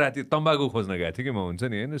 3 बजे राति तम्बाकु खोज्न गएको थिएँ कि म हुन्छ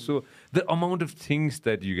नि होइन so the amount of things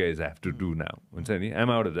that you guys have to do now हुन्छ नि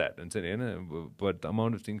आइम आउट अफ द्याट हुन्छ नि होइन but the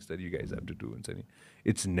amount of things that you guys have to do हुन्छ नि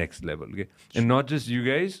इट्स नेक्स्ट लेभल के and not just you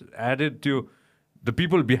guys added त्यो the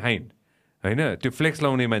people behind होइन त्यो फ्लेक्स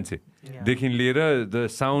लाउने मान्छेदेखि लिएर the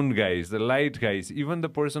sound guys the light guys even the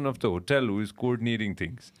person of the hotel who is coordinating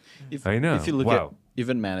things होइन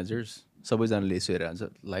event managers सबैजनाले यसो हेरेर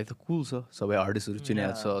लाइफ त कुल छ सबै आर्टिस्टहरू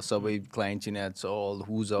चिनाएको छ सबै क्लाइन्ट चिनाएको छ all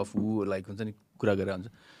whose of who like हुन्छ नि कुरा गरेर हुन्छ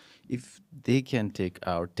if they can take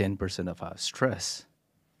our 10% of our stress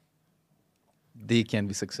they can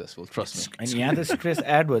be successful. Trust me. And यहाँ त stress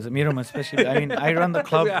add भयो मेरोमा especially. I mean, I run the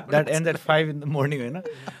club that ends at 5 in the morning, होइन.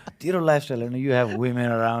 तेरो lifestyle होइन, you have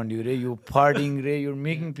women around you रे, you partying रे, you're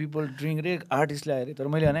making people drink रे, artist ल्याएर रे. तर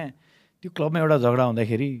मैले भने त्यो क्लबमा एउटा झगडा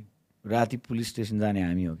हुँदाखेरि राति पुलिस स्टेसन जाने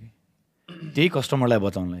हामी हो कि त्यही कस्टमरलाई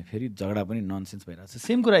बचाउनलाई फेरि झगडा पनि ननसेन्स भइरहेको छ.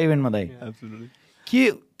 सेम कुरा इभेन्टमा दाइ के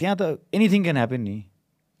त्यहाँ त एनिथिङ क्यान ह्यापन नि.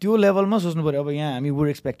 त्यो लेभलमा सोच्नु पऱ्यो. अब यहाँ हामी वर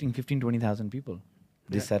expecting 15-20,000 people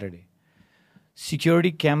this Saturday.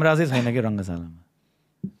 Security camera चाहिँ छैन कि रङ्गशालामा.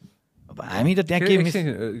 अब हामी त त्यहाँ के मिस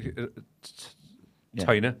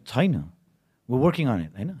छैन. वी वर्किङ अन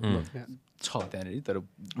इट होइन. छ त्यहाँनिर तर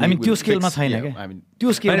I mean त्यो स्केलमा छैन क्या. त्यो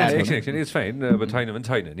स्केलमा इट्स फाइन. अब छैन भने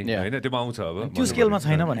छैन नि होइन, त्यो आउँछ. अब त्यो स्केलमा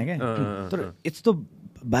छैन भने क्या. तर यस्तो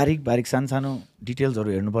बारिक बारिक सानो डिटेल्सहरू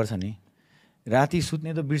हेर्नुपर्छ नि. राति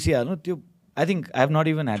सुत्ने त बिर्सिहाल्नु. त्यो I think I have not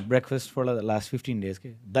even had breakfast for the last 15 days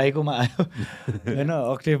के. दाइकोमा आयो होइन,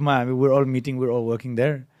 अक्टेभमा हामी वर all meeting, were all working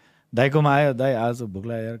there. दाइकोमा आयो, दाइ आज भोक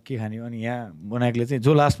लाग्यो यार के खाने. अनि यहाँ बनाएकोले चाहिँ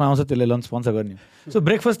जो लास्टमा आउँछ त्यसले लन्च स्पोन्सर गर्ने. सो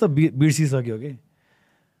ब्रेकफास्ट त बिर्सिसक्यो कि.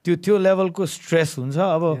 त्यो लेभलको स्ट्रेस हुन्छ.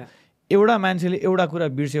 अब एउटा मान्छेले एउटा कुरा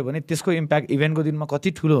बिर्स्यो भने त्यसको इम्प्याक्ट इभेन्टको दिनमा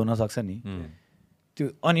कति ठुलो हुनसक्छ नि. त्यो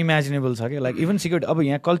अनइमेजिनेबल छ क्या. Like even security. अब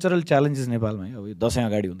यहाँ कल्चरल च्यालेन्जेस नेपालमा है. अब यो दसैँ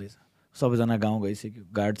अगाडि हुँदैछ, सबैजना गाउँ गइसक्यो,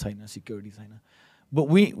 गार्ड छैन, सिक्युरिटी छैन. बट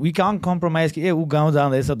वी कान कम्प्रोमाइज कि ऊ गाउँ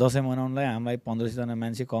जाँदैछ दसैँ मनाउनलाई, हामीलाई 1500जना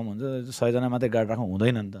मान्छे कम हुन्छ, 100जना मात्रै गार्ड राखौँ,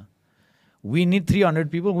 हुँदैन नि त. We need 300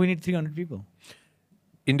 people, we need 300 people.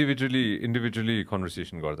 Individually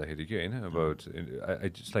conversation गर्दाखेरि के होइन. About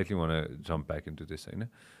I slightly want to jump back into this होइन.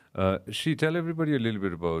 She tell everybody a little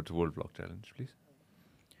bit about World Vlog Challenge, please.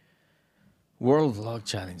 World Vlog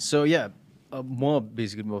Challenge. So yeah, म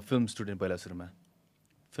basically म film student पहिला सुरुमा.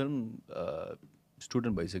 Film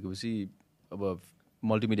student भइसकेपछि अब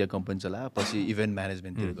मल्टिमिडिया कम्पनी चलायो, पछि event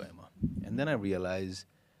म्यानेजमेन्टतिर गएँ म. And then I realise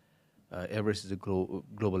Everest is a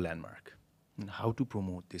global landmark. How to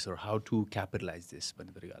promote this or how to capitalize this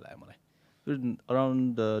भन्ने तरिका लाग्यो मलाई.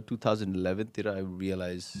 Around 2011 तिर I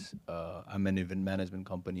realized I'm an event management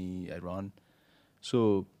company I run.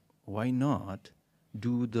 So why not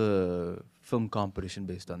do the film competition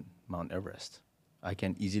based on Mount Everest? I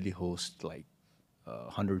can easily host like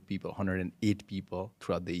 100 people, 108 people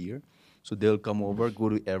throughout the year. So they'll come over, go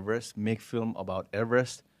to Everest, make film about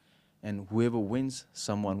Everest, and whoever wins,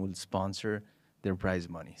 someone will sponsor their prize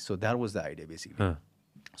money. So that was the idea basically.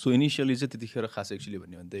 So initially चाहिँ त्यतिखेर खास actually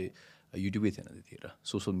भन्यो भने चाहिँ युट्युबै थिएन त्यतिखेर,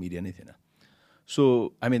 social media नै थिएन. So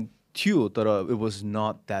I mean थियो तर it was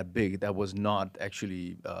not that big. That was not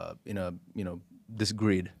actually in a this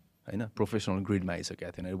grid होइन, प्रोफेसनल ग्रिडमा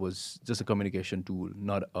आइसकेको थिएन. It was just a communication tool,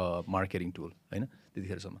 not a marketing tool होइन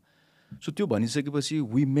त्यतिखेरसम्म. So त्यो भनिसकेपछि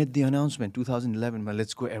we made the announcement 2011 मा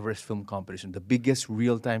let's go Everest film competition, the biggest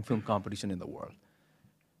real-time film competition in the world.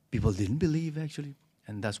 People didn't believe actually,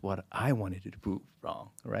 and that's what I wanted to prove wrong,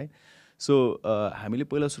 right? So हामीले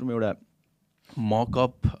पहिला सुरुमा एउटा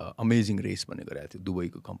मकअप amazing race भन्ने गरेको थियो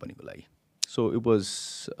दुबईको कम्पनीको लागि. सो इट वाज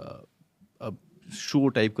सो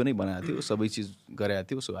टाइपको नै बनाएको थियो, सबै चिज गरेको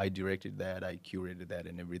थियो. So I directed that, I curated that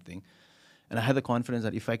and everything. And I had the confidence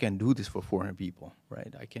that if I can do this for 400 people,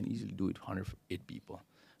 right, I can easily do it for 108 people.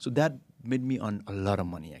 So that made me earn a lot of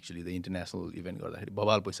money actually. The international event गर्दाखेरि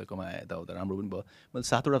बबाल पैसा कमाएँ, यताउता राम्रो पनि भयो. मैले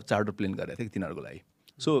 7वटा charter plain गरेको थिएँ तिनीहरूको लागि.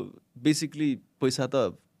 सो बेसिकली पैसा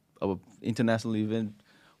त अब इन्टरनेसनल इभेन्ट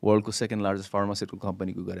वर्ल्डको सेकेन्ड लार्जेस्ट फार्मास्युटिकल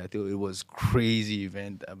कम्पनीको गरेको थियो. It was crazy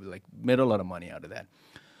event. अब like made a lot of money out of that.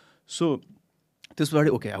 So त्यसपछि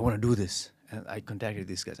okay I want to do this. And I contacted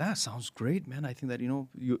these guys. Sounds great, man. I think that, you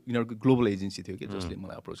know, global agency थियो कि जसले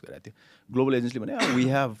मलाई approach गरेको थियो. Global agency भने we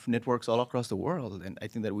have networks all across the world, and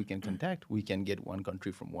I think that we can contact. We can get one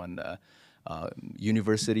country from one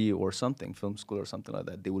university or something, film school or something like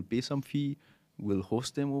that. They will pay some fee. We'll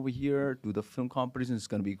host them over here, do the film competition. It's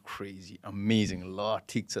going to be crazy, amazing.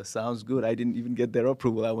 Tiksa, sounds good. I didn't even get their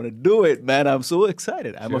approval. I want to do it, man. I'm so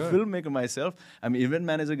excited. I'm a filmmaker myself. I'm an event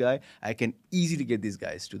manager guy. I can easily get these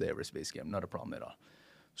guys to the Everest Base Camp. Not a problem at all.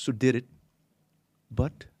 So did it.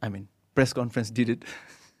 But, I mean, press conference did it.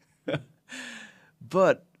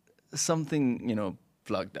 But something,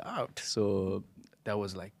 plugged out. So that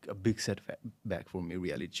was like a big setback for me,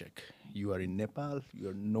 reality check. You are in Nepal,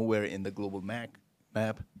 you're nowhere in the global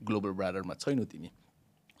map, global radar ma छैनौ तिमी.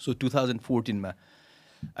 So 2014 ma,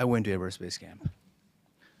 I went to Everest Base Camp.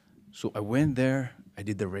 So I went there, I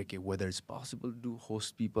did the recce, whether it's possible to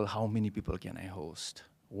host people, how many people can I host,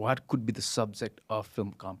 what could be the subject of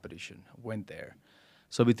film competition. Went there.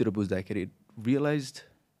 Sabitira buzdakari realized,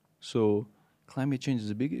 so climate change is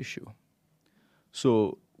a big issue.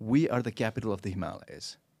 So we are the capital of the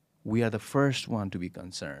Himalayas. We are the first one to be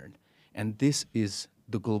concerned. And this is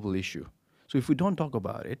the global issue. So if we don't talk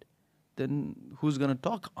about it, then who's going to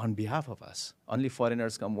talk on behalf of us? Only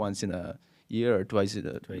foreigners come once in a year or twice in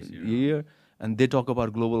a year, and they talk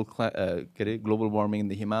about global warming in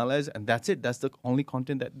the Himalayas, and that's it. That's the only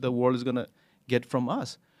content that the world is going to get from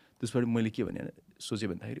us. This is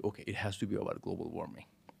okay, it has to be about global warming.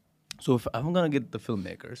 So if I'm going to get the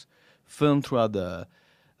filmmakers, film throughout the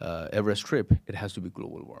Everest trip, it has to be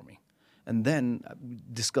global warming. And then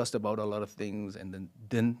discussed about a lot of things, and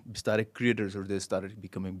then started creators, or they started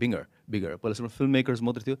becoming bigger. But some filmmakers,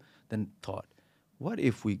 then thought, what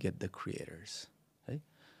if we get the creators? Right?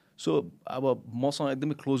 So अब मसँग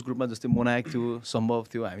एकदमै close ग्रुपमा जस्तै मनाएको थियो, सम्भव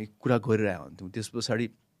थियो, हामी कुरा गरिरहेको हुन्थ्यौँ. त्यस पछाडि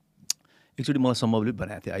एकचोटि मलाई सम्भवले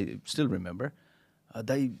भनेको थियो, आई स्टिल रिमेम्बर,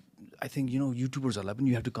 दाइ आई थिङ्क युट्युबर्सहरूलाई पनि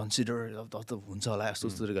यु हेभ टु कन्सिडर, त हुन्छ होला यस्तो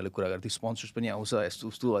यस्तो तरिकाले कुरा गर्थ्यो, स्पोन्सर्स पनि आउँछ, यस्तो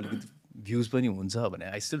यस्तो अलिकति भ्युज पनि हुन्छ भने.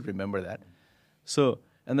 I still remember that. So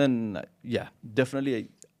and then yeah definitely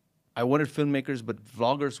I wanted film makers, but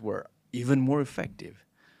vloggers were even more effective.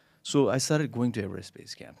 So I started going to Everest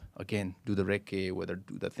Base Camp. Again, do the recce, whether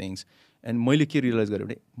do the things. And मैले के realize गरेँ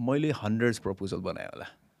भने मैले hundreds proposal बनाएँ होला.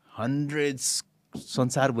 Hundreds,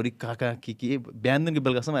 संसारभरि कहाँ के बिहानदेखि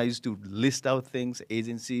बेलुकासम्म I used to list out things,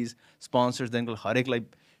 agencies, sponsors, then हरेकलाई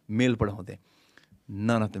mail पठाउँथेँ.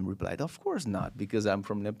 None of them replied. Of course not, because I'm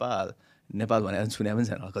from Nepal. Nepal भने सुने पनि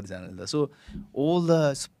छैन कतिजनाले. So all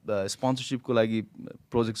the sponsorshipको लागि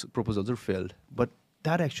projects proposals are failed. But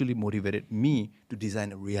that actually motivated me to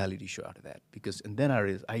design a reality show out of that. And then I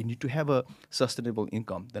realized I need to have a sustainable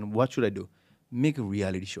income. Then what should I do? Make a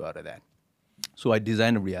reality show out of that. So I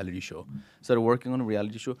designed a reality show. Started working on a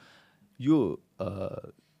reality show. You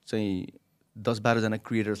say 10-12 जना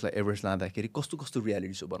creatorsलाई Everest लाँदाखेरि कस्तो कस्तो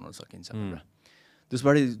reality show बनाउन सकिन्छ भनेर.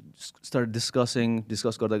 त्यसबाट started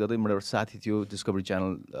discuss गर्दा गर्दै मेरो एउटा साथी थियो Discovery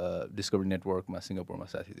Channel, Discovery Networkमा सिङ्गापुरमा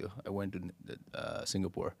साथी थियो. I went to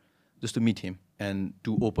Singapore just to meet him and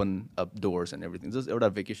to open up doors and everything. Just एउटा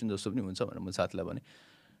vacation जस्तो पनि हुन्छ भनेर मैले साथीलाई भने.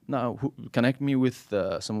 Now connect me with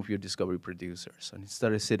some of your Discovery producers. And he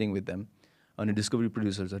started sitting with them. अनि Discovery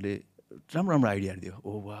producersहरूले राम्रो आइडियाहरू दियो.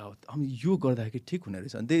 Oh wow, यो गर्दाखेरि ठिक हुने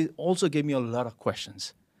रहेछ. And they also gave me a lot of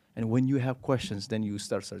questions. And when you have questions, then you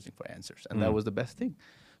start searching for answers. And that was the best thing.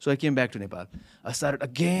 So I came back to Nepal. I started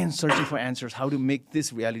again searching for answers, how to make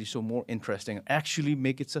this reality show more interesting, actually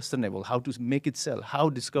make it sustainable, how to make it sell, how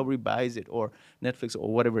Discovery buys it, or Netflix,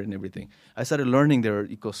 or whatever and everything. I started learning their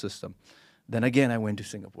ecosystem. Then again, I went to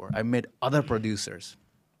Singapore. I met other producers.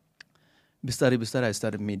 Bistari, I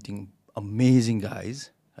started meeting amazing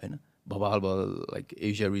guys. Baba, like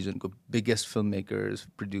Asia region, biggest filmmakers,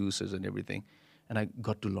 producers, and everything. And I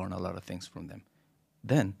got to learn a lot of things from them.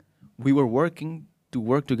 Then we were working to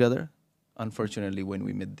work together. Unfortunately, when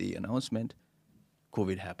we made the announcement,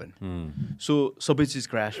 COVID happened. So sabai chiz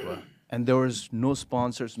crashed. And there was no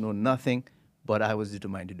sponsors, no nothing, but I was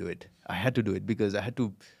determined to do it. I had to do it because I had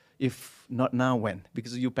to, if not now, when?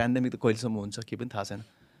 Because you pandemic, the koilsam huncha ke pani thaha chaina.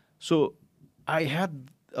 So I had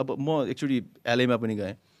more actually LA ma pani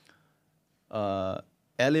gae.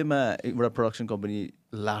 LA ma एउटा production company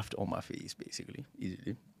laughed on my face basically,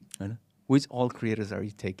 easily. Which all creators are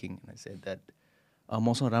you taking? And I said that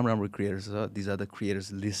मसँग राम्रो creators, these are the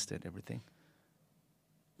creators list and everything.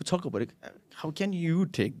 We talk about it. How can you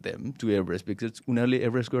take them to Everest? Because उनीहरूले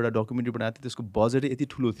Everest को एउटा documentary बनाएको थियो, त्यसको budget यति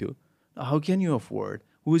ठुलो थियो. How can you afford?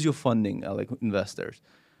 Who is your funding? Like investors?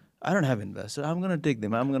 I don't have investors. I'm gonna take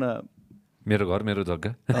them. I'm gonna. मेरो घर मेरो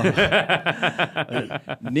जग्गा.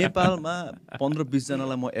 नेपालमा 15-20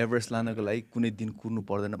 जनालाई म एभरेस्ट लानको लागि कुनै दिन कुर्नु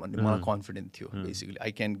पर्दैन भन्ने मलाई कन्फिडेन्ट थियो. Basically I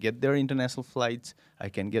can get their international flights, I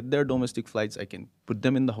can get their domestic flights, I can put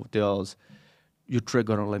them in the hotels. यो ट्रेक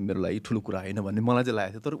गर्नलाई मेरो लागि ठुलो कुरा होइन भन्ने मलाई चाहिँ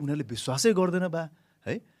लागेको थियो. तर उनीहरूले विश्वासै गर्दैन बा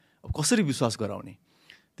है. अब कसरी विश्वास गराउने?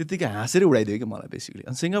 त्यतिकै हाँसेर उडाइदियो कि मलाई बेसिकली.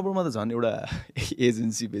 अनि सिङ्गापुरमा त झन् एउटा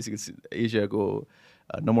एजेन्सी बेसिकली एसियाको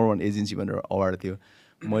नम्बर 1 एजेन्सी भनेर अवार्ड थियो.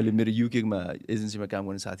 मैले मेरो युकेमा एजेन्सीमा काम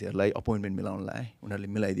गर्ने साथीहरूलाई अपोइन्टमेन्ट मिलाउन लाएँ. उनीहरूले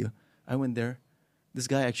मिलाइदियो. I went there. This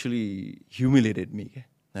guy actually humiliated me.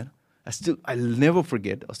 I'll never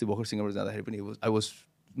forget. अस्ति भर्खर सिङ्गापुर जाँदाखेरि पनि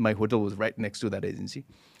my hotel was right next to that agency.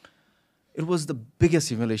 It was the biggest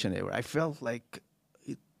humiliation ever. I felt like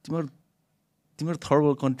तिम्रो थर्ड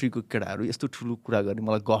वर्ल्ड कन्ट्रीको केटाहरू यस्तो ठुलो कुरा गर्ने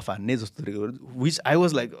मलाई गफ हान्ने जस्तो. Which I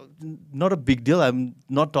was like, not a big deal. I'm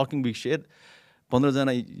not talking big shit. 15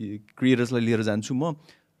 जना क्रिएटर्सलाई लिएर जान्छु म.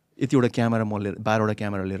 यतिवटा क्यामेरा म लिएर 12वटा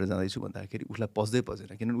क्यामेरा लिएर जाँदैछु भन्दाखेरि उसलाई पस्दै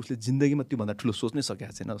पसेन. किनभने उसले जिन्दगीमा त्योभन्दा ठुलो सोच्नै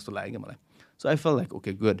सकेको छैन जस्तो लाग्यो कि मलाई. So I felt like,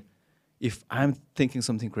 okay, good. If I'm thinking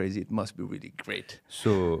something crazy, it must be really great.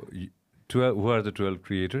 So, who are the 12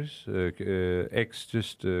 creators? X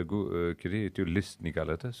just go to list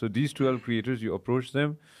nikala tha. So these 12 creators, you approach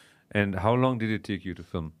them, and how long did it take you to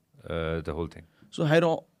film the whole thing? So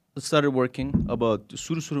Hydro started working about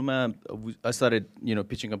Suruma. I started,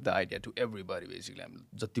 pitching up the idea to everybody basically.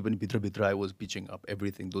 Jati pani bhitra bhitra I was pitching up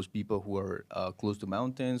everything. Those people who are close to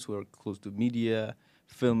mountains, who are close to media,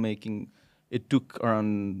 filmmaking. It took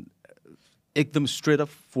around ekdam straight up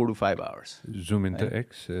 4 to 5 hours. Zoom into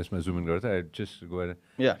X. Yes, my zoom in garda. I just go ahead.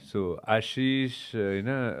 Yeah. So Ashish,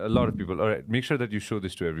 a lot of people. All right, make sure that you show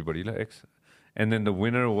this to everybody, la X. And then the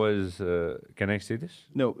winner was. Can I say this?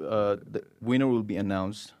 No, the winner will be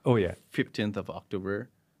announced. Oh yeah. 15th of October.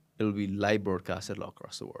 It will be live broadcasted all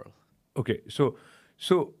across the world. Okay, so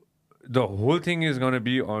the whole thing is gonna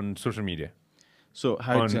be on social media. So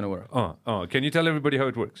how it's gonna work? Can you tell everybody how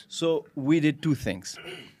it works? So we did 2 things.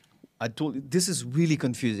 I told you, this is really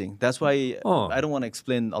confusing. That's why I don't want to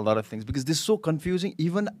explain a lot of things because this is so confusing.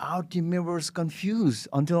 Even our team members confused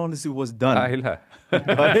until honestly it was done.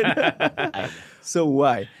 Got it? So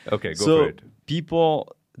why? Okay, go for it.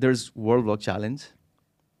 People, there's World Vlog Challenge,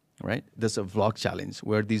 right? There's a vlog challenge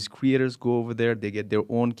where these creators go over there, they get their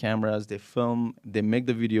own cameras, they film, they make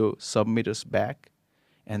the video, submit us back,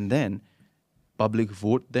 and then public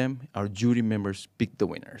vote them. Our jury members pick the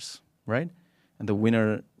winners, right? And the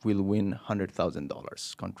winner will win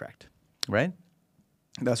 $100,000 contract, right?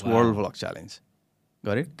 That's World Vlog Challenge.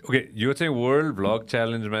 Got it? Okay, यो चाहिँ world vlog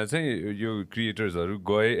च्यालेन्जमा चाहिँ यो क्रिएटर्सहरू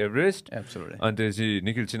गए Everest Absolutely. अनि त्यसपछि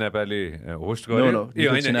Nikhil चिनापाले host No, गर्यो no,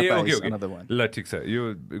 Nikhil Chinapa is another one. ल ठिक छ यो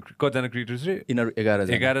कतिजना क्रिएटर्स रे यिनीहरू 11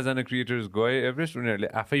 जना। 11जना क्रिएटर्स गए एभरेस्ट उनीहरूले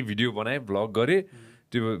आफै भिडियो बनाए भ्लग गरे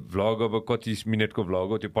त्यो भ्लग अब कति मिनटको भ्लग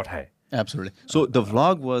हो त्यो पठाए Absolutely. So the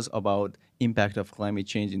vlog was about impact of climate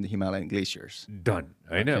change in the Himalayan glaciers. Done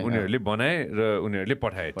होइन उनीहरूले बनाए र उनीहरूले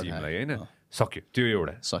पठाए टिमलाई होइन सक्यो त्यो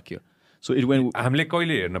एउटा Sakyo. So it went. हामीले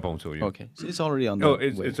कहिले हेर्न पाउँछौँ यो Okay. So it's already on the Oh,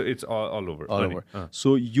 way. it's all over. all over.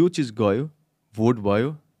 So यो चिज गयो, भोट भयो,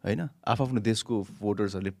 होइन? आफ्नो देशको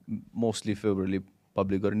भोटर्सहरूले मोस्टली फेभरली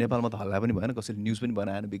पब्लिक गर्यो। नेपालमा त हल्ला पनि भएन, कसैले न्युज पनि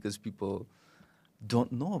बनाएन because people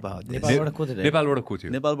don't know about this. नेपालबाट को थियो नेपालबाट को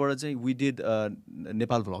थियो नेपालबाट चाहिँ we did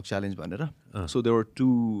Nepal vlog challenge भनेर. So there were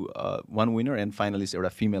 2 one winner and finalist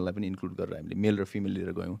एउटा female-लाई पनि include गरेर हामीले मेल र फिमेल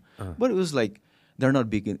लिएर गयौँ. But it was like they're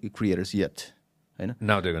not big creators yet. होइन?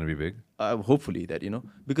 Now they're going to be big. Hopefully that,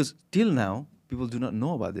 because till now people do not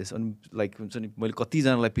know about this. And like हुन्छ नि मैले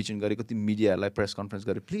कतिजनालाई पिचिङ गरेँ, कति मिडियालाई प्रेस कन्फरेन्स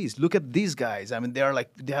गरेँ. Please look at these guys. I mean they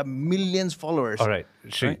have millions followers. All right.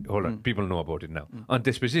 Hold on. People know about it now. अनि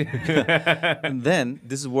त्यसपछि And then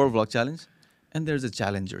this is World Vlog Challenge and there's a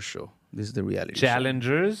Challenger show. This is the reality show.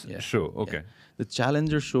 Challengers Yeah. show. Okay. Yeah. The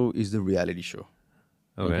Challenger show is the reality show.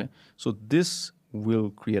 Okay. So this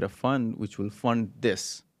will create a fund which will fund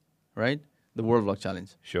this, right? The World Vlog Challenge.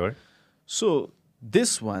 Sure. So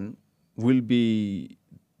this one will be,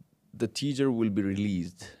 the teaser will be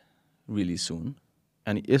released really soon.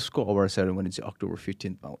 And यसको award ceremony चाहिँ October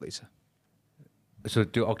 15th मा हुँदैछ. So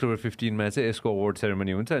त्यो October 15 मा चाहिँ यसको award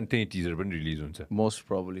ceremony हुन्छ अनि त्यही टिजर पनि रिलिज हुन्छ. Most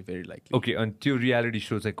probably, very likely. Okay अनि त्यो रियालिटी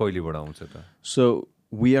सो चाहिँ कहिलेबाट आउँछ त? So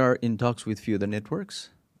we are in talks with few of the networks,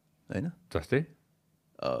 होइन? जस्तै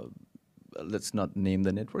Let's not name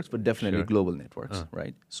the networks, but definitely Sure. global networks,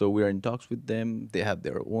 right? So we are in talks with them. They have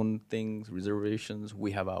their own things, reservations.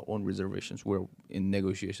 We have our own reservations. We're in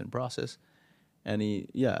negotiation process. And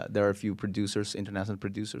there are a few producers, international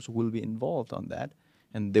producers, who will be involved on that.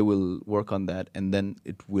 And they will work on that, and then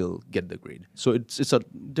it will get the grade. So it's a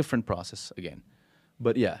different process again.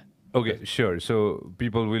 But yeah. Okay, sure. So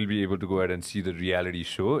people will be able to go ahead and see the reality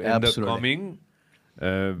show in Absolutely. the coming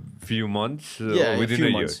few months within a few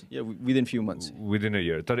year. months. Yeah, within few months. Within a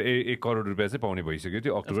year. तर 1 करोड रुपियाँ चाहिँ पाउने भइसक्यो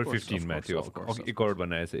त्यो October 15 मा थियो. 1 crore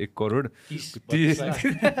बनाएछ 1 crore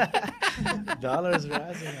 30 dollars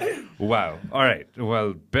rising. Wow. All right.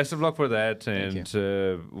 Well, best of luck for that, and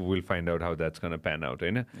we'll find out how that's going to pan out.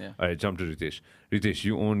 Right? Yeah. All right, jump to Ritesh. Ritesh,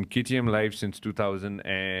 you own KTM Live since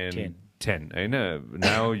 2010. Right?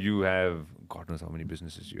 Now you have, God knows how many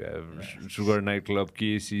businesses you have. Sugar Nightclub,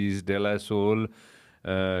 KC's, De La Soul.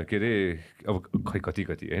 के अरे अब खै कति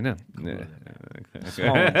होइन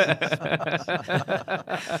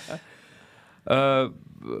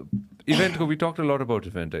event, we talked a lot about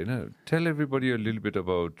event. Tell everybody a little bit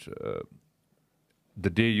about the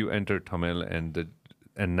day you entered Thamel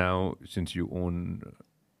and now since you own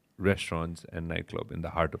restaurants and nightclub in the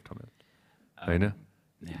heart of Thamel.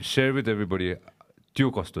 Share with everybody त्यो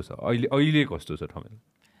कस्तो छ अहिले कस्तो छ Thamel.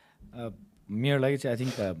 मेरो लागि चाहिँ I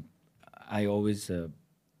think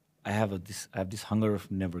I have this hunger of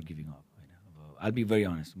never giving up. I'll be very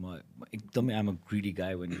honest. I'm a greedy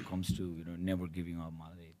guy when it comes to never giving up.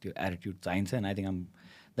 The attitude चाहिन्छ, and I think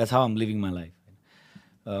that's how I'm living my life.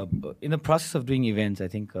 In the process of doing events, I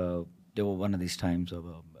think there were one of these times of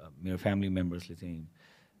my family members saying,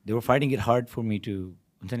 they were fighting it hard for me to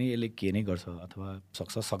हुन्छ नि यसले के नै गर्छ अथवा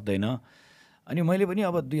सक्छ सक्दैन. अनि मैले पनि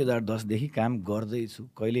अब 2010देखि काम गर्दैछु.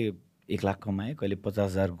 कहिले 1 लाख कमाएँ, कहिले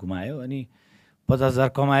 50,000 गुमायो. अनि 50,000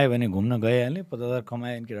 कमायो भने घुम्न गइहाल्ने, 50,000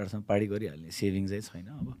 कमायो भने केटाहरूसँग पार्टी गरिहाल्ने, सेभिङ चाहिँ छैन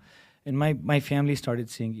अब. And my family started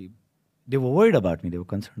saying कि they were worried about me, they were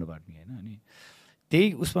concern about me होइन. अनि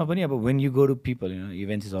त्यही उसमा पनि अब when you go to people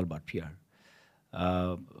events is all about PR.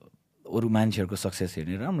 अरू मान्छेहरूको सक्सेस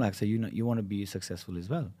हेर्ने राम्रो लाग्छ. You want be successful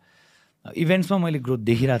is well. इभेन्ट्समा मैले ग्रोथ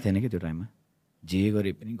देखिरहेको थिएन कि त्यो टाइममा. जे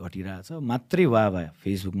गरे पनि घटिरहेछ मात्रै वाह भयो.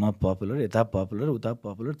 फेसबुकमा पपुलर, यता पपुलर, उता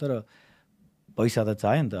पपुलर, तर पैसा त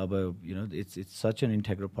चाहियो नि त. अब it's such an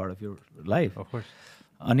integral part of your life.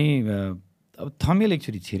 अनि अब थमेल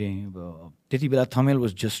एकचोटि छिरेँ. अब त्यति बेला थमेल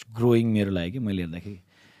वाज जस्ट ग्रोइङ मेरो लागि कि मैले हेर्दाखेरि.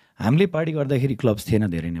 हामीले पार्टी गर्दाखेरि क्लब्स थिएन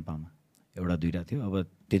धेरै नेपालमा, एउटा दुइटा थियो. अब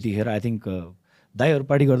त्यतिखेर आई थिङ्क दाइहरू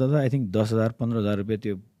पार्टी गर्दा त आई थिङ्क 10,000 15,000 रुपियाँ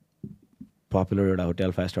त्यो पपुलर एउटा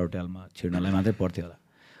होटेल 5 स्टार होटेलमा छिर्नलाई मात्रै पर्थ्यो होला.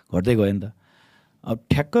 घट्दै गयो नि त. अब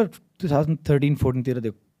ठ्याक्क 2013-14तिर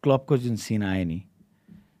त्यो क्लबको जुन सिन आयो नि,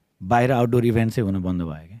 बाहिर आउटडोर इभेन्ट चाहिँ हुन बन्द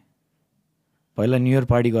भयो क्या. पहिला न्यु इयर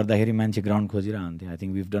पार्टी गर्दाखेरि मान्छे ग्राउन्ड खोजिरहन्थ्यो. I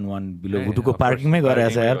think we've done one below बुटुको पार्किङमै गरेको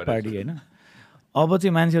छ यार पार्टी होइन. अब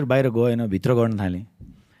चाहिँ मान्छेहरू बाहिर गएन, भित्र गर्न थालेँ.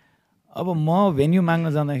 अब म भेन्यू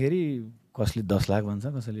माग्न जाँदाखेरि कसले 10 लाख भन्छ,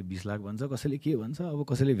 कसैले 20 लाख भन्छ, कसैले के भन्छ. अब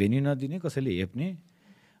कसैले भेन्यू नदिने, कसैले हेप्ने.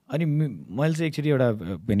 अनि मैले चाहिँ एकचोटि एउटा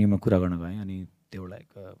भेन्यूमा कुरा गर्न गएँ. अनि त्यो like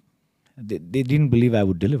they didn't believe I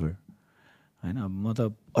would deliver होइन. म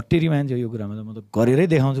त अटेरी मान्छे यो कुरामा त म त गरेरै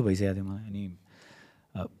देखाउँछु भइसकेको थियो मलाई. अनि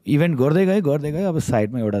इभेन्ट गर्दै गएँ. अब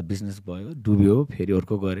साइडमा एउटा बिजनेस भयो, डुब्यो, फेरि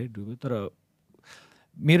अर्को गरेँ, डुब्यो. तर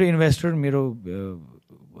मेरो इन्भेस्टर, मेरो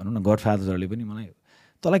भनौँ न गडफादर्सहरूले पनि मलाई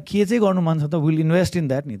तँलाई के चाहिँ गर्नु मन छ त, विल इन्भेस्ट इन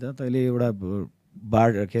द्याट नि त. तैँले एउटा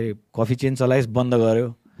बार के अरे कफी चेन चलाइस, बन्द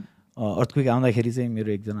गऱ्यो. अर्थक्विक आउँदाखेरि चाहिँ मेरो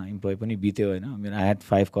एकजना इम्प्लोइ पनि बित्यो होइन. मेरो आई ह्याड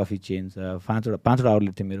 5 कफी चेन्स, 5वटा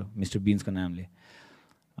आउटलेट थियो मेरो मिस्टर बिन्सको नामले.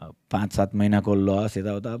 5-7 महिनाको लस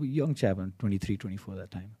यताउता. अब यङ च्याप 23-24 द्याट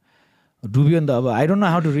टाइम डुब्यो नि त. अब I don't know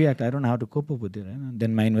how to react, I don't know how to cope up with it होइन.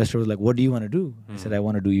 Then my investor was like, what do you want to do? I said I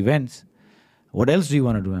want to do events. What else do you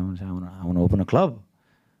want to do? I want to open a club.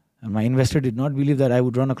 And my investor did not believe that I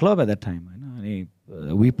would run a club at that time.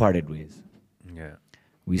 And we parted ways. Yeah.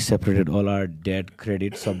 We separated all our debt,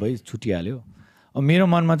 credit, सबै छुटिहाल्यो. अब मेरो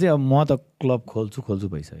मनमा चाहिँ अब म त club खोल्छु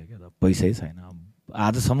भइसक्यो क्या. पैसै छैन.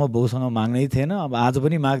 आजसम्म बाउसँग माग्नै थिएन, अब आज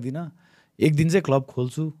पनि माग्दिनँ. एक दिन चाहिँ क्लब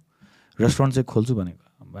खोल्छु, रेस्टुरेन्ट चाहिँ खोल्छु भनेको.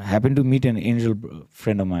 Happen to meet an angel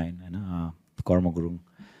friend of mine होइन, Karma Gurung,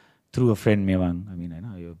 through a friend Mewang. I mean होइन,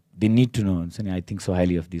 यो दे निड टु नो हुन्छ नि. I think so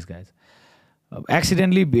highly of this guys.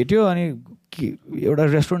 Accidentally भेट्यो. अनि एउटा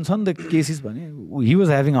रेस्टुरेन्ट छ नि त केसिस भने, he was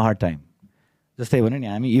having a hard time. जस्तै भन्यो नि,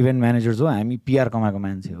 हामी इभेन्ट म्यानेजर्स हो, हामी पिआर कमाएको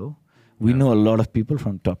मान्छे हो. We know a lot of people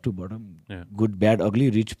from top to bottom, good bad ugly,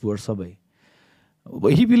 rich poor सबै.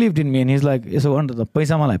 He believed in me and his like, यसो गर्नु त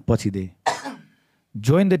पैसा मलाई पछि दे,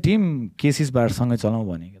 जोइन द टिम, केसिस बारसँगै चलाउँ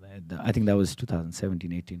भने. I think that was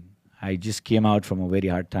 2017-18. I just came out from a very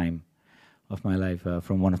hard time of my life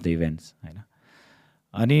from one of the events होइन.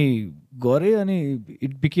 अनि गऱ्यो. अनि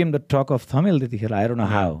it became the talk of Thamel त्यतिखेर. आई डोन्ट नो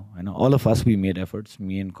हाउ होइन. All of us we made efforts,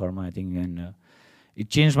 me and Karma I think. And it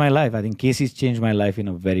change my life. I think Cases change my life in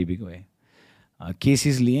a very big way.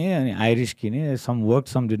 Cases लिएँ अनि Iris किनेँ. Some work,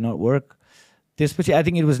 some did not work. त्यसपछि I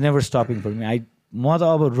think it was never stopping for me. म त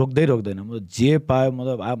अब रोक्दैन. म जे पायो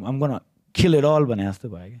मतलब I'm gonna kill it all भने जस्तो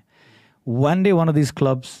भयो क्या. One day one of this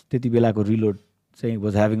clubs, त्यति बेलाको रिलोड चाहिँ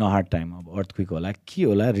was having a hard time. अब अर्थक्विक होला, के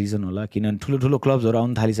होला, रिजन होला, किनभने ठुलो क्लब्सहरू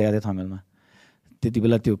आउनु थालिसकेको थियो थमेलमा. त्यति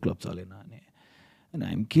बेला त्यो क्लब चलेन. अनि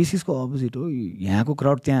हामी केसिसको अपोजिट हो, यहाँको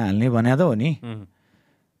क्राउड त्यहाँ हाल्ने भने त हो नि.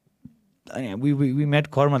 अनि वी मेट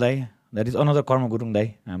कर्म दाई, द्याट इज अनदर कर्म गुरुङ दाई,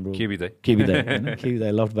 हाम्रो केबी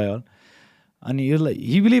दाई लभड बाई अल. अनि यो like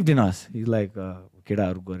he believed in us. Is like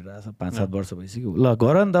केटाहरू गरिरहेछ 5-7 वर्ष भइसक्यो, ल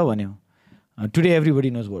गर नि त भन्यो. Today everybody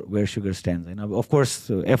knows where sugar stands होइन. अब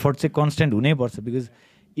अफकोर्स एफर्ट चाहिँ कन्सटेन्ट हुनैपर्छ. बिकज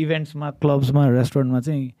इभेन्ट्समा, क्लब्समा, रेस्टुरेन्टमा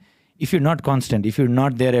चाहिँ if you not constant, if you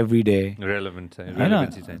not there every day होइन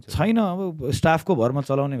छैन. अब स्टाफको भरमा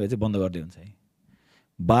चलाउने भए चाहिँ बन्द गरिदियो हुन्छ है.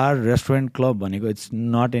 बार, रेस्टुरेन्ट, क्लब भनेको it's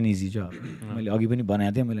not an easy job. मैले अघि पनि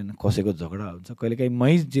बनाएको थिएँ, मैले कसैको झगडा हुन्छ, कहिलेकाहीँ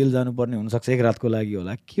मै जेल जानुपर्ने हुनसक्छ एक रातको लागि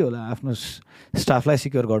होला, के होला, आफ्नो स्टाफलाई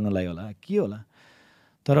सिक्योर गर्नलाई होला, के होला.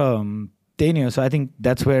 तर त्यही नै हो. So I think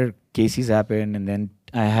that's where cases happened, and then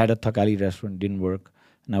I had a Thakali restaurant, didn't work.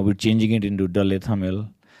 Now we're changing it into Dalle Thamel.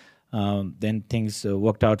 Then things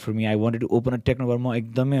worked out for me. I wanted to open a techno bar.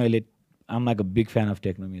 I'm like a big fan of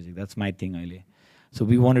techno music. That's my thing. So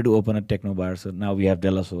we wanted to open a techno bar. So now we have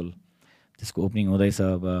Della Soul. This opening huँदैछ.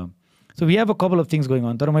 So we have a couple of things going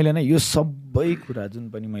on. तर मैले नै यो सबै कुरा जुन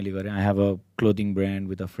पनि मैले गरेँ, I have a clothing brand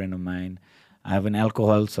with a friend of mine. I have an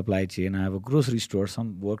alcohol supply chain. I have a grocery store.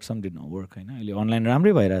 Some worked, some did not work. होइन अहिले अनलाइन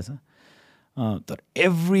राम्रै भइरहेछ. तर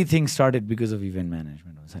everything started because of event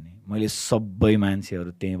management हुन्छ नि. मैले सबै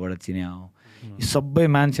मान्छेहरू त्यहीँबाट चिने हो. यो सबै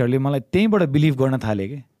मान्छेहरूले मलाई त्यहीँबाट बिलिभ गर्न थाले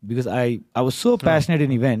कि because I was so passionate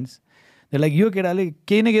in events. They're like यो केटाले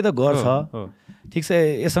केही न केही त गर्छ, ठिक छ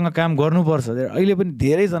यससँग काम गर्नुपर्छ. अहिले पनि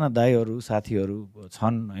धेरैजना दाइहरू साथीहरू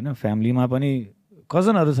छन् होइन, फ्यामिलीमा पनि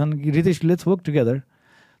कजनहरू छन् कि रितेश लेट्स वर्क टुगेदर.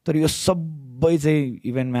 तर यो सबै चाहिँ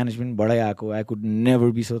इभेन्ट म्यानेजमेन्टबाटै आएको. I could never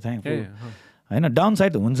be so thankful होइन. डाउन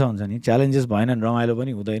साइड हुन्छ नि, च्यालेन्जेस भएन, रमाइलो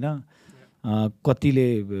पनि हुँदैन, कतिले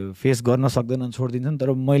फेस गर्न सक्दैनन् छोडिदिन्छन्. तर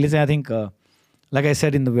मैले चाहिँ I think like I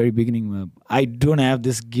said in the very beginning, I don't have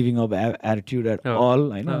this giving up attitude at all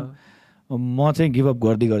होइन. म चाहिँ गिभ अप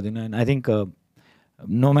गर्दिनँ. And I think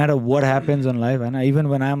no matter what happens in life, and even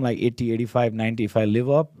when I'm like 80, 85, 90, if I live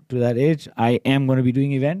up to that age, I am going to be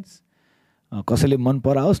doing events. कसैले मन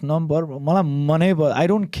पराओस् नपर मलाई मनै I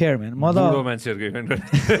don't care man. म त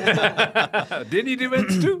they need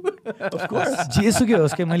events too. Of course. जेसुकै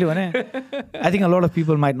होस् के मैले भने I think a lot of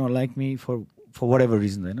people might not like me for whatever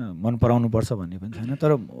reason होइन, मन पराउनु पर्छ भन्ने पनि छैन.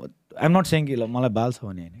 तर I'm not saying कि मलाई बाल छ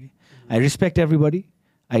भने होइन कि. I respect everybody.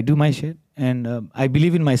 I do my shit and I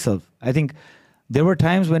believe in myself. I think there were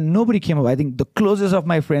times when nobody came up. I think the closest of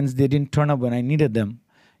my friends, they didn't turn up when I needed them,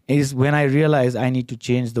 is when I realized I need to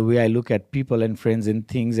change the way I look at people and friends and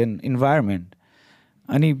things and environment.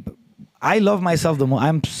 And I love myself the most.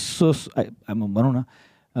 I'm भनौँ न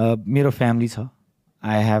मेरो family छ,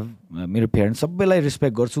 I have मेरो parents सबैलाई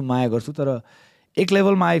respect गर्छु, माया गर्छु. तर एक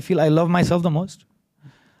लेभलमा I feel I love myself the most.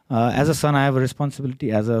 As a son I have a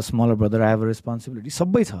responsibility, as a smaller brother I have a responsibility.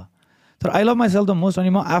 सबै छ. तर I love myself the most. अनि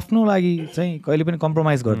म आफ्नो लागि चाहिँ कहिले पनि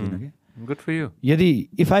कम्प्रोमाइज गर्दिनँ कि. Good for you. यदि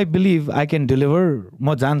if I believe I can deliver,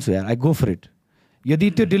 म जान्छु यार, आई गो फर इट. यदि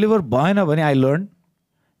त्यो डेलिभर भएन भने I learn.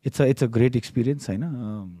 It's a great experience होइन,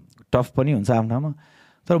 टफ पनि हुन्छ आफ्नो ठाउँमा.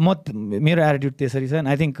 तर मेरो एटिट्युड त्यसरी छ.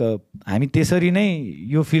 आई थिङ्क हामी त्यसरी नै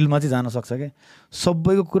यो फिल्डमा चाहिँ जान सक्छ क्या.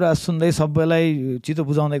 सबैको कुरा सुन्दै सबैलाई चितो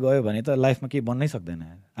बुझाउँदै गयो भने त लाइफमा केही बन्नै सक्दैन.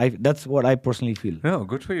 That's what I personally feel. No,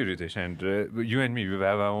 good for you, Ritesh. And you and me, we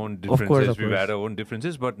have our own differences. We've had our own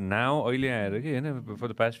differences. But now, for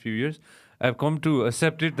the past few years, I've come to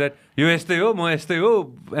accept it that you यस्तै हो, म यस्तै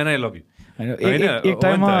हो, and I love you. एक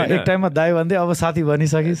टाइममा दाइ भन्दै अब साथी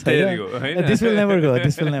बनिसकिस्. This will never go.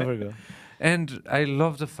 This will never go. And I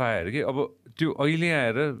love the fire. Okay? अब त्यो अहिले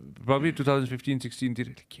आएर probably 2015-16 तिर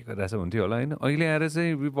के गरिरहेछ हुन्थ्यो होला होइन. अहिले आएर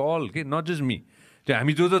चाहिँ we've all के not just me, त्यो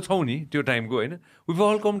हामी जो छौँ नि त्यो टाइमको होइन, we've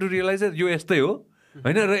all come to realize that यो यस्तै हो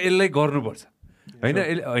होइन र यसलाई गर्नुपर्छ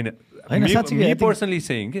होइन. Me personally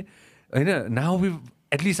saying के होइन, now we've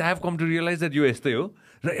at least I have come to realize that यो यस्तै हो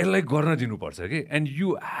र यसलाई गर्न दिनुपर्छ के. And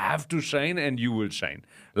you have to shine and you will shine.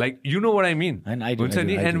 Like, you know what I mean? And I do.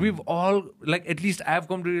 And we've all, like, at least I have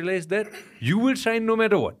come to realize that you will shine no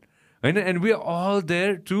matter what. And we are all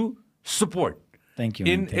there to support. Thank you.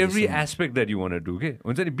 In every aspect that you want to do. Okay?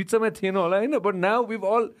 But now we've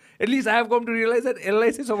all, at least I have come to realize that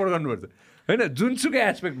LIC support garनुपर्छ. जुनसुकै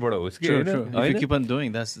एस्पेक्टबाट होस् कि. Sure. If you keep on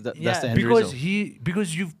doing, that's the end result.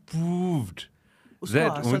 Because you've proved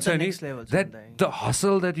that the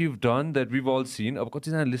hustle that you've done, that we've all seen. अब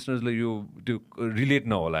कतिजना लिसनर्सलाई यो त्यो relate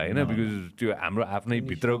नहोला होइन, because त्यो हाम्रो आफ्नै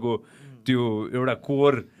भित्रको त्यो एउटा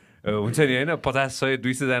कोर हुन्छ नि होइन,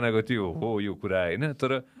 50-100-200 जनाको त्यो हो यो कुरा होइन.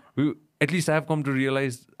 तर at least I have come to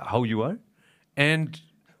realise how you R and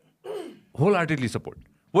whole heartedly support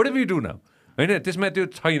what ever you do now होइन. त्यसमा त्यो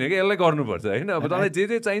छैन कि यसलाई गर्नुपर्छ होइन. अब तपाईँलाई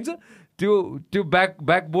जे चाहिन्छ त्यो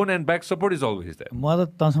backbone and back support is always there. म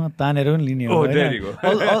त तँसँग तानेर पनि लिने हो.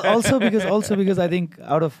 Also because I think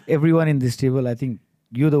out of everyone in this table, I think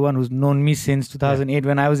you're the one who's known me since 2008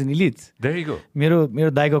 when I was in Elites. There you go.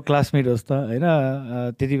 मेरो दाइको classmate होस् त होइन,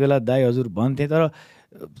 त्यति बेला दाइ हजुर भन्थे. तर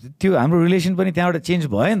त्यो हाम्रो रिलेसन पनि त्यहाँबाट चेन्ज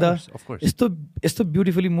भयो नि त. यस्तो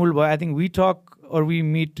ब्युटिफुली मोल्ड भयो. I think we talk or we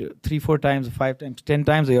meet 3-4 times, 5 times, 10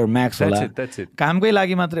 times a year max होला. That's it. कामकै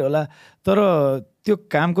लागि मात्रै होला. तर त्यो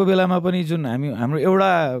कामको बेलामा पनि जुन हाम्रो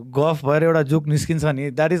एउटा गफ भएर एउटा जोक निस्किन्छ नि,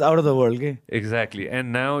 that is out of the world के. Exactly.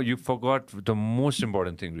 And now you forgot the most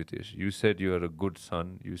important thing, Ritesh. You said you are a good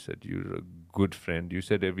son. You said you're a good friend. You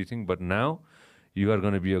said everything. But now you are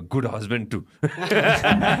going to be a good husband too.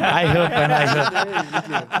 I hope, man. I hope.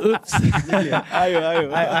 Oops.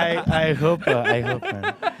 I hope, man.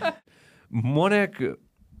 Monak,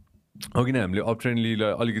 अघि नै हामीले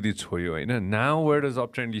अपट्रेन्डलीलाई अलिकति छोयो होइन. Now where does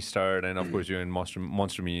Uptrendly start? And of course you're in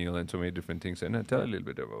Monster Meal and so many different things. And tell a little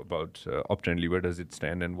bit about Uptrendly. Where does it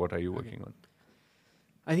stand and what are you working on?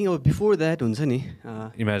 I think अब before that हुन्छ नि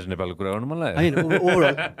imagine नेपालको कुरा गर्नु मलाई होइन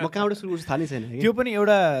overall म कहाँबाट सुरु गर्छु थाहा नै छैन त्यो पनि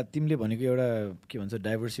एउटा तिमीले भनेको एउटा के भन्छ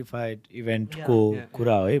डाइभर्सिफाइड इभेन्टको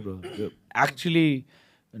कुरा हो है ब्रो. एक्चुली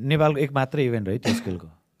नेपालको एक मात्रै इभेन्ट हो है त्यो स्केलको.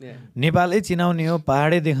 नेपालै चिनाउने हो,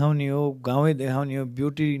 पाहाडै देखाउने हो, गाउँै देखाउने हो,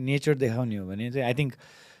 ब्युटी नेचर देखाउने हो भने चाहिँ I think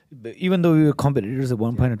even though we competitors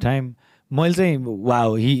one point of time मैले चाहिँ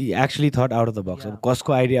wow he actually thought out of the box. अब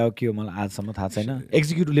कसको आइडिया हो के हो मलाई आजसम्म थाहा छैन.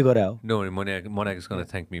 एक्जिक्युटिभले गरे हो. No, Monak is going to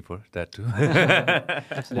thank me for that too.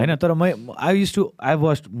 होइन तर I use to I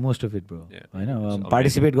watch most of it bro. होइन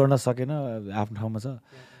पार्टिसिपेट गर्न सकेन आफ्नो ठाउँमा छ.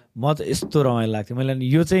 म त यस्तो रमाइलो लाग्थ्यो. मैले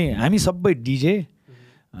यो चाहिँ हामी सबै डिजे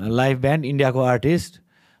लाइभ ब्यान्ड इन्डियाको आर्टिस्ट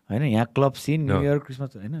होइन यहाँ club scene new year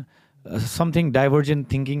Christmas होइन समथिङ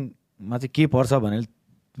डाइभर्जेन्ट थिङ्किङमा चाहिँ के पर्छ भने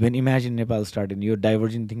वेन इमेजिन नेपाल स्टार्ट यो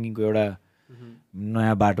डाइभर्जेन्ट थिङ्किङको एउटा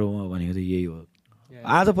नयाँ बाटो भनेको चाहिँ यही हो.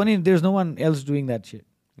 आज पनि there is no one else doing that shit.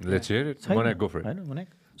 Let's hear it. Monak, go for it. होइन मोनाक.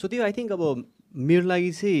 सो त्यो आई थिङ्क अब मेरो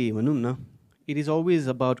लागि चाहिँ भनौँ न it is always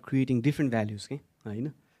about creating different values के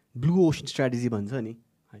होइन. ब्लु ओसन स्ट्राटेजी भन्छ नि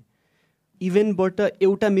है. इभेन्टबाट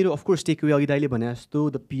एउटा मेरो अफकोर्स टेक वे अघि दाइले भने जस्तो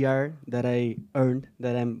the PR that I earned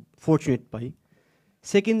that I am fortunate भई.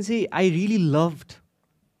 सेकेन्ड चाहिँ आई रियली लभड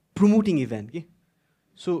प्रमोटिङ इभेन्ट कि.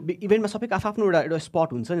 सो इभेन्टमा सबैको आफ्नो एउटा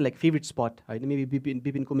स्पट हुन्छ नि लाइक फेभरेट स्पट होइन. मेबी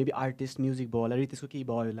विपिनको मेबी आर्टिस्ट म्युजिक भयो होला रितेशको केही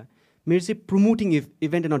भयो होला. मेरो चाहिँ promoting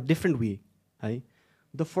event in a different way है.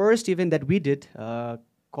 The first event that we did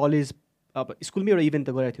college अब स्कुलमै एउटा इभेन्ट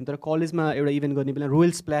त गरेको थियौँ तर कलेजमा एउटा इभेन्ट गर्ने बेला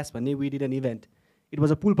रोयल स्प्ल्यास भन्ने we did an event. It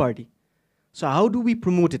was a pool party. So how do we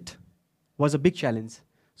promote it was a big challenge.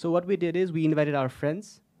 So what we did is we invited our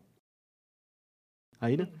friends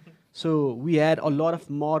होइन. So we had a lot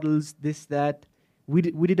of models this that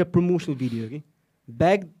we did a promotional video okay.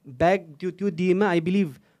 Back त्यो डेमा I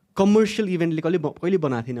believe commercial इभेन्टले कहिले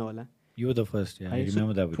बनाएको थिएन होला. You were the first, yeah. I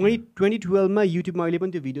remember that. 2012 मा युट्युबमा अहिले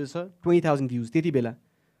पनि त्यो भिडियो छ 20,000 भ्युज.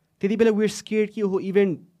 त्यति बेला we're scared कि हो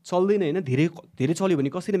इभेन्ट चल्दैन होइन धेरै चल्यो भने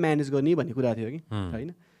कसरी म्यानेज गर्ने भन्ने कुरा थियो कि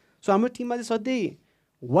होइन. सो हाम्रो टिममा चाहिँ सधैँ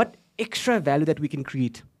what extra value that we can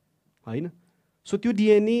create होइन. सो त्यो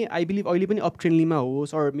डिएनए आई बिलिभ अहिले पनि अप ट्रेन्डलीमा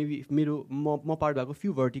होस् अर मेबी मेरो म पार्ट भएको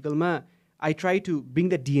few भर्टिकलमा I try to bring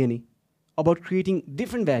that DNA about creating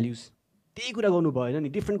different values. त्यही कुरा गर्नु भएन नि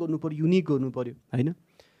डिफ्रेन्ट गर्नु पऱ्यो युनिक गर्नु पऱ्यो होइन.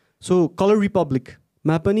 सो कलर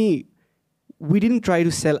रिपब्लिकमा पनि we didn't try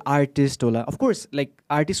to sell artist होला. Of course like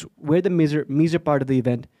artists were the major part of the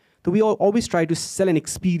event. So we always try to sell an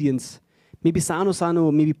experience. Maybe सानो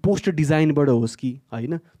maybe poster design बाट होस् कि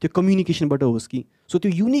होइन त्यो कम्युनिकेसनबाट होस् कि. सो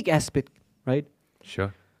त्यो unique aspect right.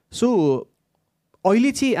 Sure. So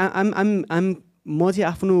अहिले चाहिँ म चाहिँ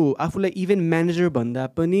आफूलाई इभेन्ट म्यानेजर भन्दा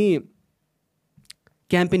पनि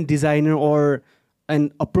campaign designer or and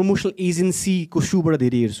a promotional एजेन्सीको सुबाट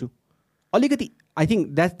धेरै हेर्छु अलिकति. I think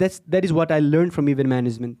that is what I learn from event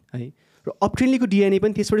management है. र अपट्रेन्डलीको डिएनए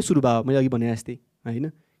पनि त्यसबाटै सुरु भयो मैले अघि भने जस्तै होइन.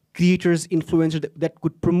 Creators influencer that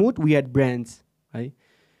could promote we had brands है.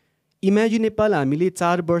 इमेजिन नेपाल हामीले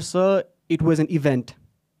 4 वर्ष इट वाज एन इभेन्ट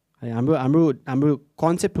है. हाम्रो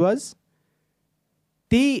कन्सेप्ट वाज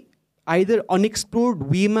त्यही आइदर अनएक्सप्लोर्ड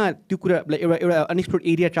वेमा त्यो कुरा एउटा अनएक्सप्लोर्ड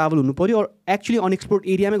एरिया ट्राभल हुनु पऱ्यो अर एक्चुली अनएक्सप्लोर्ड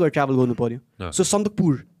एरियामै गएर ट्राभल गर्नु पऱ्यो. सो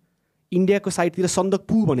सन्दकपुर इन्डियाको साइडतिर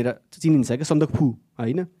सन्दकपू भनेर चिनिन्छ क्या सन्दकपू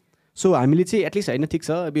होइन. सो हामीले चाहिँ एटलिस्ट होइन ठिक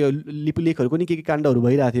छ अब यो लिपुलेखहरूको नि के काण्डहरू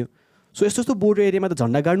भइरहेको थियो. सो यस्तो बोर्डर एरियामा त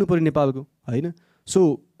झन्डा गाड्नु पऱ्यो नेपालको होइन. सो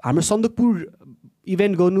हाम्रो सन्दकपुर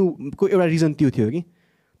इभेन्ट गर्नुको एउटा रिजन त्यो थियो कि.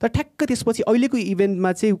 तर ठ्याक्क त्यसपछि अहिलेको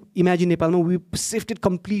इभेन्टमा चाहिँ इमेजिन नेपालमा वी सिफ्टेड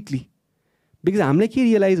कम्प्लिटली बिकज हामीलाई के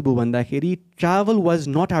रियलाइज भयो भन्दाखेरि travel was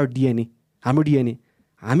not our DNA. हाम्रो डिएनए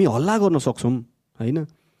हामी हल्ला गर्न सक्छौँ होइन.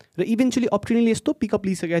 र इभेन्चुली अप्ट्रेनिङले यस्तो पिकअप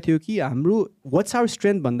लिइसकेको थियो कि हाम्रो वाट्स आवर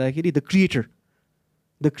स्ट्रेन्थ भन्दाखेरि the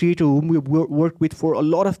creator whom we work with for a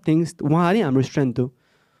lot of things उहाँ नै हाम्रो स्ट्रेन्थ हो.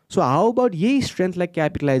 सो हाउ अबाउट यही स्ट्रेन्थलाई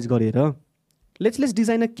क्यापिटलाइज गरेर लेट्स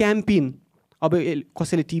डिजाइन अ क्याम्पेन. अब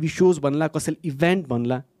कसैले टिभी सोज भन्ला कसैले इभेन्ट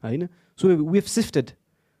भन्ला होइन. So we have shifted.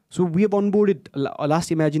 So we have अनबोर्डेड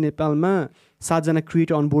last imagine नेपालमा 7 जना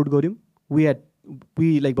क्रिएटर अनबोर्ड गऱ्यौँ. वी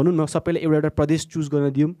लाइक भनौँ न सबैलाई एउटा प्रदेश चुज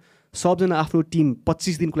गर्न दियौँ. सबजना आफ्नो टिम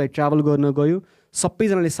 25 दिनको लागि ट्राभल गर्न गयो.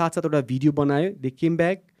 सबैजनाले 7-7वटा भिडियो बनायो. They came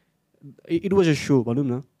back. It was a so भनौँ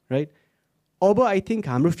न राइट. अब आई थिङ्क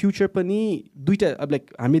हाम्रो फ्युचर पनि दुईवटा अब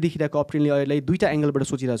लाइक हामीले देखिरहेको अप्रेलले अहिले 2टा एङ्गलबाट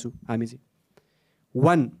सोचिरहेको छु हामी चाहिँ.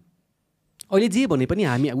 1 अहिले जे भने पनि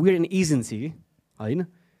हामी वी आर एन एजेन्सी कि होइन.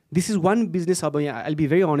 This is one business. अब यहाँ I be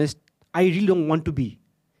very honest I really don't want to be.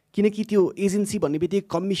 किनकि त्यो एजेन्सी भन्ने बित्तिकै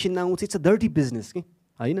कमिसन आउँछ. इट्स अ डर्टी बिजनेस कि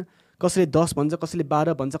होइन. कसैले 10 भन्छ कसैले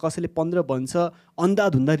 12 भन्छ कसैले 15 भन्छ.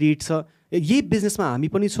 अन्धाधुन्दा रेट छ. यही बिजनेसमा हामी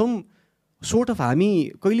पनि छौँ. सोर्ट अफ हामी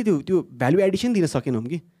कहिले त्यो भ्यालु एडिसन दिन सकेनौँ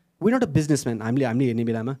कि वी नट अ बिजनेसम्यान हामीले हेर्ने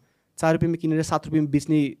बेलामा 4 रुपियाँमा किनेर 7 रुपियाँमा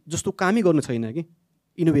बेच्ने जस्तो कामै गर्नु छैन कि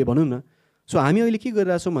इनोभे भनौँ न. सो हामी अहिले के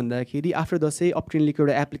गरिरहेछौँ भन्दाखेरि आफ्टर दसैँ अपट्रेन लिगको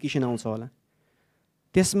एउटा एप्लिकेसन आउँछ होला.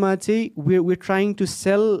 त्यसमा चाहिँ we're trying to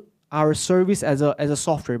sell our service as a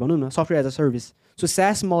software भनौँ न, software as a service. So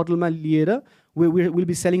SaaS मोडलमा लिएर we'll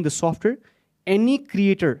be selling the software. Any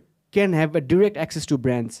creator can have a direct access to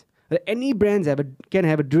brands. Any brands can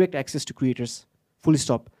have a direct access to creators. Full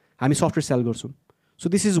stop. हामी software sell गर्छौँ. So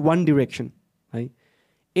this is one direction. है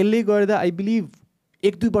यसले गर्दा I believe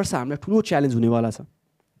 1-2 वर्ष हामीलाई ठुलो challenge हुनेवाला छ.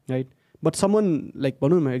 राइट बट समन लाइक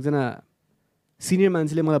भनौँ न एकजना सिनियर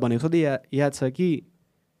मान्छेले मलाई भनेको सधैँ याद छ कि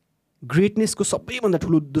ग्रेटनेसको सबैभन्दा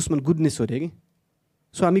ठुलो दुश्मन गुडनेस हो अरे कि.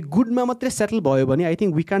 सो हामी गुडमा मात्रै सेटल भयो भने I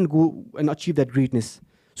think we can go and achieve that greatness.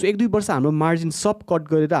 So 1-2 वर्ष हाम्रो मार्जिन सब कट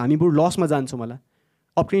गरेर हामी बरु लसमा जान्छौँ होला.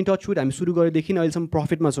 अपट्रेन टचवुड हामी सुरु गरेदेखि अहिलेसम्म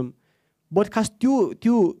प्रफिटमा छौँ. बट खास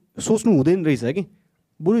त्यो सोच्नु हुँदैन रहेछ कि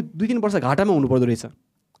बरु 2-3 वर्ष घाटामा हुनुपर्दो रहेछ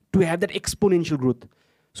to have that exponential growth.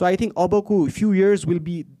 So I think अबको few years will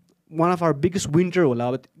be one of our biggest winter होला.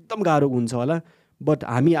 अब एकदम गाह्रो हुन्छ होला. बट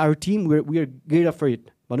हामी our team we are get off for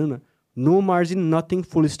it भनौँ न. No margin nothing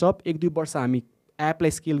full stop. 1-2 वर्ष हामी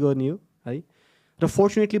एपलाई स्केल गर्ने हो है. र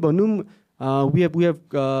फोर्चुनेटली भनौँ we have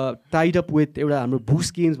tied up with एउटा हाम्रो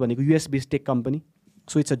बुस्ट गेम्स भनेको US based tech company.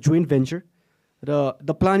 So it's a joint venture र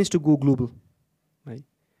the plan is to go global है.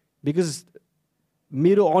 बिकज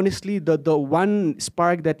मेरो honestly the one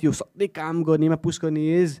spark that यो सधैँ काम गर्नेमा पुस गर्ने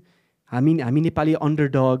इज हामी नेपाली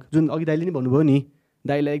अन्डरडग जुन अघि दाइले नै भन्नुभयो नि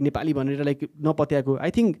दाइलाई नेपाली भनेर like नपत्याएको.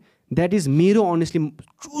 I think that is मेरो honestly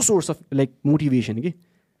true source of like motivation कि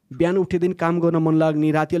बिहान उठेदेखि काम गर्न मन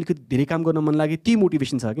लाग्ने राति अलिकति धेरै काम गर्न मन लाग्ने त्यही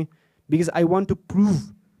मोटिभेसन छ कि. Because I want to prove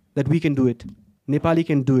that we can do it. Nepali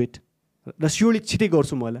can do it र स्योरली छिटै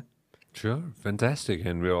गर्छु म होला. Sure, fantastic,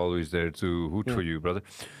 and we're always there to hoot for you, brother.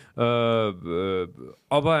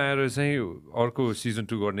 अब आएर चाहिँ अर्को सिजन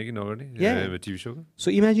 2 गर्ने कि नगर्ने टिभी सोको?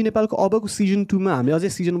 सो इमेजिन नेपालको अबको सिजन 2मा हामीले अझै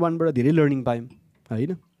सिजन 1बाट धेरै लर्निङ पायौँ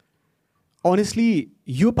होइन. अनेस्टली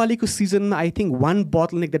यो पालिको सिजनमा I think one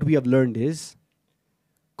bottleneck that we have learned is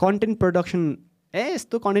content production.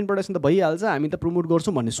 यस्तो कन्टेन्ट प्रडक्सन त भइहाल्छ हामी त प्रमोट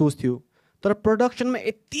गर्छौँ भन्ने सोच थियो. तर प्रडक्सनमा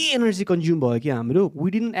यति एनर्जी कन्ज्युम भयो कि हाम्रो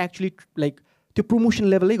वी डिडन्ट एक्चुली लाइक त्यो प्रमोसन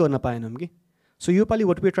लेभलै गर्न पाएनौँ कि. सो यो पालि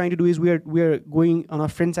what we are trying to do is we are going on a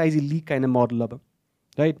franchise league kind of model. अब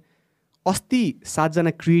राइट अस्ति 7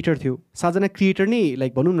 जना क्रिएटर थियो. 7 जना क्रिएटर नै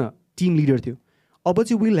लाइक भनौँ न टिम लिडर थियो. अब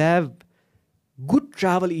चाहिँ will have good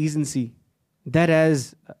travel agency that has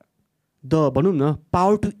the भनौँ न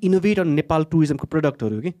power to innovate on Nepal टुरिज्मको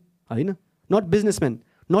प्रडक्टहरू कि होइन. Not businessman,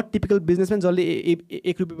 not typical businessman जसले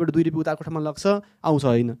 1 रुपियाँबाट 2 रुपियाँ उता कोठामा लाग्छ आउँछ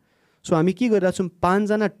होइन. सो हामी के गरिरहेको छौँ 5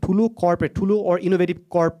 जना ठुलो कर्पोरेट ठुलो अर इनोभेटिभ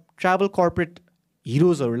ट्राभल कर्पोरेट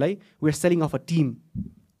हिरोजहरूलाई we are selling of a team.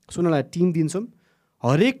 So उनीहरूलाई टिम दिन्छौँ.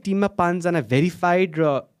 हरेक टिममा 5 जना भेरिफाइड र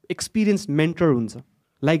एक्सपिरियन्स मेन्टर हुन्छ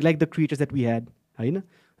like the creators that we had होइन.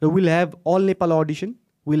 र will have all Nepal audition.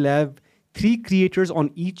 Will have 3 creators on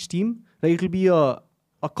each team र it will be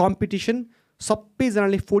a competition.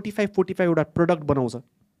 सबैजनाले 45 एउटा प्रडक्ट बनाउँछ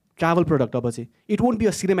ट्राभल प्रडक्ट. अब चाहिँ it won't be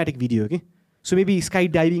a cinematic video कि. So maybe sky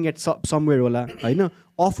diving at somewhere होला होइन.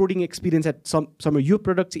 Off roading experience at somewhere. यो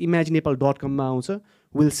प्रडक्ट चाहिँ imagineNepal.com आउँछ.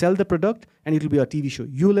 Will sell the product and it will be a TV show.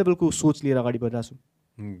 यो लेभलको सोच लिएर अगाडि बढिरहेको छु.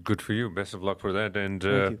 Good for you, best of luck for that. And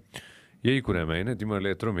यही कुरामा होइन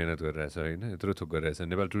तिमीहरूले यत्रो मिहिनेत गरिरहेछ होइन, यत्रो थोक गरिरहेछ.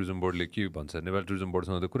 नेपाल टुरिज्म बोर्डले के भन्छ, नेपाल टुरिज्म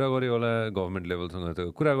बोर्डसँग त कुरा गऱ्यो होला, गभर्मेन्ट लेभलसँग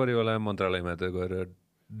त कुरा गऱ्यो होला, मन्त्रालयमा त गएर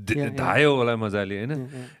धायो होला मजाले होइन.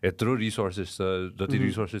 यत्रो रिसोर्सेस छ, जति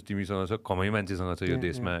रिसोर्सेस तिमीसँग छ कमै मान्छेसँग छ यो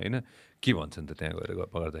देशमा होइन. के भन्छन् त त्यहाँ गएर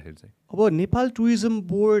गर्दाखेरि चाहिँ? अब Nepal tourism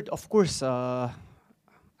board of course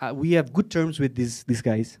we have good terms with this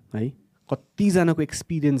guys है. कतिजनाको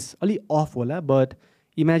एक्सपिरियन्स अलि अफ होला बट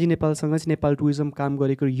इमेजिन नेपालसँग चाहिँ नेपाल टुरिज्म काम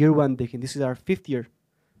गरेको year 1देखि this is our 5th year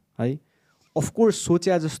है. अफकोर्स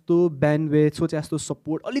सोचे जस्तो ब्यान्डविथ सोचे जस्तो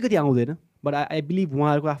सपोर्ट अलिकति आउँदैन बट आई बिलिभ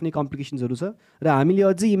उहाँहरूको आफ्नै कम्प्लिकेसन्सहरू छ र हामीले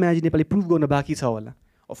अझै इमेजिन नेपाली प्रुभ गर्न बाँकी छ होला.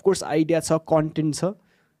 अफकोर्स आइडिया छ, कन्टेन्ट छ.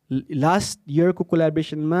 लास्ट इयरको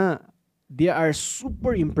कोलाबोरेसनमा दे आर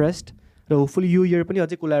सुपर इम्प्रेस्ड र होपफुली यो इयर पनि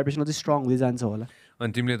अझै कोलाबोरेसन अझै स्ट्रङ हुँदै जान्छ होला.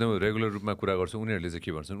 अनि तिमीले त रेगुलर रूपमा कुरा गर्छौ, उनीहरूले चाहिँ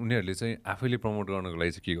के भन्छन्? उनीहरूले चाहिँ आफैले प्रमोट गर्नको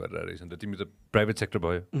लागि चाहिँ के गरेर रहेछन् त? तिमी त प्राइभेट सेक्टर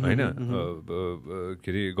भयो होइन, के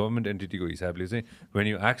अरे गभर्मेन्ट एन्टिटीको हिसाबले चाहिँ वेन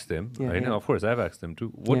यु आस्क देम होइन, of course I have asked them to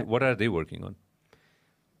what are they working on?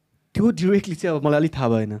 त्यो डिरेक्टली चाहिँ अब मलाई अलिक थाहा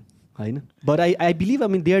भएन होइन. But I believe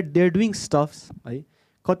they are doing stuffs है.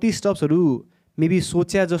 कति स्टफ्सहरू मेबी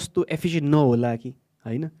सोच्या जस्तो एफिसियन्ट नहोला कि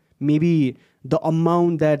होइन. Maybe the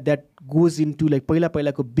amount that goes into like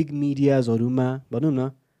पहिलाको बिग मिडियाजहरूमा भनौँ न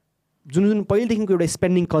जुन पहिलेदेखिको एउटा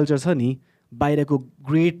स्पेन्डिङ कल्चर छ नि, बाहिरको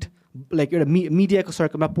ग्रेट लाइक एउटा मिडियाको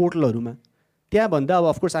सर्कलमा पोर्टलहरूमा त्यहाँभन्दा अब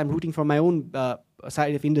of course I'm rooting for my own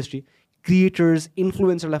side of industry creators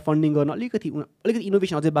इन्फ्लुएन्सरलाई फन्डिङ गर्न अलिकति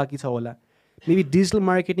इनोभेसन अझै बाँकी छ होला maybe digital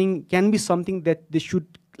marketing can be something that they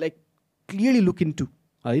should like clearly look into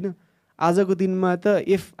होइन आजको दिनमा त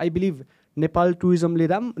if I believe Nepal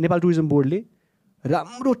tourism बोर्डले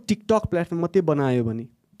राम्रो टिकटक प्लेटफर्म मात्रै बनायो भने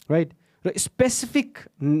राइट र स्पेसिफिक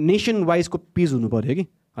नेसन वाइजको पेज हुनु पऱ्यो कि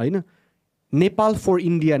होइन Nepal for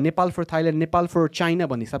India Nepal for Thailand Nepal for China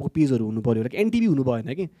भन्ने हिसाबको पेजहरू हुनु पऱ्यो र एनटिभी हुनु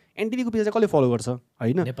भएन कि एनटिभीको पेज चाहिँ कसले फलो गर्छ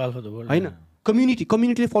होइन नेपाल फर द वर्ल्ड होइन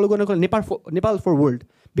कम्युनिटीले फलो गर्नको नेपाल फर वर्ल्ड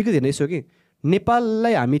बिकज हेर्न यसो कि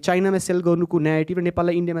नेपाललाई हामी चाइनामा सेल गर्नुको नेगेटिभ र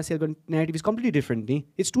नेपाललाई इन्डियामा सेल गर्ने नेगेटिभ इज कम्प्लिटली डिफ्रेन्ट नि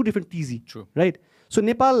इट्स टु डिफ्रेन्ट टिजी राइट सो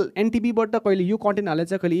नेपाल एनटिभीबाट कहिले यो कन्टेन्ट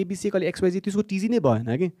हालेछ कहिले एबिसी कहिले एक्सवाइजी त्यसको टिजी नै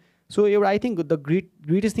भएन कि सो एउटा I think the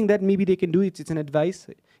greatest thing that maybe they can do it's an advice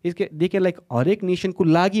they can like हरेक नेसनको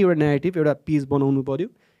लागि एउटा नेगेटिभ एउटा पेज बनाउनु पऱ्यो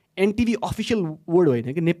एनटिभी अफिसियल वर्ड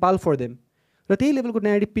होइन कि नेपाल फर देम र त्यही लेभलको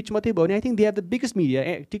नेगेटिभ पिच मात्रै भयो भने I think they have the biggest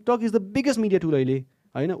media TikTok is the biggest media tool अहिले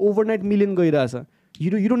होइन ओभरनाइट मिलियन गइरहेछ you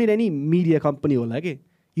don't need any media company होला कि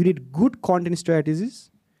you need good content strategies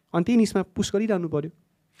अनि त्यही निस्मा पुस गरिरहनु पऱ्यो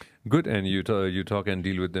Good, and you talk and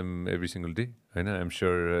deal with them every single day. I know. I'm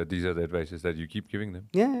sure these are the advices that you keep giving them.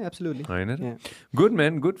 Yeah, absolutely. I know. Yeah. Good,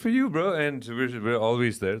 man. Good for you, bro. And we're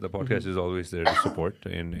always there. The podcast is always there to support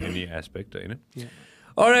in any aspect. I know. Yeah.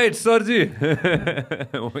 All right, Sarji.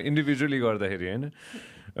 Individually, garदाखेरि हैन.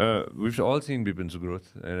 We've all seen Bipin's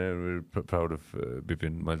growth, and we're proud of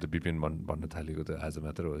Bipin. मैले त Bipin भन्न थालेको त as a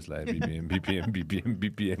matter of like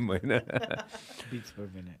BPM होइन. beats per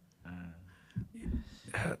minute.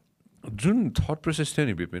 जुन thought process थियो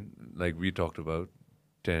नि Bipin like we talked about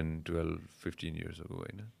 10, 12, 15 years ago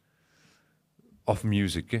होइन अफ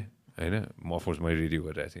म्युजिक के होइन म अफकोर्स मैले रेडियो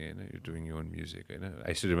गरिरहेको थिएँ होइन you doing your own music होइन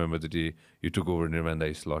I still remember the day you took over Nirman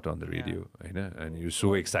दाई स्लट अन द रेडियो होइन एन्ड यु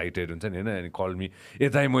सो एक्साइटेड हुन्छ नि होइन एन्ड कल मी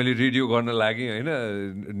यता मैले रेडियो गर्न लागेँ होइन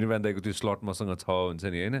निर्माण दाईको त्यो स्लट मसँग छ हुन्छ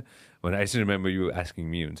नि होइन भने I still remember you asking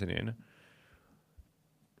me हुन्छ नि होइन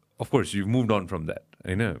of course you move on from that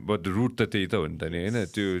होइन बट रुट त त्यही त हो नि त नि होइन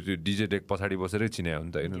त्यो डिजे डेक पछाडि बसेरै चिनायो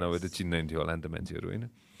नि त होइन नभए त चिन्दैन थियो होला नि त मान्छेहरू होइन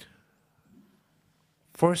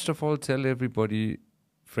first of all tell everybody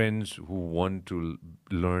friends who want to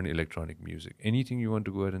learn electronic music, anything you want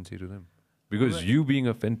to go ahead and say to them? Because right. You being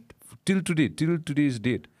a fan, till today's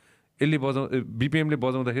date, BPM le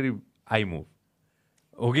bajaउँदाखेरि I move.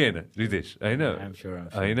 Okay, na, Ritesh, I know. I'm sure.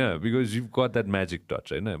 I know, because you've got that magic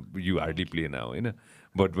touch, I know. You hardly play now, I know.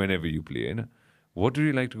 But whenever you play, I know. What do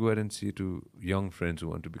you like to go ahead and say to young friends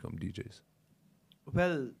who want to become DJs?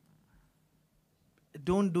 Well,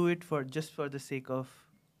 don't do it just for the sake of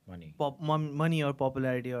money or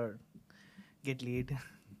popularity or get laid.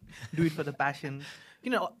 Do it for the passion.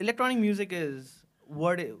 You know, electronic music is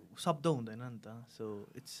word sabda hundaina ni ta, so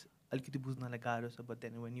it's alikiti bujhnalai garo cha, but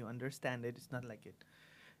then when you understand it, it's not like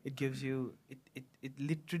it gives you it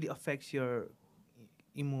literally affects your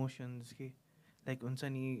emotions ke like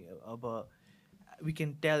huncha ni aba we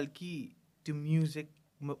can tell ki to music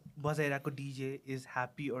bajairako DJ is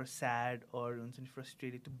happy or sad or huncha ni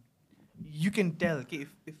frustrated. You can tell if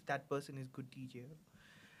that person is good DJ.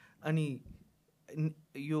 Ani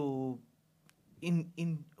yo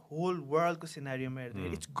in whole world ko scenario ma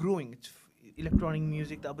it's growing. It's electronic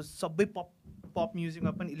music ta ab sabai pop music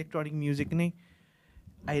ma pani electronic music नै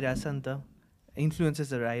आइराछ नि त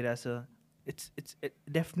इन्फ्लुएन्सेसहरु आइराछ. It's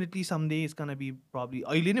definitely someday it's gonna be probably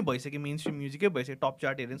अहिले नै भइसक्यो mainstream म्युजिकै भइसक्यो top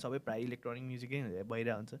chart हेर्नु सबै प्राय इलेक्ट्रोनिक म्युजिकै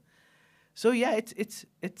भइरा हुन्छ. So yeah,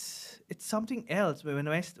 it's something else. When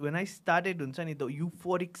I started, the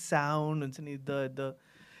euphoric sound,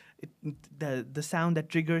 the sound that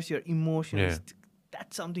triggers your emotions,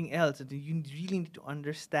 that's something else. You really need to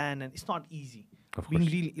understand, and it's not easy. Of course.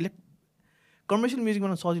 Really, commercial music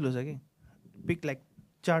man sajilo cha ke. Pick like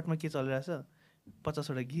chart ma ke chaliरहेछ 50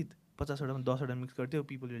 वटा गीत 50 वटामा 10 वटा mix गरिदियो,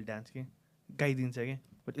 people will dance के गाइदिन्छ के.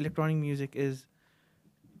 But electronic music is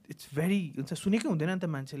it's very सुनेकै हुँदैन नि त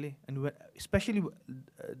मान्छेले. And especially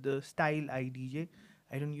the style I DJ,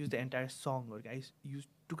 I don't use the entire song, or I use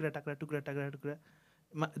टुक्रा टुक्रा.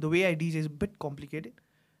 The way I DJ is a bit complicated.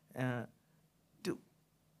 त्यो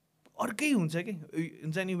अर्कै हुन्छ कि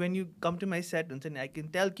हुन्छ नि. When you come to my set हुन्छ नि, I can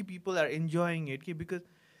tell कि people are enjoying it कि because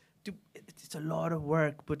it's a lot of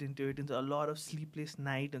work put into it. It's a lot of sleepless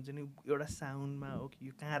night. हुन्छ नि एउटा साउन्डमा ओके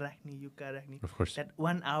यो कहाँ राख्ने Of course. that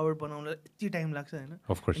 1 hour बनाउन यति टाइम लाग्छ हैन.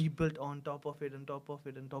 Of course. You built on top of it.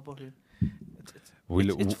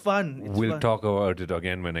 It's fun. It's We'll fun. talk about it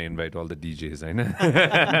again when I invite all the DJs, I know.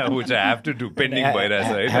 Which I have to do, pending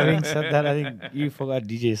bhairahach hai. Having said that, I think you forgot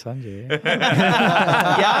DJ Sanjay.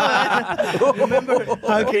 Remember?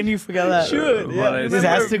 How can you forget that? Sure, yeah. This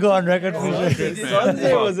has to go on record for sure.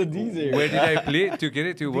 Sanjay was a DJ. Where did I play? त्यो के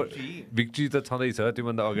अरे त्यो Victory त छँदैछ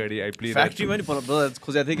त्योभन्दा अगाडि I played फ्याक्ट्रीमा नि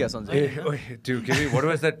खोजेको थिएँ क्या सन्जय त्यो के अरे what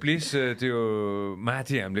was that place त्यो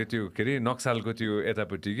माथि हामीले त्यो के अरे नक्सालको त्यो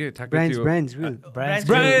यतापट्टि के ठ्याक्कै Brands, त्यो brands, real. Brands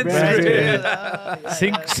Brands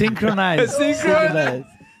Synchronize.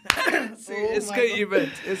 यसको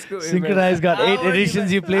event Synchronize got 8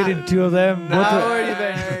 editions. You played in 2 of them.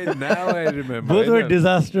 Now I remember. Both were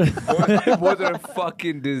disastrous. Both were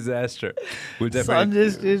fucking disaster. We'll definitely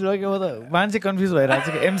Sanjay stage like मान्छे confused भइरहेको छ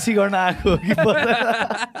कि MC गर्न आएको हो कि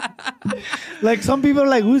like some people are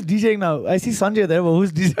like, who's DJing now? I see Sanjay there, but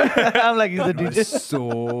who's DJing? I'm like, he's the It DJ. was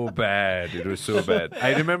so bad. It was so bad.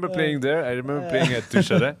 I remember playing there. I remember playing at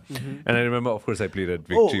Trishara. And I remember, of course, I played at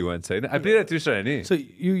Victory once. I played at Trishara. So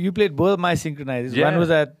you played both of my synchronizers. Yeah. One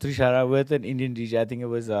was at Trishara with an Indian DJ. I think it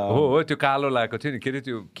was हो त्यो कालो लगाएको थियो नि के अरे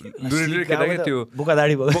त्यो दुरी केटाको त्यो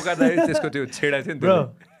बोकादाडी बोकादारी त्यसको त्यो छेडा थियो नि Bro,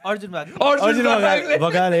 Arjun Bagli. Arjun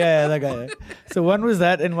Bagale, yeah, that guy. So one was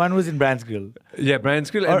that, and one was in Brands Grill. Yeah, Brian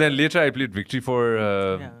Skill. And then later I played Victory for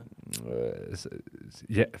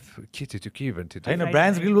के थियो त्यो के इभेन्ट थियो I know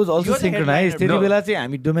Brands Grill was also You're the synchronized. headliner. त्यति बेला चाहिँ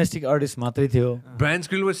हामी domestic artist मात्रै थियो. Brand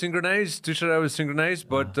Skill was synchronized, Trishara was synchronized,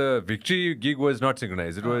 but the Victory gig was not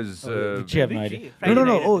synchronized. It was Victory, I have no Victory, idea. Friday No.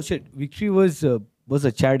 night. Oh shit, Victory was a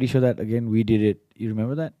charity show that again we did it. You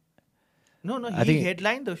remember that? No, I he think-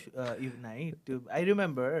 headlined the night. I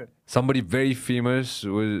remember. somebody very famous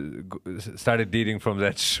started dating from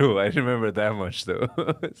that show. I remember that much though.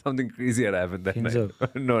 Something crazy had happened that Finzo.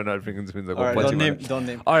 night. No, not Finzo. All right, don't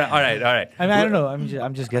name. All right. I mean, I don't know.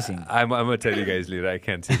 I'm just guessing. I'm gonna tell you guys later. I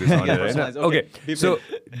can't say this on Yeah, air. Right? personalize. Okay. Okay. So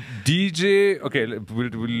DJ. Okay,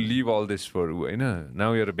 we'll leave all this for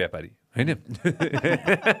now. You're a vyapari.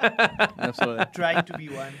 Absolutely. Trying to be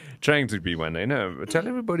one. Trying to be one. Tell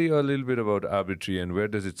everybody a little bit about Arbitrary and where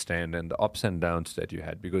does it stand and the ups and downs that you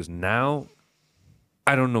had, because now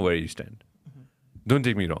I don't know where you stand. Don't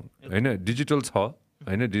take me wrong. Digital छ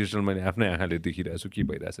होइन digital मैले आफ्नै आँखाले देखिरहेको छु के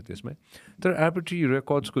भइरहेछ त्यसमा तर Arbitrary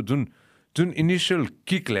रेकर्ड्सको जुन इनिसियल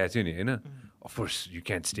किक ल्याएको थियो नि होइन of course you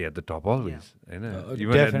can't stay at the top always होइन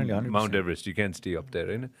even definitely, at 100%. Mount Everest you can't stay up there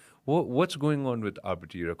होइन what's going on with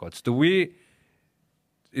Arbitrary Records, the way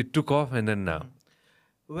it took off and then now?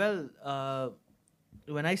 Well,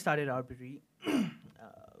 when I started Arbitrary,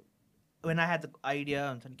 when I had the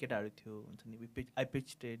idea, I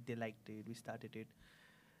pitched it, they liked it, we started it.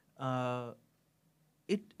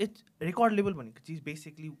 It's record label money, which is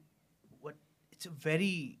basically what it's a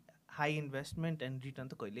very high investment and return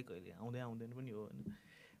to kaile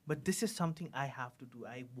but this is something I have to do,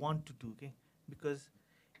 I want to do, okay, because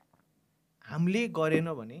हामीले गरेन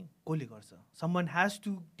भने कसले गर्छ, someone has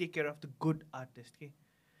to take care of the good artist के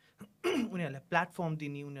उनीहरूलाई platform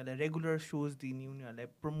दिने, उनीहरूलाई regular सोज दिने, उनीहरूलाई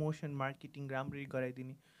प्रमोसन मार्केटिङ राम्ररी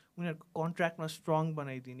गराइदिने, उनीहरूको कन्ट्र्याक्टमा स्ट्रङ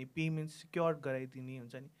बनाइदिने, पेमेन्ट सिक्योर गराइदिने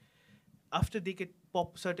हुन्छ नि. After they get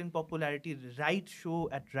certain popularity, right so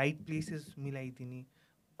at right places मिलाइदिने.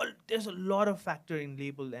 There's a lot of factor in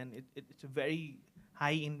label and it's a very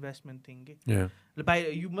high investment thing. Yeah.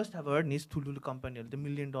 You must have heard this ठुल्ठुलो कम्पनीहरु त $1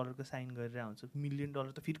 million को sign गरेर आउँछ. $1 million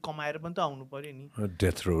त फेरि कमाएर पनि त आउनु पर्यो नि.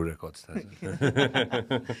 Death Row Records.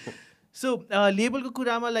 So label ko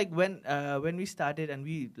kurama, like when we started and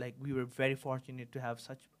we were very fortunate to have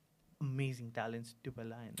such amazing talents to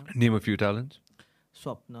Bella. Name a few talents.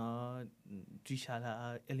 Swapna,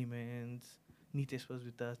 Trishala, Elements, Nitesh was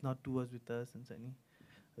with us, Not Two was with us, and Sunny.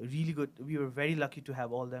 Really good. We were very lucky to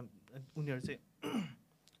have all them.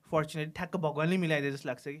 Fortunately, thakka bhagwanle milaide just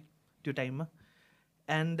लाग्छ कि त्यो टाइममा.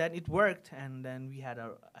 And then it worked, and then we have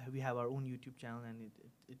our own YouTube channel, and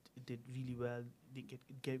it did really well. It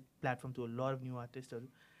gave platform to a lot of new artists.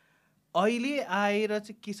 अहिले आएर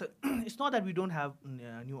चाहिँ के छ, it's not that we don't have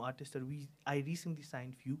new artists. I recently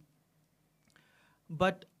signed few.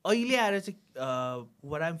 But अहिले आएर चाहिँ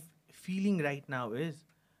what I'm feeling right now is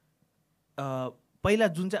पहिला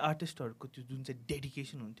जुन चाहिँ आर्टिस्टहरुको त्यो जुन चाहिँ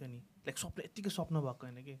डेडिकेसन हुन्थ्यो नि, लाइक स्वप्न यतिकै स्वप्न भएको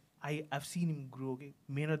हैन के. I've seen him grow के,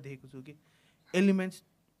 मेहनत देखेको छु के. एलिमेन्ट्स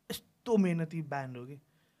यस्तो मेहनती ब्यान्ड हो कि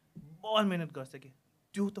बहुत मेहनत गर्छ कि.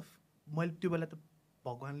 त्यो त मैले त्यो बेला त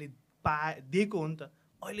भगवानले दिएको हो नि त.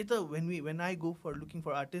 अहिले त when I go for looking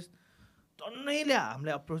for artists टन्नैले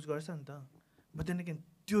हामीलाई अप्रोच गर्छ नि त. But then again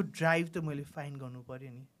त्यो ड्राइभ त मैले फाइन्ड गर्नु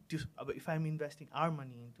पर्यो नि. त्यो अब if I'm investing our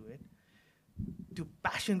money into it, त्यो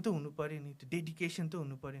प्यासन त हुनु पर्यो नि, त्यो डेडिकेसन त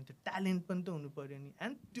हुनु पर्यो नि, त्यो ट्यालेन्ट पनि त हुनु पर्यो नि.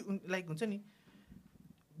 एन्ड त्यो लाइक हुन्छ नि,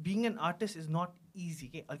 being an artist is not easy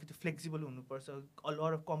के अलिकति फ्लेक्सिबल हुनुपर्छ a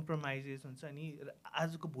lot of compromises हुन्छ नि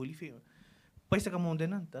आजको भोलि पैसा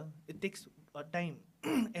कमाउँदैन नि त it takes a time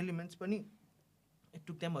elements पनि it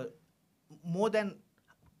took them more than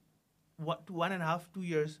 1.5-2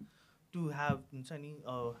 years to have हुन्छ नि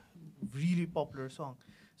a really popular song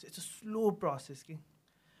so it's a slow process के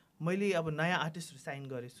मैले अब नयाँ आर्टिस्टहरू साइन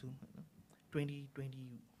गरेको छु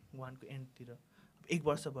 2021 को एन्डतिर 1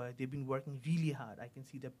 वर्ष भयो they've been working really hard I can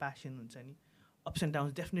see their passion हुन्छ नि ups and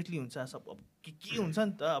downs definitely हुन्छ सब अब के हुन्छ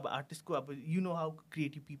नि त अब आर्टिस्टको अब you know how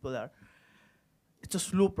creative people are it's a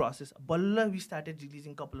slow process बल्ल we started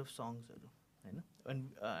releasing couple of songs हैन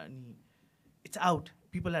अनि it's out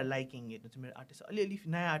people are liking it मेरो आर्टिस्ट अलिअलि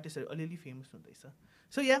नयाँ आर्टिस्टहरू अलिअलि फेमस हुँदैछ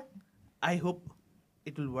so yeah I hope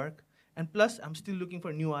it will work and plus I'm still looking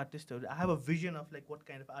for new artists I have a vision of like what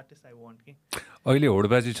kind of artist I want के अहिले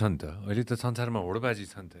होडबाजी छ नि त अहिले त संसारमा होडबाजी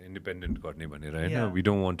छ नि त इन्डिपेन्डेन्ट गर्ने भनेर हैन we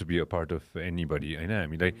don't want to be a part of anybody हैन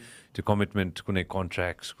हामीलाई त्यो कमिटमेन्ट कुनै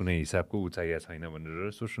कन्ट्र्याक्ट्स कुनै हिसाबको उचाइया छैन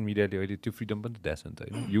भनेर सोसियल मिडियाले अहिले त्यो फ्रिडम पनि त दिएको छ नि त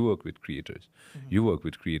हैन you work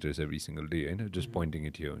with creators every single day हैन जस्ट पोइन्टिङ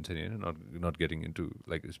इट हियर हुन्छ नि हैन not getting into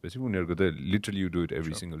like specific उनीहरूको त literally you do it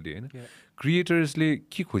every single day हैन क्रिएटर्सले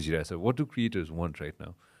के खोजिरहेछ what do creators want right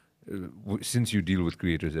now since you deal with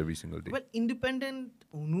creators every single day? Well, independent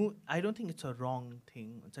hunu, I don't think it's a wrong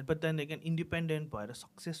thing. But then again, independent bhayera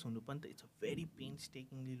success hunu pani it's a very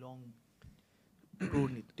painstakingly long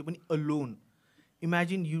road. Tyo pani alone.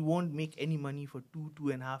 Imagine you won't make any money for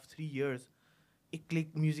 2.5, 3 years. Ekle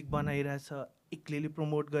music banairacha, ekle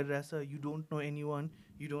promote gariracha. You don't know anyone.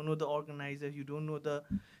 You don't know the organizers. You don't know the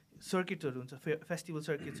circuits haru huncha, festival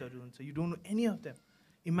circuits haru huncha. You don't know any of them.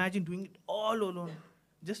 Imagine doing it all alone.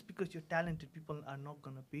 Just because you're talented, people are not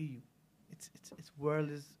gonna pay you. It's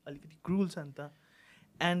world is a little cruel, Santa.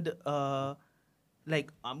 And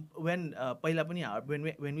like when पहिला पनि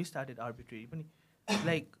when we started Arbitrary पनि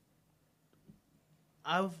like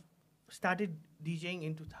I've started DJing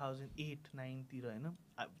in 2008-9 तिर हैन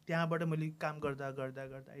त्यहाँबाट मैले काम गर्दा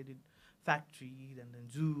I did Factory and then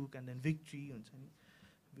Zouk and then Victory हुन्छ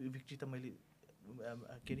नि Victory त मैले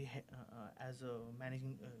के अरे as a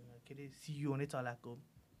managing के अरे CEO नै चलाएको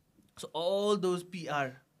so all those PR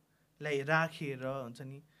लाई राखेर हुन्छ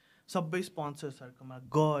नि सबै स्पोन्सर्सहरुकोमा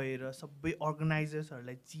गएर सबै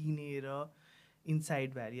अर्गनाइजर्सहरुलाई चिनेर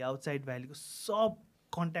इनसाइड भ्याली आउटसाइड भ्यालीको सब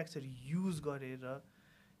कन्ट्याक्ट्सहरु युज गरेर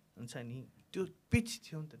हुन्छ नि त्यो पिच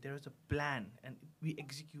थियो नि त there was a plan and we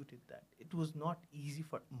executed that it was not easy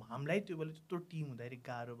for हामीलाई त्यो बेला त्यत्रो टिम हुँदाखेरि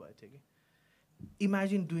गाह्रो भयो थियो के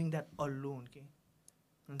इमेजिन डुइङ दैट अलोन के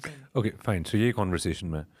Okay, fine. So, ये conversation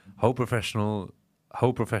में how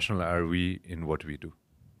professional are we in what we do?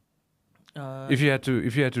 If you had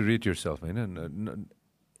to rate yourself,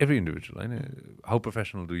 every individual, how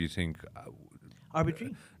professional do you think?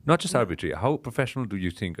 Arbitrary? Not just arbitrary. How professional do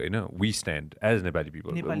you think we stand as Nepali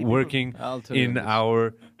people working in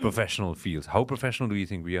our professional fields? How professional do you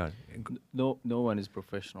think we are? No one is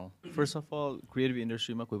professional. First of all, creative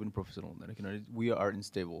industry ma koi pani professional hunदैन we are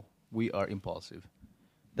unstable. We are impulsive.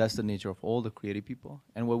 That's the nature of all the creative people.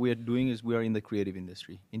 And what we are doing is we are in the creative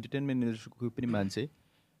industry. Entertainment industry ko pani manche,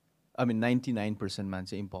 I mean 99%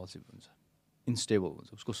 manche impulsive huncha, unstable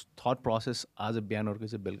huncha. Usko thought process as a bihan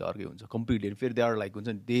arkai cha belka arkai huncha completely. Fer they are like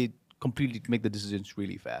huncha they completely make the decisions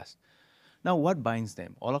really fast. Now what binds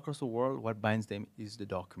them all across the world? What binds them is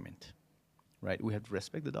the document, right? We have to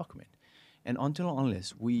respect the document, and until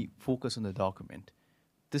unless we focus on the document,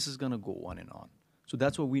 this is gonna go on and on. So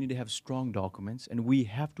that's why we need to have strong documents, and we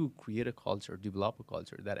have to create a culture, develop a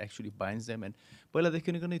culture that actually binds them. And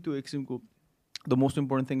the most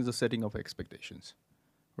important thing is the setting of expectations,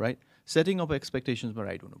 right? Setting up expectations, but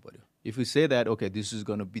I don't know about you. If we say that, okay, this is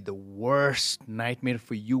going to be the worst nightmare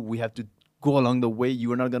for you, we have to go along the way.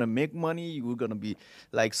 You are not going to make money. You are going to be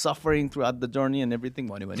like suffering throughout the journey and everything.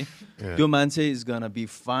 Your man say is going to be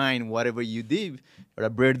fine, whatever you did, or a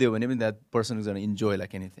birthday, whenever that person is going to enjoy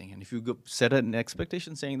like anything. And if you set an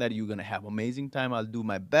expectation saying that you're going to have amazing time, I'll do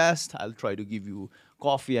my best. I'll try to give you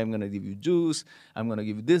coffee. I'm going to give you juice. I'm going to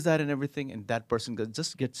give you this, that, and everything. And that person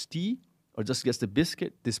just gets tea or just gets the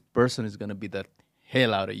biscuit. This person is going to be the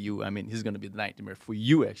hell out of you. I mean, he's going to be the nightmare for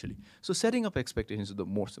you, actually. So setting up expectations is the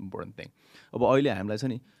most important thing. अब अहिले हामीलाई छ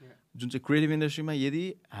नि जुन चाहिँ creative इन्डस्ट्रीमा यदि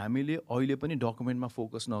हामीले अहिले पनि डकुमेन्टमा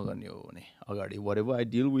फोकस नगर्ने हो भने अगाडि whatever I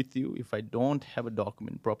deal with you, if I don't have a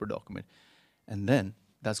document, proper document, and then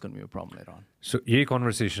that's going to be a problem later on. So, ये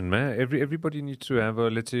conversation में everybody needs to have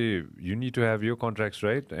let's say you need to have your contracts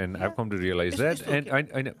right, and I've come to realize that. And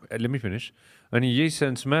I let me finish. अनि यही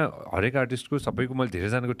सेन्समा हरेक आर्टिस्टको सबैको मैले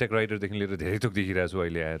धेरैजनाको take राइटरदेखि लिएर धेरै थोक देखिरहेको छु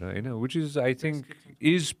अहिले आएर which is I think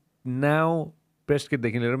is now press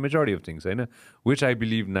किटदेखि लिएर मेजोरिटी अफ थिङ्स होइन which I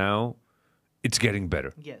believe now it's getting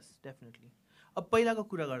better yes definitely अब पहिलाको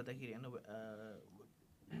कुरा गर्दाखेरि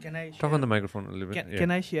can I Talk on the share, microphone a little bit.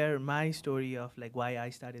 can I share my story of like why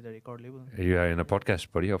I started the record label? You are in a podcast,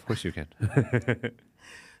 buddy. Of course you can.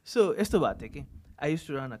 So यस्तो भएको थियो कि I use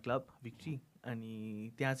to run a club Victory अनि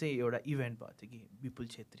त्यहाँ चाहिँ एउटा event भएको थियो कि विपुल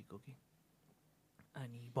छेत्रीको कि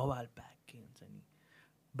अनि बवाल प्याक के हुन्छ नि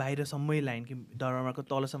बाहिरसम्मै लाइन कि दरबारको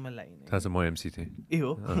तलसम्म लाइन थाहा छ म MC थिएँ ए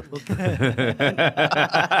हो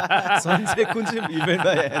सन्जय कुन चाहिँ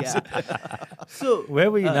इभेन्टमा MC? सो Where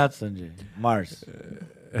were you not, Sanjay? Mars.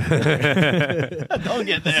 Don't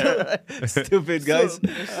get there. Stupid guys.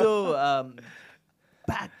 So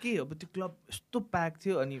pack के अब त्यो क्लब यस्तो प्याक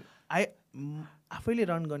थियो अनि आफैले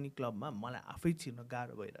रन गर्ने क्लबमा मलाई आफै छिर्न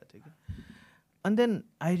गाह्रो भइरहेको थियो कि अनि then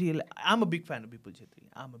I real I'm a big fan of Vipul Chhetri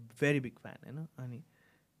I'm a very big fan होइन अनि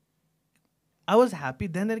I was happy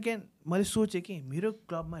then again मैले सोचेँ कि मेरो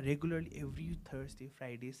क्लबमा regularly every Thursday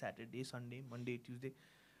Friday Saturday Sunday Monday Tuesday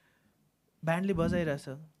ब्यान्डले बजाइरहेछ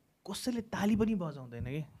कसैले ताली पनि बजाउँदैन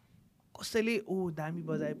कि कसैले ओ दामी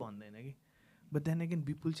बजाए भन्दैन कि बट देन अगेन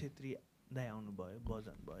विपुल छेत्री दाइ आउनुभयो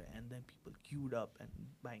बजाउनु भयो and then people क्युड up and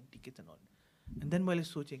buying tickets and all and then मैले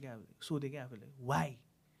सोचेँ कि सोधेँ कि आफूलाई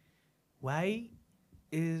why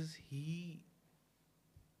is he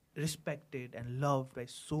respected and love by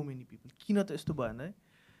so many people किन त यस्तो भएन है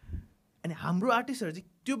अनि हाम्रो आर्टिस्टहरू चाहिँ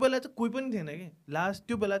त्यो बेला चाहिँ कोही पनि थिएन कि लास्ट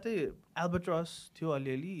त्यो बेला चाहिँ एल्बर्ट्रस थियो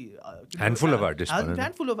अलिअलि Handful of artists भनौँ न।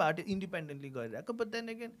 ह्यान्डफुल अफ आर्टिस्ट इन्डिपेन्डेन्टली गरिरहेको बट देन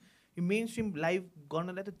अगेन यो मेन स्ट्रिम लाइभ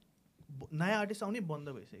गर्नलाई त नयाँ आर्टिस्ट आउनै बन्द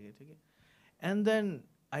भइसकेको थियो कि एन्ड देन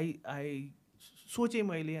आई सोचेँ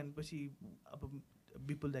मैले अनि पछि अब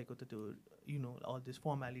विपुल दाईको त त्यो you know all this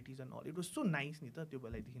फर्मेलिटिज and all it was so nice नि त त्यो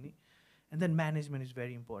बेलादेखि नै and then management is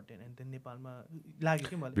very important and then नेपालमा लाग्यो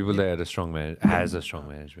कि मलाई People that has a strong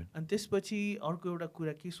management. अनि त्यसपछि अर्को एउटा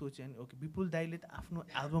कुरा के सोचेँ नि ओके विपुल दाईले त आफ्नो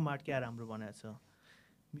एल्बम आर्ट क्या राम्रो बनाएको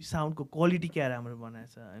छ साउन्डको क्वालिटी क्या राम्रो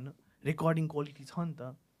बनाएको छ होइन रेकर्डिङ क्वालिटी छ नि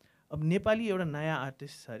त अब नेपाली एउटा नयाँ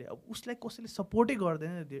आर्टिस्ट छ अरे अब उसलाई कसैले सपोर्टै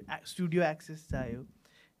गर्दैन त्यो स्टुडियो एक्सेस चाहियो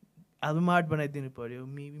एल्बम आर्ट बनाइदिनु पऱ्यो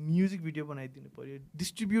म्युजिक भिडियो बनाइदिनु पऱ्यो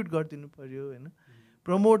डिस्ट्रिब्युट गरिदिनु पऱ्यो होइन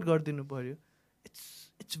प्रमोट गरिदिनु पऱ्यो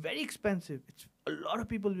it's very expensive it's a lot of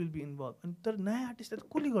people will be involve अनि तर नयाँ आर्टिस्टलाई त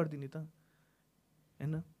कसले गरिदिने त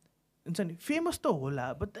होइन हुन्छ नि फेमस त होला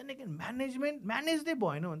बट देन अगेन म्यानेजै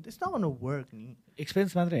भएन भने त्यस्तो गर्न वर्क नि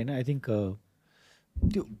एक्सपेरियन्स मात्रै होइन आई थिङ्क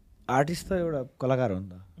त्यो आर्टिस्ट त एउटा कलाकार हो नि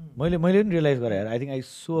त मैले पनि रियलाइज गरेँ I think I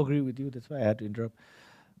so agree with you त्यसमा आई ह्याड टु इन्टरप्ट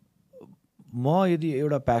म यदि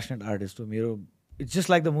एउटा प्यासनेट आर्टिस्ट हो मेरो it's just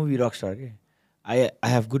like the movie rock star के आई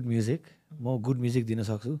हेभ गुड म्युजिक म गुड म्युजिक दिन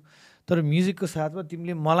सक्छु तर म्युजिकको साथमा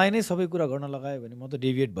तिमीले मलाई नै सबै कुरा गर्न लगायो भने म त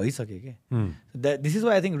डेभिएट भइसकेँ कि this is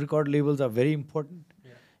why I think record labels are very important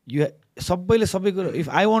you सबैले सबै कुरो if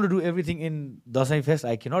I want to do everything in Dashain fest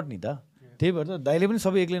I cannot नि त त्यही भएर त दाइले पनि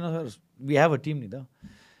सबै एक्लै नसक्छ वी हेभ अ टिम नि त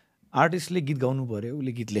आर्टिस्टले गीत गाउनु पऱ्यो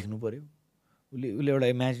उसले गीत लेख्नु पऱ्यो उसले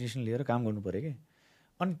एउटा इमेजिनेसन लिएर काम गर्नु पऱ्यो कि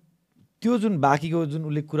अनि त्यो जुन बाँकीको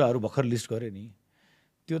जुन उसले कुराहरू भर्खर लिस्ट गर्यो नि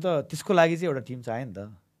त्यो त त्यसको लागि चाहिँ एउटा टिम चाहियो नि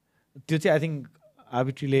त त्यो चाहिँ आई थिङ्क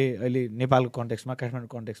आर्बिट्रीले अहिले नेपालको कन्टेक्समा काठमाडौँ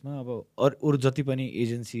कन्टेक्समा अब अरू जति पनि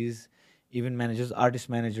agencies event managers artist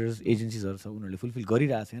managers एजेन्सिजहरू छ उनीहरूले फुलफिल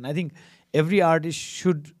गरिरहेको छ and I think every artist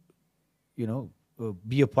should you know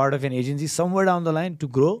be a part of an agency somewhere down the line to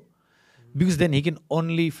grow because then he can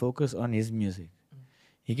only focus on his music.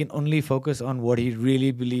 He can only focus on what he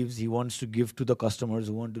really believes he wants to give to the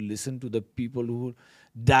customers who want to listen to the people who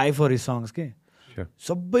die for his songs. Okay? Sure.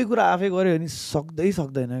 सबै कुरा आफै गऱ्यो भने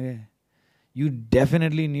सक्दैन के You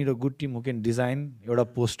definitely need a good team who can design एउटा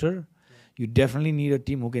poster. You definitely need a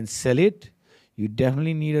team who can sell it. You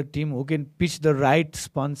definitely need a team who can pitch the right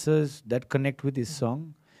sponsors that connect with his song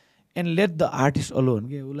and let the artist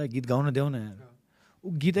alone. के उसलाई गीत गाउन देऊ न यार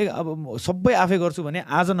ऊ गीतै अब सबै आफै गर्छु भने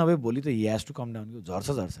आज नभए भोलि त he has to come down कि झर्छ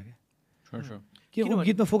क्या कि ऊ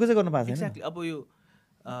गीतमा फोकसै गर्नु पाएको छैन एक्ज्याक्टली अब यो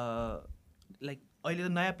लाइक अहिले त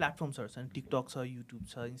नयाँ प्लेटफर्म्सहरू छन् टिकटक छ युट्युब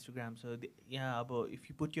छ इन्स्टाग्राम छ यहाँ अब if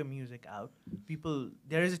you put your music out people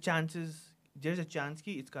there is a chance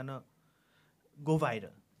कि it's can go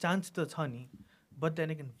viral chance त छ नि बट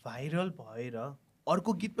देन अगेन भाइरल भएर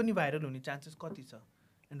अर्को गीत पनि भाइरल हुने चान्सेस कति छ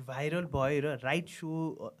एन्ड भाइरल भएर राइट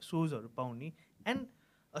सोजहरू पाउने and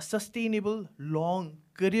a sustainable long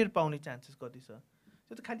career पाउने चान्सेस कति छ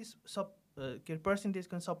त्यो त खालि सब के अरे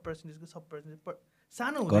पर्सेन्टेजको सब पर्सेन्टेज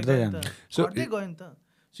सानो गर्दै गयो नि त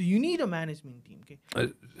so you need a management team के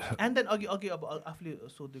एन्ड देन अघि अब आफूले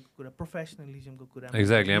सोधेको कुरा प्रोफेसनलिजमको कुरा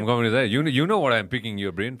Exactly, I'm coming to that. You know what I'm picking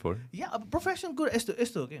your brain for. या अब प्रोफेसनल कुरा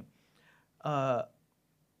यस्तो हो कि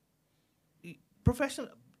प्रोफेसनल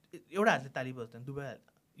एउटा हातले ताली बज्दैन दुवै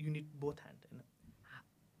यु निड बोथ ह्यान्ड होइन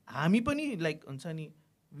हामी पनि लाइक हुन्छ नि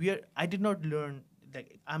I did not learn like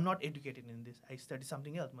I am not educated in this I study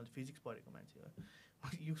something else मैले फिजिक्स पढेको मान्छे हो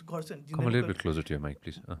यो गर्छु नि Come a little bit closer to your mic,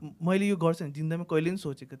 please. मैले यो गर्छु नि जिन्दगीमा कहिले पनि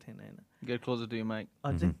सोचेको थिएन होइन Get closer to your mic.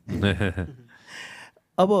 अझै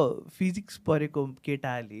अब फिजिक्स पढेको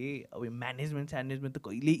केटाले अब म्यानेजमेन्ट त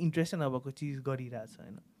कहिल्यै इन्ट्रेस्ट नभएको चिज गरिरहेछ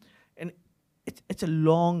होइन and it's a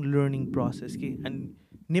long learning process कि एन्ड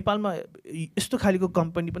नेपालमा यस्तो खालको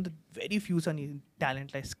कम्पनी पनि त भेरी फ्यु छ नि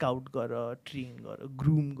ट्यालेन्टलाई स्काउट गर ट्रेन गर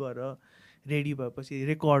ग्रुम गर रेडी भएपछि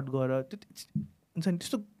रेकर्ड गर त्यो हुन्छ नि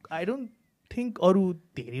त्यस्तो आई डोन्ट थिङ्क अरू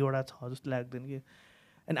धेरैवटा छ जस्तो लाग्दैन कि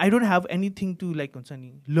and I don't have anything to like हुन्छ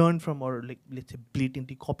नि learn from or like let's say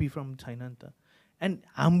blatantly copy from छैन नि त एन्ड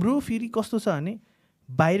हाम्रो फेरि कस्तो छ भने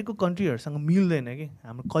बाहिरको कन्ट्रीहरूसँग मिल्दैन कि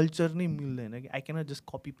हाम्रो कल्चर नै मिल्दैन कि I cannot just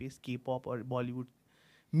copy paste K-pop or Bollywood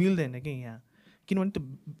मिल्दैन कि यहाँ किनभने त्यो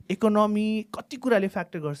इकोनोमी कति कुराले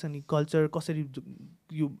फ्याक्टर गर्छ नि कल्चर कसरी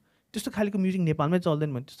यो त्यस्तो खालको म्युजिक नेपालमै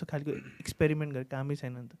चल्दैन भने त्यस्तो खालको एक्सपेरिमेन्ट गरेर कामै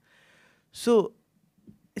छैन नि त सो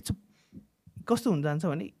इट्स कस्तो हुन जान्छ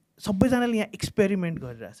भने सबैजनाले यहाँ एक्सपेरिमेन्ट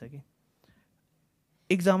गरिरहेछ कि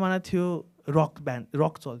एक जमाना थियो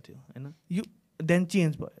रक चल्थ्यो होइन यो देन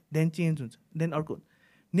चेन्ज भयो देन चेन्ज हुन्छ देन अर्को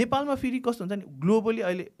नेपालमा फेरि कस्तो हुन्छ नि ग्लोबली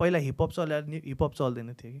अहिले पहिला हिपहप चलाएर हिपहप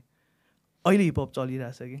चल्दैन थियो कि अहिले हिपहप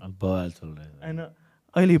चलिरहेछ कि होइन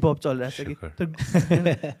अहिले हिपहप चलिरहेछ कि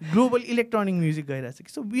ग्लोबल इलेक्ट्रोनिक म्युजिक गइरहेछ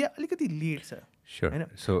कि सो वी अलिकति लेट छ होइन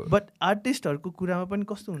बट आर्टिस्टहरूको कुरामा पनि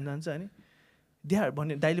कस्तो हुन जान्छ भने दे आर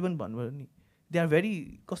भने दाइले पनि भन्नुभयो नि दे आर भेरी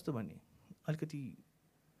कस्तो भने अलिकति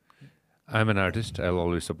I'm an artist. I'll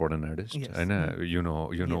always support an artist. Yes. I know you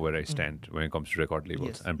know where I stand when it comes to record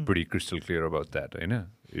labels. Yes. I'm pretty crystal clear about that. I know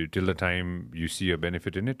till the time you see a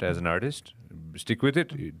benefit in it as an artist, stick with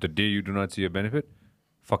it. The day you do not see a benefit,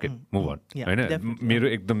 fuck it, move on. Yeah, I know. definitely.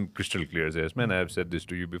 Mero ekdam crystal clear as yes, man. I have said this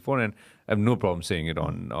to you before, and I have no problem saying it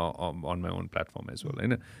on my own platform as well.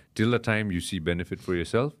 I know. Till the time you see benefit for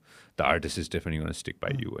yourself, the artist is definitely going to stick by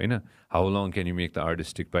you. I know. How long can you make the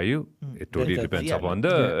artist stick by you? It totally depends upon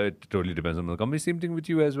the. It totally depends on the company. Same thing with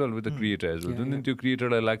you as well, with the creator as well. Then the creator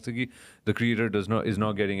like the creator is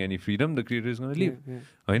not getting any freedom. The creator is going to leave.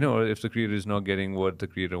 I know. Or if the creator is not getting what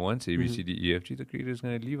the creator wants, A, B, C, D, E, F, G, the creator is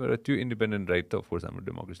going to leave. Or a two independent right. Of course, I'm a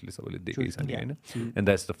democracy.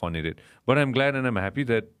 And that's the fun in it. But I'm glad and I'm happy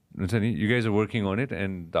that you guys are working on it,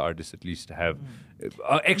 and the artists at least have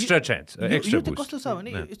extra chance, extra boost. कस्तो छ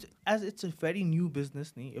भने it's a very new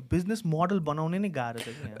business नि यो business model बनाउनै नै गाह्रो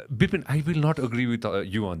छ कि Bipin, I will not agree with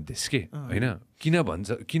you on this के हैन किन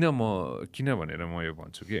भनेर म यो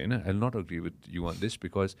भन्छु कि हैन I will not agree with you on this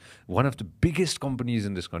because one of the biggest companies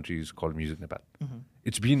in this country is called Music Nepal.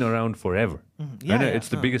 It's been around forever.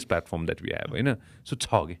 It's the biggest platform that we have. So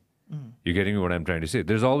छ के You're getting me what I'm trying to say.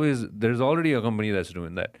 There's already a company that's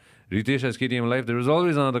doing that. Ritesh has KTM Live. There was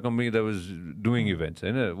always another company that was doing events.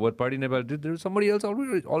 What Party Nepal did, there was somebody else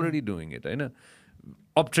already doing it.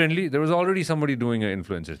 Uptrendly, there was already somebody doing an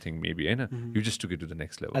influencer thing maybe. You just took it to the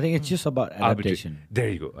next level. I think it's just about adaptation. There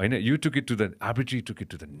you go. You took it to the Arbitrary took it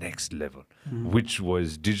to the next level, which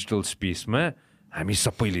was digital space ma. हामी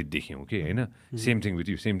सबैले देख्यौँ कि होइन same thing with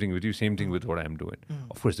you same thing with what I'm doing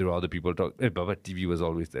of course there are other people talk ए बाबा TV was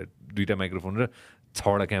always there 2टा microphone र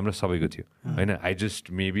 6वटा camera सबैको थियो होइन I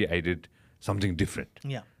just maybe I did something different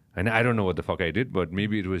होइन I don't know what the fuck I did but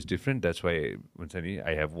maybe it was different that's why हुन्छ नि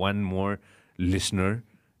I have one more listener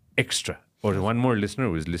extra or one more listener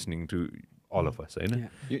who is listening to all of us.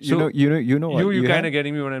 You know what you kind of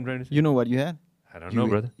getting me what I'm trying to say? You know what you had? I don't know,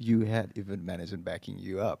 brother. You had event management backing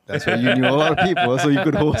you up. That's why you knew a lot of people, so you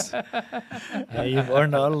could host. You've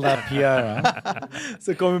earned all that PR. Huh?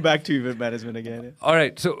 So coming back to event management again. All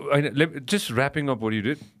right. So just wrapping up what you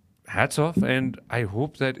did, hats off, and I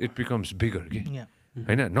hope that it becomes bigger. Okay?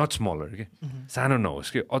 होइन not smaller के सानो नहोस्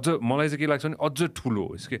कि अझ मलाई चाहिँ के लाग्छ भने अझ ठुलो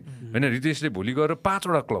होस् कि होइन रितेशले भोलि गएर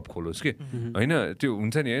 5वटा क्लब खोलोस् कि होइन त्यो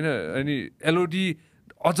हुन्छ नि होइन अनि एलओडी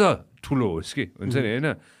अझ ठुलो होस् कि हुन्छ नि होइन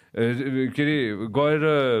के अरे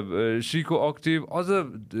गएर सीको अक्टिभ अझ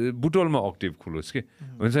बुटोलमा अक्टिभ खुलोस् कि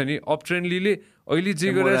हुन्छ नि अपट्रेन्डलीले अहिले जे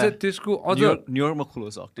गरिरहेछ त्यसको अझ न्युयोर्कमा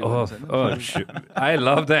खुलोस् अक्टिभ आई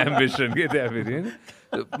लभ द एम्बिसन के त्यहाँ फेरि होइन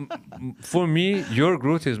for me your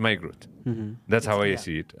growth is my growth. That's how I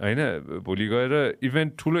see it. होइन भोलि गएर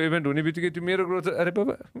इभेन्ट ठुलो इभेन्ट हुने बित्तिकै त्यो मेरो ग्रोथ अरे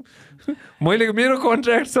बाबा मैले मेरो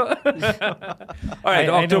कन्ट्र्याक्ट छ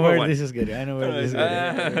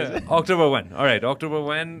October 1 all right October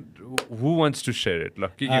 1 who wants to share it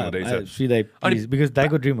ल के हुँदैछ श्रीदाई प्लिज बिकज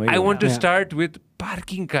दाइको dream I want to start with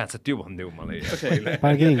parking कहाँ छ त्यो भनिदेऊ मलाई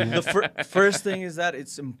Parking. The first thing is that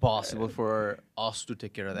it's impossible for us to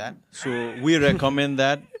take care of that. So we recommend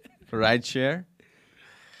that ride share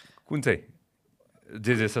कुन चाहिँ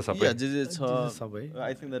जे छ सबै जे छ सबै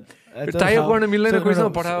आई थिङ्क द्याट टाइप गर्न मिल्दैन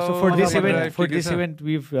कोहीसँग पठाओ So for this event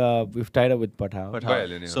we've tied up with Pathao.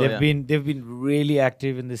 भइहाल्यो नि So, They've been really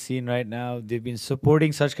active in the scene right now. They've been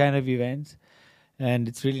supporting such kind of events, and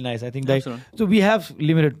it's really nice. I think that Absolutely. so we have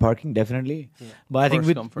limited parking definitely, but I think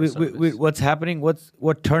First with, come, first with service. what's happening,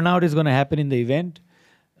 what turnout is going to happen in the event,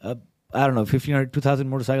 I don't know, 1,500, 2,000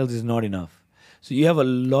 motorcycles is not enough. So you have a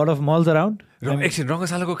lot of malls around. एकछिन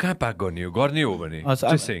रङ्गशालाको कहाँ park गर्ने हो गर्ने हो भने So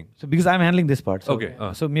just saying so because I'm handling this part. So, Okay,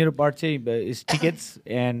 So मेरो part चाहिँ is tickets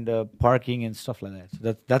and parking and stuff like that.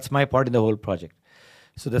 So that's my part in the whole project.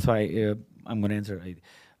 So that's why I'm going to answer.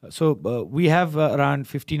 So we have around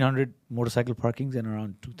 1,500 motorcycle parkings and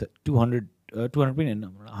around 200 पनि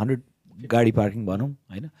 100 गाडी parking भनौँ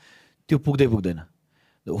हैन त्यो पुग्दैन.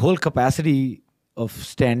 The whole capacity of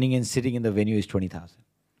standing and sitting in the venue is 20,000.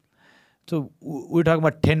 So we're talking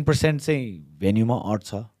about 10% चाहिँ भेन्यूमा अट्छ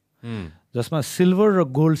जसमा silver र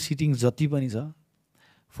गोल्ड सिटिङ जति पनि छ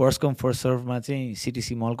फर्स्ट कम फर्स्ट सर्भमा चाहिँ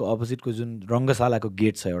सिटिसी मलको अपोजिटको जुन रङ्गशालाको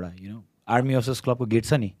गेट छ एउटा आर्मी अफिसर्स क्लबको गेट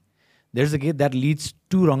छ नि there is a gate that leads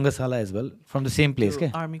to Rangashala as well from the same place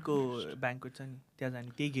क्या आर्मीको ब्याङ्कवेट छ नि त्यहाँ जाने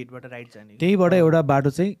त्यही गेटबाट राइट जाने त्यहीबाट एउटा बाटो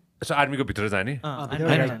चाहिँ सो आर्मीको भित्र जाने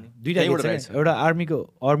दुईवटा गेट छ क्या। एउटा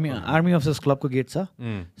आर्मी अफिसर्स क्लबको गेट छ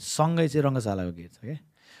सँगै चाहिँ रङ्गशालाको गेट छ क्या।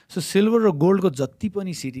 सो सिल्भर र गोल्डको जति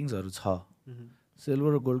पनि सिटिङ्सहरू छ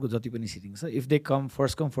सिल्भर र गोल्डको जति पनि सिटिङ छ इफ दे कम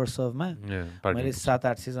फर्स्ट सर्भमा मैले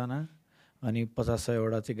 700-800 जना अनि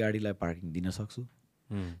 50-100 चाहिँ गाडीलाई पार्किङ दिन सक्छु।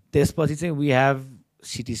 त्यसपछि चाहिँ we have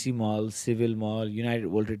CTC mall civil mall United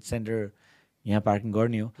World Trade Center यहाँ पार्किङ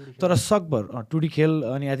गर्ने हो तर सकभर टुडी खेल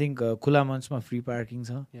अनि आई थिङ्क खुला मञ्चमा फ्री पार्किङ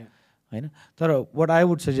छ होइन। तर what I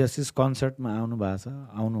would suggest is कन्सर्टमा आउनु भएको छ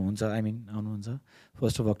आउनुहुन्छ आउनुहुन्छ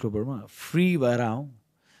 1 अक्टोबरमा फ्री भएर आउँ।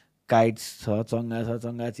 काइट्स छ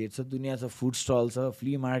चङ्गा चेट छ दुनियाँ छ फुड स्टल छ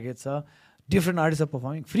फ्ली मार्केट छ डिफ्रेन्ट आर्टिस्ट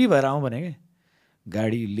पर्फर्मिङ फ्री भएर आउँ भने क्या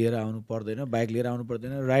गाडी लिएर आउनु पर्दैन बाइक लिएर आउनु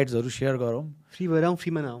पर्दैन राइड्सहरू सेयर गरौँ फ्री भएर आउँ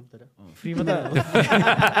फ्रीमा नआउँ तर फ्रीमा त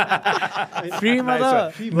फ्रीमा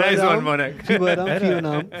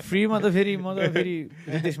त फेरि म त फेरि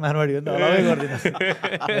रितेश मारवाडी हो नि त अलगै गरिदिनु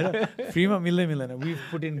फ्रीमा मिल्दैन we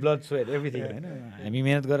put in blood sweat everything होइन हामी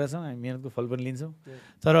मिहिनेत गरेका छौँ हामी मिहिनेतको फल पनि लिन्छौँ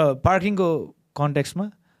तर पार्किङको कन्टेक्स्टमा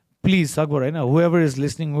प्लिज सकभर होइन whoever is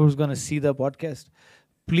listening who's going to see the podcast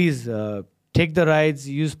please take the rides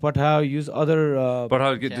use Pathao use other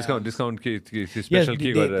Pathao discount के special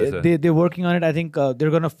के गरिरहेछ they're working on it. I think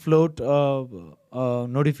they're going to float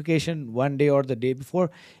notification one day or the day before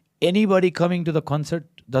anybody coming to the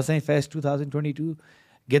concert Dasai Fest 2022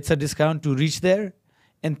 gets a discount to reach there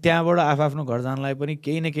and त्यहाँबाट आफ्नो घर जानलाई पनि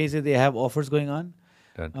केही न केही चाहिँ they have offers going on.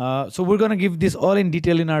 So we're going to give this all in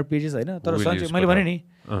detail in our pages होइन। तर मैले भने नि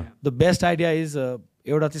द बेस्ट आइडिया इज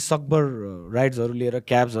एउटा चाहिँ सकभर राइड्सहरू लिएर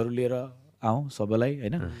क्याब्सहरू लिएर आउँ सबैलाई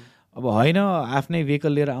होइन। अब होइन आफ्नै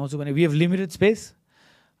भेहिकल लिएर आउँछु भने वी हेभ लिमिटेड स्पेस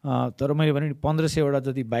तर मैले भने नि 1500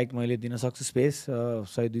 जति बाइक मैले दिन सक्छु स्पेस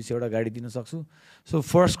 100-200 गाडी दिन सक्छु। सो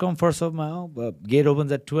फर्स्ट कम फर्स्ट सर्भमा आऊ गेट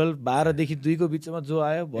ओपन्स एट 12 12 देखि 2 को बिचमा जो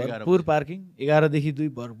आयो भरपुर पार्किङ 11 देखि 2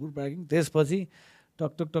 भरपुर पार्किङ त्यसपछि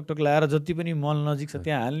टकटक लगाएर जति पनि मल नजिक छ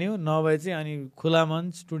त्यहाँ हाल्ने हो नभए चाहिँ अनि खुला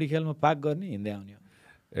मञ्च टुडी खेलमा पार्क गर्ने हिँड्दै आउने हो।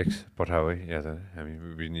 Pathao है yeah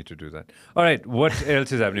we need to do that. All right, what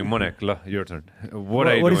else is happening? Monak, your turn. What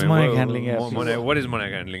are you doing? Is Monak handling? What is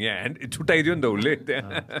Monak handling? Yeah, and छुट्टाइदियो नि त उसले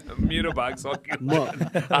मेरो भाग सक्यो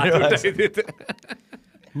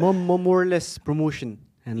म मोरलेस प्रमोसन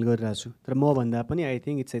ह्यान्डल गरिरहेको छु तर म भन्दा पनि I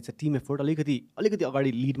think it's a team effort अलिकति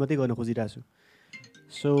अगाडि लिड मात्रै गर्न खोजिरहेको छु।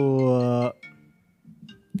 सो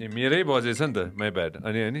मेरै बजेछ नि त माई ब्याड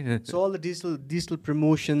अनि so all the digital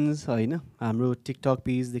promotions होइन हाम्रो टिकटक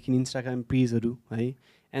पेजदेखि इन्स्टाग्राम पेजहरू है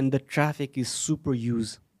and the traffic is super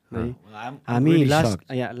use है। हामी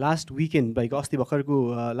लास्ट विकेन्ड लाइक अस्ति भर्खरको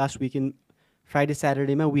last weekend Friday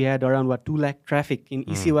स्याटरडेमा we had around 2 lakh traffic in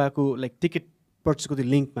इसेवाको like TikTok पर्चेसको त्यो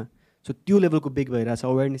लिङ्कमा। सो त्यो लेभलको बिग भइरहेछ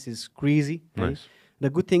अवेरनेस इज क्रेजी है। द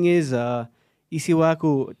गुड थिङ इज इसेवाको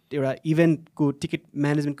एउटा इभेन्टको टिकट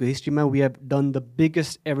म्यानेजमेन्टको हिस्ट्रीमा we have done the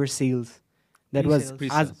biggest ever sales that was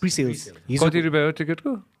आज प्रिसेल्स। कति रुपियाँ हो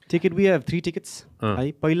टिकटको? टिकट वी हेभ 3 टिकट्स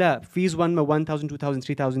है। पहिला फेज 1 मा 1000 2000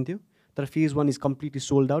 3000 थियो तर phase 1 is completely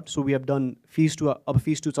sold out. So we have done phase 2 अब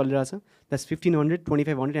फेज 2 चलिरहेछ द्याट्स 1500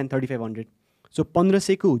 2500 एन्ड 3500। सो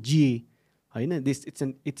 1500 को जिए होइन दिस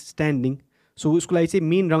इट्स स्ट्यान्डिङ। सो उसको लागि चाहिँ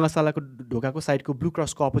मेन रङ्गशालाको ढोकाको साइडको ब्लू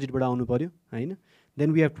क्रसको अपोजिटबाट आउनु पऱ्यो होइन।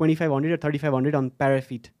 Then we have 2500 or 3500 on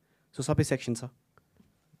parapet. So सबै सेक्सन छ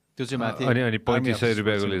त्यो चाहिँ माथि अनि 3500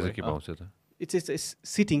 रुपियाँकोले चाहिँ के पाउँछ त? It's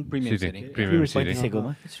sitting. Premium Sitting, setting. premium पैँतिस seating.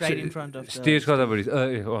 सयकोमा It's right in front of the stage कतापट्टि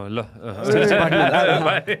ल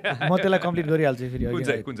म त्यसलाई कम्प्लिट गरिहाल्छु कुन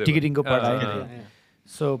चाहिँ फेरि टिकटिङको पार्ट आयो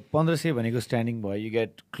सो 1500 भनेको स्ट्यान्डिङ भयो you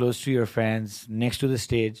get close to your fans next to the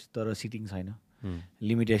stage तर सिटिङ छैन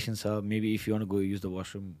लिमिटेसन छ maybe if you want go use the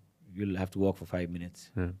washroom you'll have to walk for 5 minutes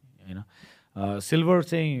होइन सिल्भर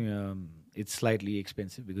चाहिँ it's slightly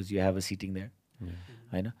expensive because you have a sitting there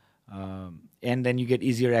होइन and then you get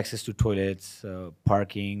easier access to toilets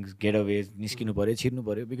parking get Awez निस्किनु पऱ्यो छिर्नु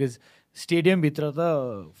पऱ्यो because स्टेडियमभित्र त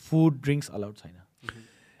food drinks allowed छैन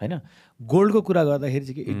होइन गोल्डको कुरा गर्दाखेरि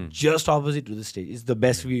चाहिँ कि it's just opposite to the stage it's the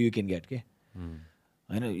best view you can get के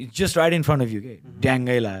होइन it's just right in front of you के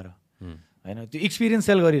ड्याङ्गै लाएर होइन त्यो एक्सपिरियन्स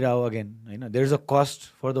सेल गरिरह अगेन होइन there is a cost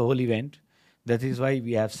for the whole event that is why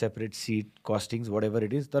we have separate seat कस्टिङ्स what ever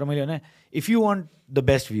it is तर मैले भने if you want the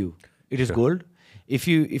best view it is gold if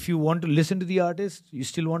you want to listen to the artist you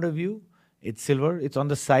still want a view it's silver it's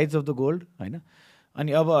on the sides of the gold होइन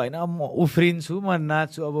अनि अब होइन म उफ्रिन्छु म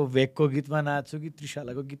नाच्छु अब भेकको गीतमा नाच्छु कि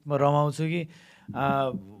त्रिशालाको गीतमा रमाउँछु कि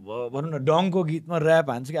भनौँ न डङको गीतमा ऱ्याप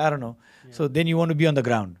हान्छु कि आएर no so then you want to be on the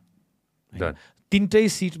ground तिनटै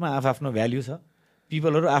सिटमा आफ्नो भ्याल्यु छ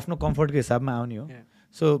पिपलहरू आफ्नो कम्फर्टको हिसाबमा आउने हो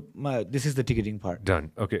so this is the ticketing part Done.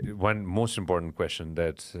 Okay, one most important question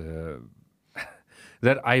that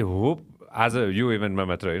I hope आज यो इभेन्टमा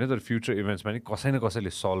मात्र होइन तर फ्युचर इभेन्ट्समा नि कसै न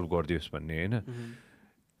कसैले सल्भ गरिदियोस् भन्ने होइन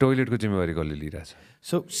टोइलेटको जिम्मेवारी कसले लिइरहेछ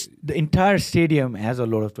So the entire stadium has a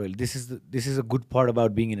lot of toilet. This is a good part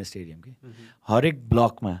about being in a stadium. Okay? हरेक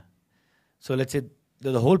ब्लकमा so let's say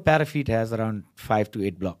the whole Parafeet has around 5 to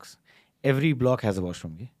 8 blocks. Every block has a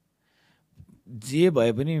washroom. Okay? जे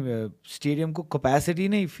भए पनि स्टेडियमको capacity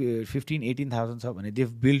नै 15-18,000 छ भने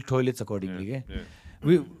देव build toilets accordingly के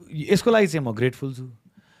यसको लागि चाहिँ म ग्रेटफुल छु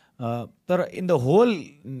तर इन द होल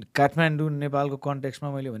काठमाडौँ नेपालको कन्टेक्स्टमा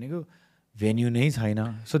मैले भनेको भेन्यू नै छैन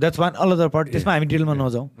so that's one other part त्यसमा हामी डिटेलमा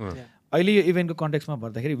नजाउँ अहिले यो इभेन्टको कन्टेक्स्टमा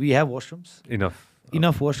भन्दाखेरि वी हेभ वासरुम्स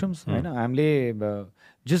इनफ वासरुम्स होइन हामीले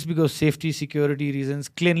just because safety security reasons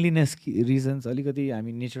cleanliness reasons अलिकति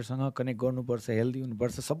हामी नेचरसँग कनेक्ट गर्नुपर्छ हेल्दी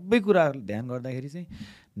हुनुपर्छ सबै कुराहरू ध्यान गर्दाखेरि चाहिँ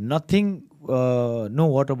nothing no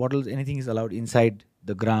water bottles anything is allowed inside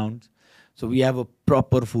the ground so we have a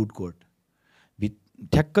proper food court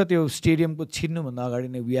ठ्याक्क त्यो स्टेडियमको छिर्नुभन्दा अगाडि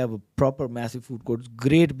नै we have a proper massive food court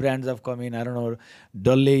great brands of com in are no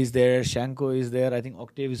डल्ले is there स्याङ्को is there I think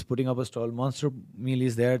octave is putting up a stall monster mill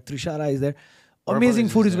is there Trishala is there amazing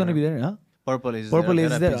food is gonna be there Purple is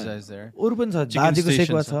there. अरू पनि छ दार्जीको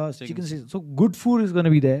सेकवा छ chicken so good food is gonna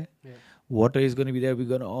be there water is gonna be there we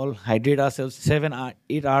gonna all hydrate our self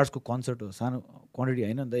 7-8 आवर्सको concert हो सानो quantity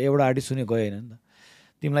होइन नि त एउटा आर्टिस्ट सुने गयो होइन नि त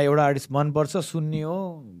तिमीलाई एउटा आर्टिस्ट मनपर्छ सुन्ने हो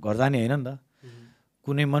घर जाने होइन नि त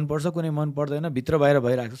कुनै मनपर्छ कुनै मन पर्दैन भित्र बाहिर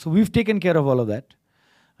भइरहेको छ so we've taken care of all of that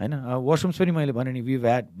होइन वासरुम्स पनि मैले भने नि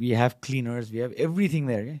we have cleaners we have everything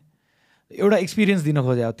there के एउटा एक्सपिरियन्स दिन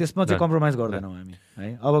खोजे अब त्यसमा चाहिँ कम्प्रोमाइज गर्दैनौँ हामी है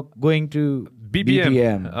अब going to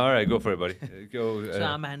BPM. All right, go for it, buddy. Go. So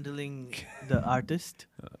I'm handling the artist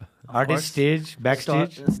stage,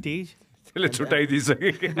 backstage. Stage. त्यसले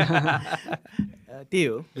छुट्याइदिइसक्यो त्यही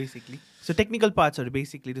हो बेसिकली सो टेक्निकल पार्ट्सहरू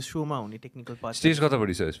बेसिकली त्यो सोमा हुने टेक्निकल पार्ट्स स्टेज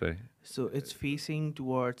कतापट्टि छ यसपालि so it's facing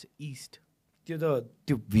towards east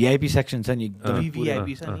त्यो भिआइपी सेक्सन छ नि एकदम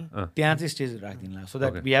भिआइपी छ नि त्यहाँ चाहिँ स्टेज राखिदिनु so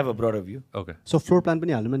that we have a brother view Okay. So floor plan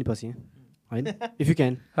पनि हाल्नु नि पछि होइन if you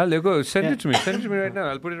can I'll go. Send it to me right now.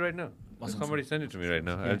 I'll put it right now. Somebody send it to me right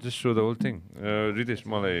now. I'll just show the whole thing. Ritesh,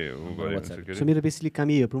 मलाई उ गरे हुन्छ के सो मेरो basically काम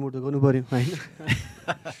यही हो promote त गर्नु पऱ्यो होइन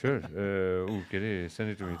अरे sure. उ के अरे send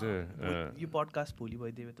it to me त यो पडकास्ट भोलि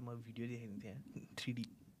भइदियो त म भिडियो देखेँ त्यहाँ 3D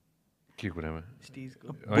के कुरामा स्टेजको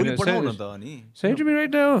भोलि पठाउन त अनि Send it to me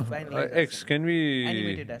right now. Finalize X, can we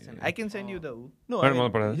animated essence I can send you the No, Alright,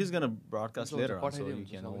 मलाई पठाऊ। he's gonna broadcast later on, so you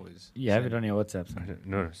can always. You have it on your WhatsApp.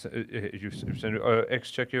 No, you send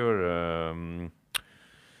X, check your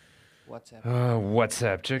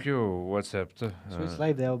WhatsApp. Check your WhatsApp त so it's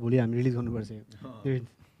live अब भोलि हामी release गर्नुपर्छ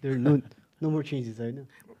no more changes होइन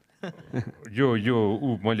यो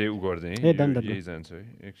ऊ मैले उ गर्दै ए, done, done. यही जान्छ है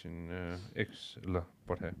एकछिन एक्स ल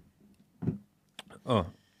पठाएँ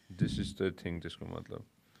दिस इज द थिङ त्यसको मतलब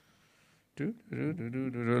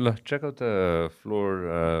ल check out the floor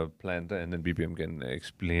plan त and then BPM can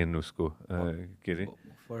explain उसको के अरे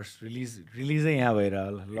फर्स्ट रिलिजै यहाँ भएर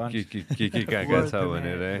लन्च के कहाँ छ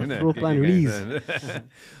भनेर होइन Floor plan release.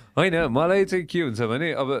 होइन मलाई चाहिँ के हुन्छ भने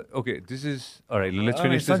अब okay this is all right let's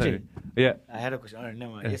finish this yeah I had a question.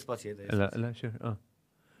 यसपछि ल sure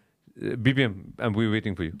BPM we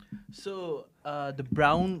waiting for you so the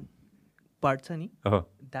brown part छ नि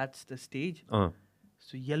द्याट्स द स्टेज अँ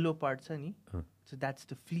सो येल्लो पार्ट छ नि so that's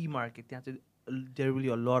the flea market त्यहाँ चाहिँ there will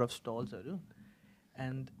be a lot of stalls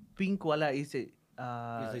and pink wala is a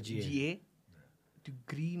the GA. GA. To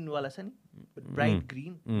green wala cha ni, bright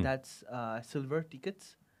green, that's silver tickets,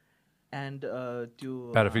 and to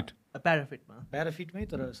Parafit. Parafit ma प्याराफिटमै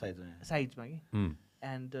तर साइजमा sides ma ki,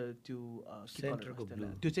 and to Center को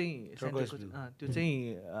blue. त्यो चाहिँ Turquoise center blue. को त्यो चाहिँ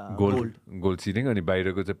gold sitting अनि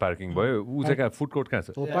बाहिरको चाहिँ पार्किङ भयो ऊ चाहिँ कहाँ फुड कोर्ट कहाँ छ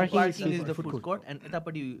parking is the food court and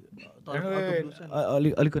यतापट्टि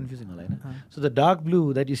अलिक कन्फ्युजिङ होला होइन so the dark blue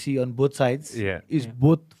that you C on both sides is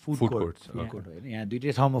both food Food court courts, okay. होइन यहाँ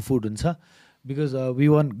दुइटै ठाउँमा फुड हुन्छ बिकज वी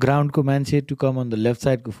वान्ट ग्राउन्डको मान्छे to come on the left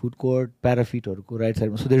साइडको फुड कोर्ट प्याराफिटहरूको राइट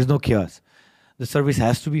साइडमा so there is no chaos the service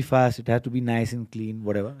has to be fast it has to be nice and clean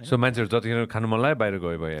what ever so मान्छेहरू जतिखेर खानु मन लाग्यो बाहिर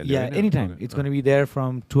गयो भइहाल्यो या any time it's gonna be there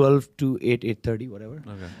from 12 to 8:30 what ever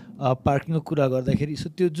पार्किङको कुरा गर्दाखेरि सो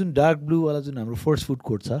त्यो जुन डार्क ब्लूवाला जुन हाम्रो फर्स्ट फुड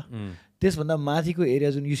कोर्ट छ त्यसभन्दा माथिको एरिया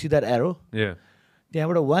जुन यु सी द्याट एरो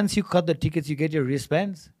त्यहाँबाट once you cut the tickets you get your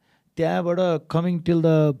रिस्टब्यान्ड्स त्यहाँबाट coming till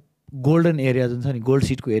the golden area जुन छ नि गोल्ड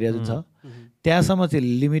सिटको एरिया जुन छ त्यहाँसम्म चाहिँ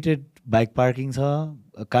लिमिटेड बाइक पार्किङ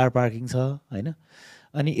छ कार पार्किङ छ होइन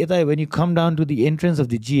अनि यता when you come down to the entrance of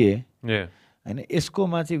the जिए होइन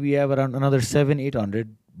यसकोमा चाहिँ we have around another 700-800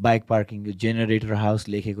 bike parking generator house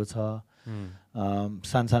लेखेको छ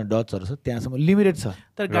सानो सानो डट्सहरू छ त्यहाँसम्म लिमिटेड छ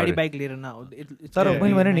तर गाडी बाइक लिएर तर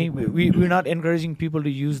मैले भने नि we not encouraging people to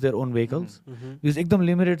use their own vehicles use एकदम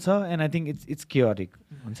लिमिटेड छ and I think it's chaotic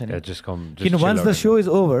हुन्छ नि किन once the show is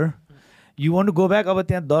over you want to go back अब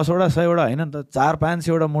त्यहाँ 10वटा 100वटा होइन नि त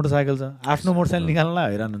 400-500वटा मोटरसाइकल छ आफ्नो मोटरसाइकल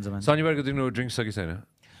निकाल्नलाई हैरान हुन्छ मान्छे शनिबारको दिन ड्रिङ्क्स छ कि छैन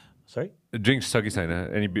सरी ड्रिङ्क्स छ कि छैन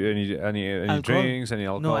any drinks any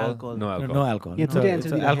alcohol no alcohol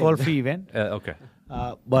it's alcohol free event okay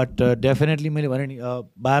but definitely मैले भने नि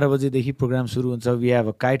 12 बजेदेखि प्रोग्राम सुरु हुन्छ we have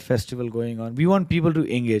a kite festival going on we want people to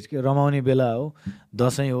engage के रमाउने बेला हो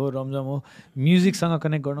दसैँ हो रमझम हो म्युजिकसँग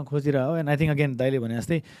कनेक्ट गर्न खोजिरह हो एन्ड आई थिङ्क अगेन दाइले भने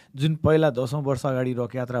जस्तै जुन पहिला 10औँ वर्ष अगाडि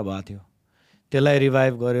रक यात्रा भएको थियो त्यसलाई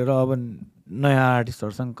रिभाइभ गरेर अब नयाँ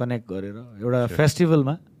आर्टिस्टहरूसँग कनेक्ट गरेर एउटा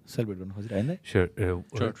फेस्टिभलमा सेलिब्रेट गर्न खोजिरहेको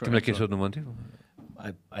तिमीलाई के सोध्नु मन थियो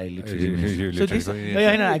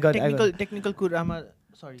टेक्निकल कुरामा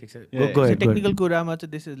टेक्निकल कुरामा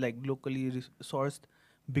चाहिँ this is like locally sourced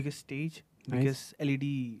biggest stage biggest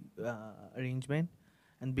LED arrangement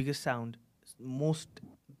and biggest sound most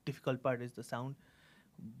difficult part is the sound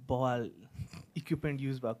बवाल इक्विपमेन्ट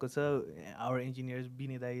युज भएको छ आवर इन्जिनियर्स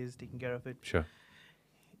बिने दाइ is taking care of it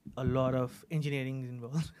a lot of engineering is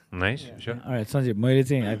involved. Nice, sure. All right, Sanjay, मैले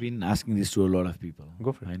चाहिँ I've been asking this to a lot of people.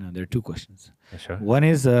 Go for it. I know there are two questions. Sure. One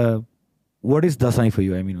is, what is Dashain for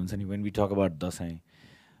you? I mean, हुन्छ नि when we talk about Dashain,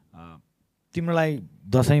 तिमीलाई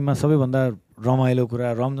दसैँमा सबैभन्दा रमाइलो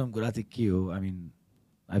कुरा रमझम कुरा चाहिँ के हो? I mean,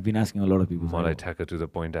 I've been asking a lot of people. मलाई ठ्याक्क to the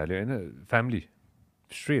point हाल्यो होइन family,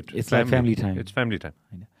 straight. It's like family time. It's family time.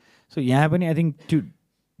 होइन so यहाँ पनि I think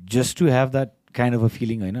just to have that kind of a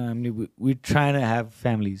feeling होइन हामीले we trying to have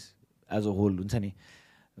families as a whole हुन्छ नि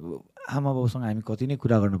आमा बाउसँग हामी कति नै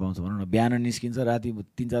कुरा गर्न पाउँछौँ भनौँ न बिहान निस्किन्छ राति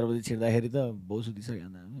 3-4 बजी छिर्दाखेरि त बाउ सुतिसक्यो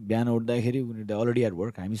अन्त बिहान उठ्दाखेरि उनीहरू अलरेडी एट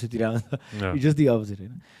वर्क हामी सुतिरहेको जस्ट दि अपोजिट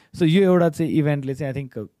होइन सो यो एउटा चाहिँ इभेन्टले चाहिँ आई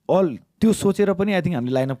थिङ्क अल त्यो सोचेर पनि आई थिङ्क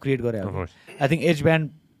हामीले लाइनअप क्रिएट गरेको आई थिङ्क एज ब्यान्ड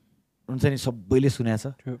हुन्छ नि सबैले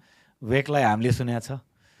सुनेको छ वेकलाई हामीले सुनेको छ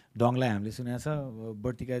डङलाई हामीले सुनेको छ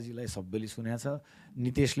बर्तिकाजीलाई सबैले सुनेको छ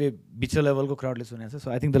नितेशले बिच लेभलको क्राउडले सुनेको छ so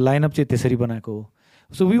I think the lineup चाहिँ त्यसरी बनाएको हो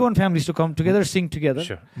so we want families to come together sync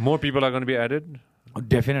together more people are going to be added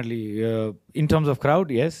Definitely. In terms of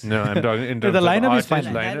crowd, yes. No, I'm talking in terms the of lineup is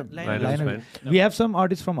artists, fine. lineup. We have some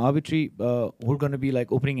artists from Arbitrary who are going to be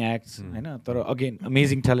like opening acts. But again,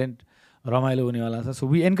 amazing talent. Ramailo hunewala cha. So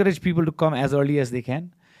we encourage people to come as early as they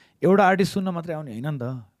can. Euta artist sunna matrai aउने हैन नि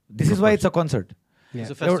त. This is why it's a concert.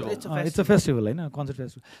 It's a festival. It's a festival हैन concert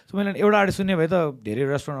festival. So मैले एउटा artist सुन्ने भए त धेरै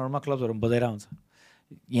रेस्टुरेन्टहरुमा क्लब्सहरुमा बजाइरा हुन्छ.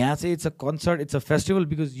 यहाँ चाहिँ it's a concert, it's a festival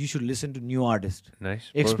because you should listen to new artists. Nice.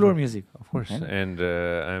 Explore music. Of course. And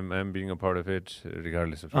I'm being a part of it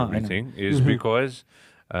regardless of everything is because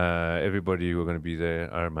everybody who are going to be there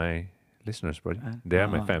are my listeners, buddy. They are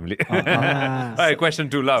my family. Alright, question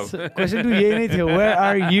 2 loud. So, question 2 यही नै थियो. Where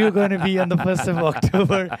are you going to be on the 1st of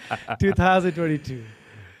October 2022?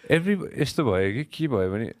 यस्तो भयो कि के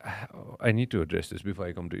भयो भने I need to address this before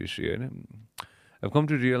I come to issue हैन. I've come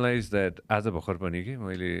to realize that आज भर्खर पनि कि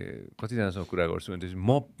मैले कतिजनासँग कुरा गर्छु भने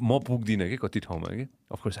म पुग्दिनँ कि कति ठाउँमा कि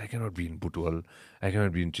of course I cannot be in Butwal I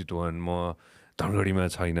cannot be in Chitwan म धनगढीमा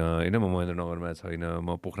छैन होइन म महेन्द्रनगरमा छैन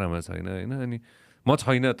म पोखरामा छैन होइन अनि म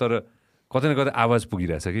छैन तर कतै न कतै आवाज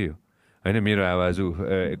पुगिरहेछ कि यो होइन मेरो आवाज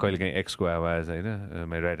कहिलेकाहीँ एक्सको आवाज होइन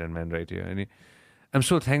my right hand man right here अनि आइ am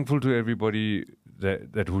so thankful to everybody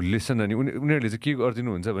that would listen अनि उनीहरूले चाहिँ के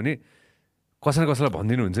गरिदिनुहुन्छ भने कसैलाई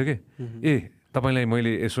भनिदिनुहुन्छ कि ए तपाईँलाई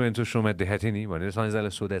मैले यसो एन्सो सोमा देखाएको थिएँ नि भनेर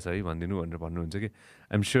सञ्जयलाई सोधेछ है भनिदिनु भनेर भन्नुहुन्छ कि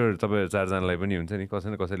आइएम स्योर तपाईँ चारजनालाई पनि हुन्छ नि कसै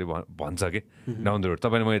न कसैले भन्छ कि डाउन द रोड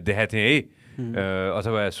तपाईँलाई मैले देखाएको थिएँ है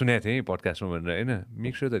अथवा सुनेको थिएँ पडकास्टमा भनेर होइन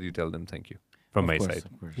make sure that you tail them thank you from my side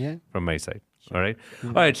from my side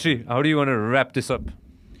alright Sri, how do you want to wrap this up?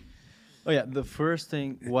 Oh yeah, the first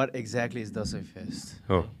thing, what exactly is Dasai Fest?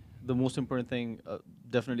 Oh. The most important thing,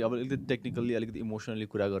 definitely, अब अलिकति technically, अलिकति emotionally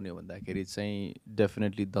कुरा गर्ने हो भन्दाखेरि चाहिँ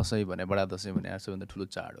definitely Dashain भने बडा दसैँ भने सबभन्दा ठुलो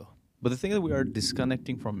चाड हो. But the thing that we are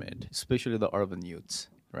disconnecting from it, especially the urban youths,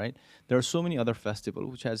 right? There are so many other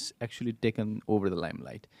festivals which has actually taken over the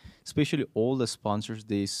limelight. Especially all the sponsors,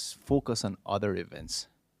 they focus on other events.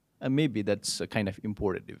 And maybe that's a kind of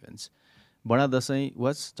imported events. बडा Dashain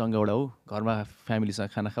was चङ्गाउडा हो घरमा फ्यामिलीसँग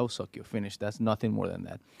खाना खाऊ सक्यो finish. That's nothing more than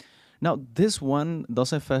that. Now this one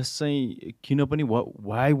Dasai Fest चाहिँ किन पनि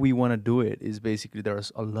why we want to do it is basically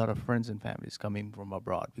there's a lot of friends and families coming from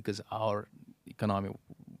abroad because our economy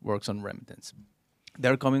works on remittance.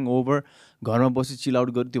 They're coming over घरमा बसी chill out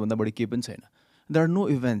गर्यो त्योभन्दा बढी केही पनि छैन. There are no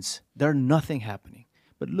events. There are nothing happening.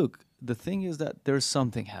 But look, the thing is that there's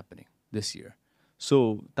something happening this year. So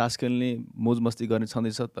तास खेल्ने मोज मस्ती गर्ने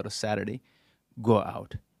छँदैछ तर Saturday go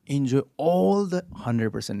out. Enjoy all the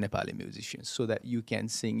 100% Nepali musicians so that you can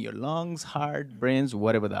sing your lungs, heart, brains,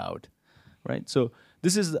 whatever the out, right? So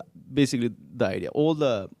this is basically the idea. All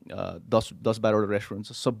the 10-12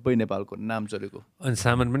 restaurants, सबै नेपालको नाम चलेको. अनि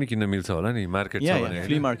सामान पनि किन्न मिल्छ होला नि मार्केट छ भने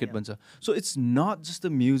flea market बन्छ. So it's not just a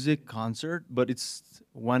music concert, but it's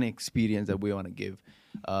one experience that we want to give.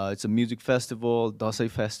 It's a music festival, Dasai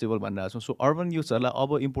festival भनिरहेको छौँ. So urban youthहरूलाई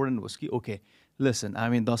अब important होस् कि okay, listen, I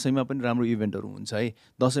mean दसैँमा पनि राम्रो इभेन्टहरू हुन्छ है.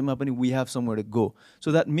 दसैँमा पनि we have somewhere to go.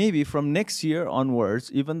 So that maybe from next year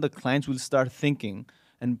onwards, even the clients will start thinking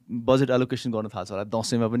and budget allocation गर्न थाल्छ होला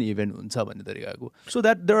दसैँमा पनि इभेन्ट हुन्छ भन्ने तरिकाको. So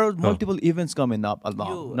that there are multiple events coming up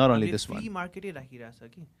along, not only this one. Flea market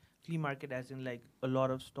राखिरहेछ कि flea market as in like a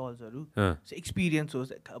lot of stalls-हरु. So experience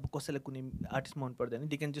होस् अब कसैलाई कुनै आर्टिस्ट मन पर्दैन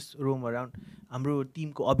they can just roam around. हाम्रो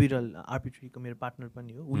टिमको अबिरल आर्बिट्रीको मेरो पार्टनर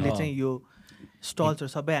पनि हो उले चाहिँ यो स्टल्सहरु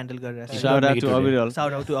सबै ह्यान्डल गरिरहेछ. Shout out to Abiral.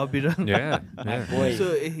 Shout out to Abiral. Yeah.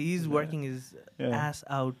 So he's working his ass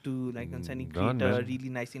out to like create a really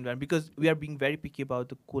nice environment because we are being very picky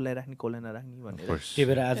about the cola राख्ने cola नराख्ने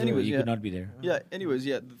भनेर. Anyways, you could not be there. Yeah, anyways,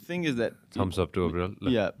 the thing is that thumbs up to Abiral.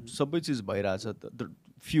 Yeah, सबै चीज भइरहेछ. The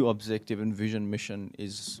few objective and vision mission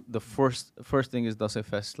is the first thing is Dasai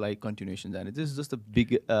Fest like continuations and this is just a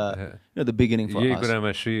big the beginning for us.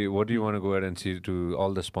 Kurama, Shri, what do you want to go ahead and see to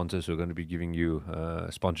all the sponsors who are going to be giving you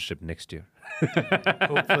sponsorship next year?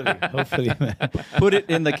 Hopefully, man. Put it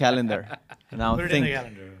in the calendar. Now Put it think. in the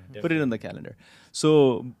calendar. Put it in the calendar.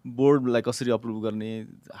 So board like कसरी approve गर्ने,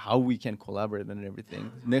 how we can collaborate and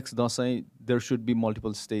everything. Next Dasai, there should be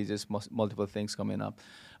multiple stages, multiple things coming up.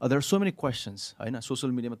 There are so many questions. होइन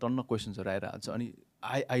social media मा टन्न questions आइरहेछ अनि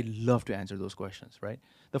I love to answer those questions, right?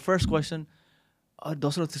 The first question,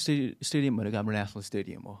 Dasharath stadium भनेको हाम्रो national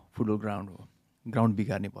stadium हो, football ground हो. Ground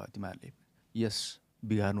बिगार्ने भयो तिमीहरूले. यस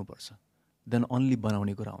बिगार्नुपर्छ. देन अन्ली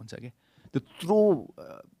बनाउने कुरा हुन्छ क्या. त्यत्रो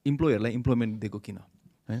इम्प्लोयरलाई इम्प्लोइमेन्ट दिएको किन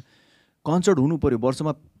है. कन्सर्ट हुनु पऱ्यो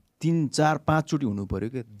वर्षमा 3, 4, 5 चोटि हुनु पऱ्यो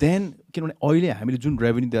क्या. देन किनभने अहिले हामीले जुन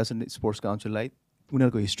रेभेन्यू दिएको छ स्पोर्ट्स काउन्सिललाई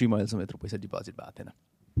उनीहरूको हिस्ट्रीमा अहिलेसम्म यत्रो पैसा डिपोजिट भएको थिएन.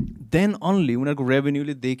 देन अन्ली उनीहरूको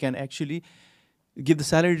रेभेन्यूले they can actually give the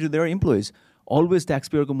salary to there employees. Always tax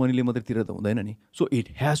पेयरको मनीले मात्रै तिर त हुँदैन नि. So it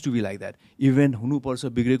has to be like that. Event हुनुपर्छ,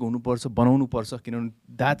 बिग्रेको हुनुपर्छ, बनाउनुपर्छ किनभने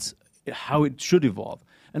that's how it should evolve.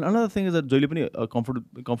 And another thing is that जहिले पनि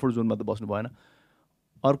कम्फर्ट जोनमा त बस्नु भएन.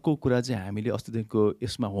 अर्को कुरा चाहिँ हामीले अस्तिदेखिको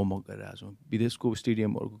यसमा होमवर्क गरिरहेको छौँ. विदेशको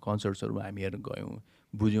स्टेडियमहरूको कन्सर्ट्सहरूमा हामी हेर्न गयौँ,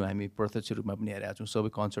 बुझ्यौँ, हामी प्रत्यक्ष रूपमा पनि हेरेका छौँ. सबै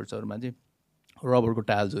कन्सर्ट्सहरूमा चाहिँ रबरको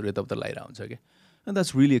टाइल्सहरू यताउता लगाइरहेको हुन्छ क्या. And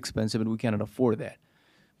that's really expensive and we cannot afford that.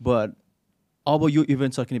 But अब यो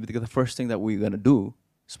इभेन्ट सकिने बित्तिकै the first thing that we gonna do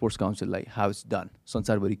sports काउन्सिललाई how it's done,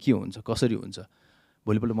 संसारभरि के हुन्छ, कसरी हुन्छ.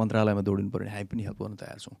 भोलिपल्ट मन्त्रालयमा दौडिनु पऱ्यो भने हामी पनि हेल्प गर्न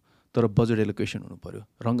तयार छौँ. तर बजेट एलोकेसन हुनु पऱ्यो.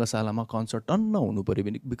 रङ्गशालामा कन्सर्ट टन्न हुनु पऱ्यो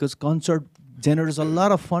भने because concert generates a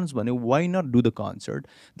lot of funds भने why not do the concert.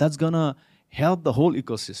 That's gun help the whole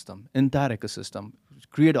ecosystem, entire ecosystem,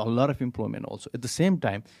 create a lot of employment also. At the same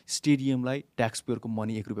time स्टेडियमलाई tax पेयरको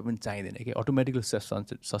money 1 रुपियाँ पनि चाहिँदैन कि, automatically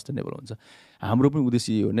sustainable हुन्छ. हाम्रो पनि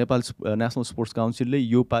उद्देश्य यो नेपाल नेसनल स्पोर्ट्स काउन्सिलले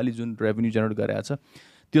यो पालि जुन रेभेन्यू जेनेरेट गरेको छ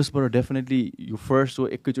त्यसबाट डेफिनेटली यो फर्स्ट हो,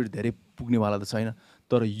 एकैचोटि धेरै पुग्नेवाला त छैन.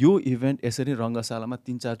 तर यो इभेन्ट यसरी रङ्गशालामा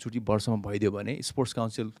 3-4 चोटि वर्षमा भइदियो भने sports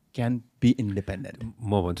council can be independent.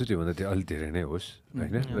 म भन्छु त्योभन्दा त्यो अलिक धेरै नै होस्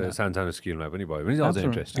होइन, सानो स्किलमा पनि भयो भने अझ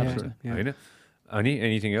इन्ट्रेस्टिङ होइन. अनि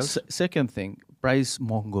anything else. Second thing, price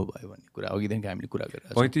महँगो भयो भन्ने कुरा अघिदेखि हामीले कुरा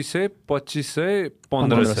गरिरहेको छौँ. 3500, 2500,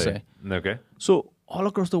 1500. Okay. So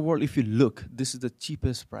all across the world, if you look, this is the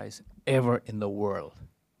cheapest price ever in the world.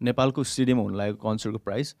 नेपालको स्टेडियममा हुन लागेको कन्सर्टको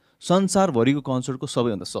प्राइस संसारभरिको कन्सर्टको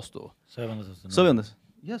सबैभन्दा सस्तो हो. सबैभन्दा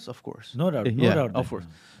यस of course no doubt of course.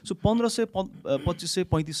 So 1500 2500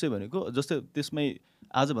 3500 भनेको जस्तै त्यसमै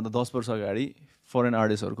आजभन्दा 10 वर्ष अगाडि फरेन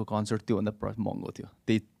आर्टिस्टहरूको कन्सर्ट त्योभन्दा महँगो थियो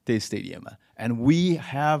त्यही स्टेडियममा. And we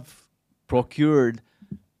have procured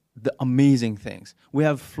the amazing things. We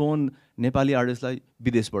have flown Nepali आर्टिस्टलाई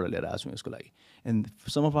विदेशबाट लिएर आएको छौँ यसको लागि. And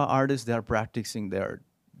some of our artist they are practising they are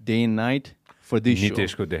day and night for this show.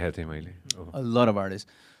 नितेशको देखाएको थिएँ मैले. A lot of artists.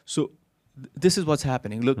 So this is what's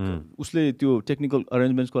happening. Look, उसले त्यो टेक्निकल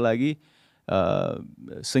अरेन्जमेन्ट्सको लागि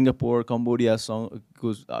सिङ्गापुर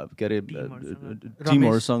कम्बोडियासँगको के अरे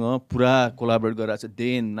टिमहरूसँग पुरा कोलाबरेट गरिरहेको छ. Day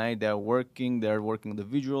and night they are working the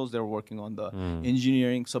visuals, they are working on the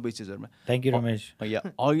engineering सबै चिजहरूमा. Thank you Ramesh.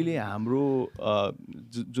 अहिले हाम्रो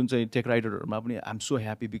जुन चाहिँ टेक राइटरहरूमा पनि I am so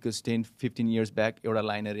happy because 10-15 years back एउटा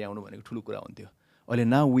लाइनर आउनु भनेको ठुलो कुरा हुन्थ्यो. अहिले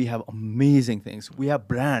now we have amazing things. We have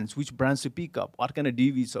brands. Which brands to pick up? What kind of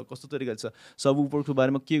DV छ, कस्तो तरिका छ, सबवुफरको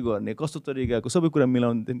बारेमा के गर्ने, कस्तो तरिकाको सबै कुरा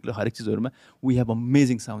मिलाउने हरेक चिजहरूमा. We have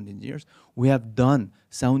amazing sound engineers. We have done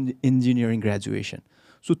sound engineering graduation.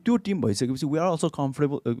 So त्यो टिम भइसकेपछि we are also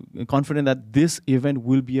confident that this event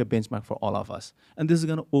will be a benchmark for all of us. And this is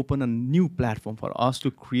going to open a new platform for us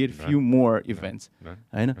to create few more events.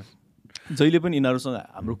 होइन? जहिले पनि यिनीहरूसँग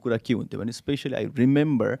हाम्रो कुरा के हुन्थ्यो भने specially I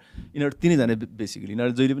remember यिनीहरू तिनैजना basically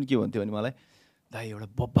यिनीहरू जहिले पनि के भन्थ्यो भने मलाई दाइ एउटा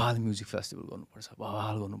बबाल म्युजिक फेस्टिभल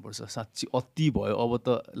गर्नुपर्छ साँच्ची अति भयो अब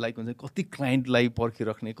त लाइक हुन्छ कति क्लाइन्टलाई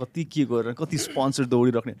पर्खिराख्ने कति के गरेर कति स्पोन्सर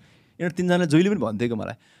दौडिराख्ने यिनीहरू तिनजना जहिले पनि भन्थ्यो कि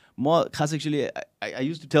मलाई म खास actually I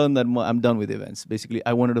use to tell that म I'm done with events basically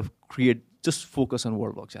I wanted to create just focus on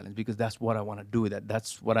world work challenge because that's what I want do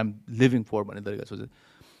that's what I'm living for भन्ने तरिका सोचेँ.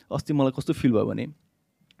 अस्ति मलाई कस्तो feel भयो भने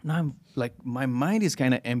now I'm like my mind is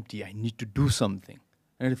kind of empty. I need to do something.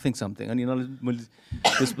 I need to think something. And you know,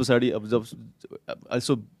 this pasadi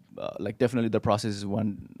also like definitely the process is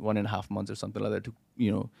 1.5 months or something like that to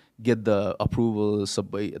get the approval.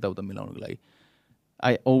 Sabai the milaunu lai.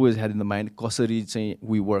 I always had in the mind kasari चाहिँ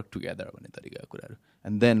we work together भन्ने तरिका कुराहरू.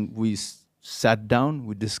 And then we sat down,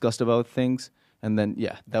 we discussed about things, and then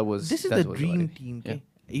that was this is the dream team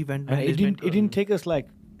event. And it didn't take us like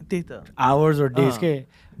hours or days.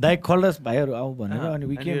 They called us भाइहरू आऊ भनेर अनि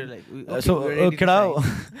we came like, so केटा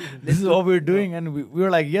this is what we're doing and we were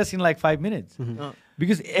like yes in like 5 minutes.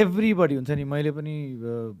 Because everybody हुन्छ नि मैले पनि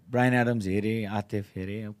Brian Adams हेरेँ आतिफ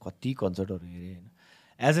हेरेँ कति कन्सर्टहरू हेरेँ होइन.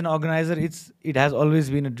 As an organiser it has always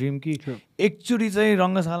been a dream कि एकचोटि चाहिँ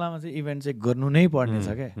रङ्गशालामा चाहिँ इभेन्ट चाहिँ गर्नु नै पर्ने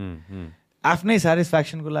छ क्या. आफ्नै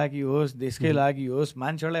सेटिस्फ्याक्सनको लागि होस् देशकै लागि होस्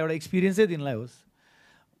मान्छेहरूलाई एउटा एक्सपिरियन्सै दिनलाई होस्.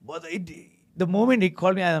 But the moment he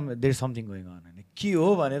called me, there's something going on. के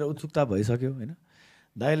हो भनेर उत्सुकता भइसक्यो होइन.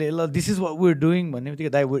 दाइले ल this is what we're doing भन्ने बित्तिकै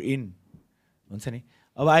दाइ we're in हुन्छ नि.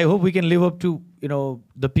 अब I hope we can live up to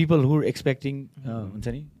the people who are expecting हुन्छ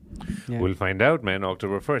नि. We'll find out, man,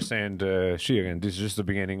 October 1st. And Shri, again, this is just the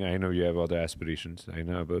beginning. I know you have other aspirations. I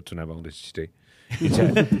know about चुनाव stay.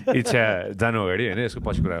 इच्छा जानु अगाडि होइन यसको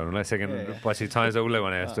पछि कुरा गर्नुलाई सेकेन्ड पछि छँदैछ उसलाई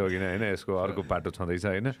भने जस्तो किन होइन यसको अर्को पाटो छँदैछ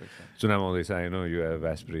होइन चुनाव आउँदैछ. I know you have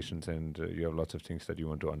aspirations and you have lots of things that you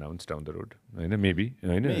want to announce down the road होइन मेबी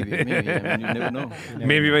होइन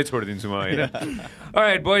मेबीमै छोडिदिन्छु म होइन.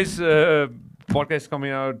 Alright boys podcast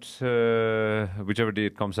coming out whichever day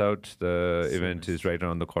it comes out. The event is right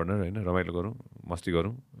around the corner होइन. रमाइलो गरौँ मस्ती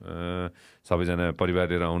गरौँ सबैजना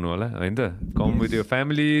परिवार लिएर आउनु होला होइन त. Come with your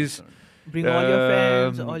families. Bring all your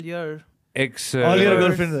friends, all your all your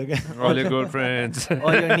girlfriends, all your girlfriends,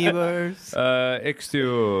 all your neighbors.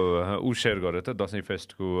 त्यो ऊ सेयर गरेर त दसैँ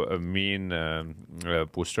फेस्टको main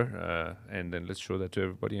poster and then let's show that to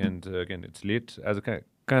everybody. And again it's late आज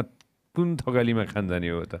कहाँ कुन थकालीमा खान जाने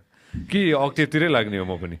हो त कि अक्टेभतिरै लाग्ने हो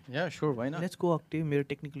म पनि. sure why not. Let's go octave. मेरो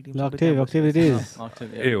technical team octave it is.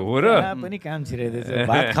 ए हो र पनि काम छिराइदिएछ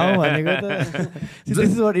भात खाउँ भनेको त. This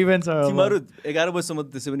is what events are. तिमीहरू 11 बजीसम्म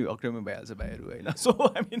त्यसै पनि अक्टोबरमा भइहाल्छ भाइहरू होइन. So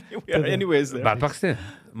I mean we are anyways there. भात पाक्छ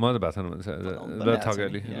म त भात खानु मन छ. ल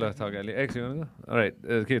थकाली एकछिन. अलराइट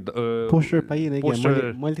के पोस्टर पाइएन कि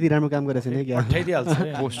मैले त्यति राम्रो काम गरेको छैन क्या.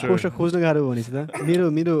 पठाइदिइहाल्छु पोस्टर खोज्न गाह्रो भनेपछि त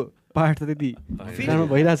मेरो पार्ट त त्यति राम्रो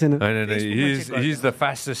भइरहेको छैन. होइन he's the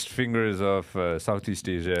fastest fingers of Southeast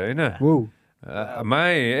Asia होइन. Whoa.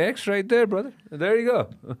 My ex right there, brother. There you go.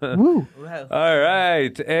 Woo. Wow. All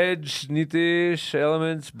right. Edge, Nitish,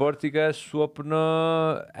 Elements, Bartika,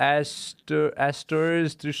 Swapna,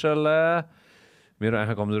 Asters, Trishala, मेरो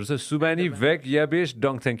आँखा कमजोर छ सुबानी भेक याबेश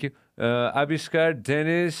डङ थ्याङ्क यू आविष्कार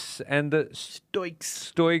डेनिस एन्ड द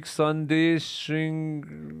स्टोइक सन्देश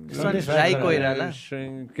राई कोइराला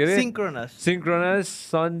के अरे synchronous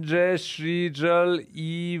Sanjay Shrijal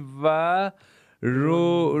Eva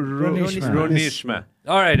Ronishma.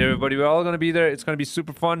 All right, everybody, we're all going to be there. It's going to be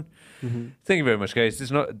super fun. Thank you very much, guys. It's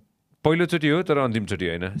not पहिलो चोटि हो तर अन्तिम चोटि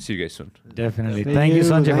होइन. See you guys soon. Definitely. Thank you,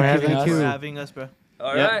 Sanjay, for having us. For having us, bro.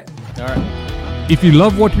 All right. If you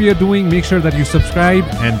love what we are doing, make sure that you subscribe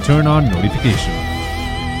and turn on notifications.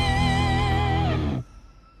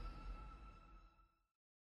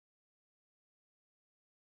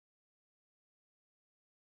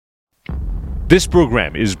 This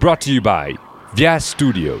program is brought to you by Vyas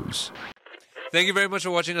Studios. Thank you very much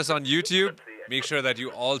for watching us on YouTube. Make sure that you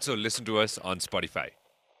also listen to us on Spotify.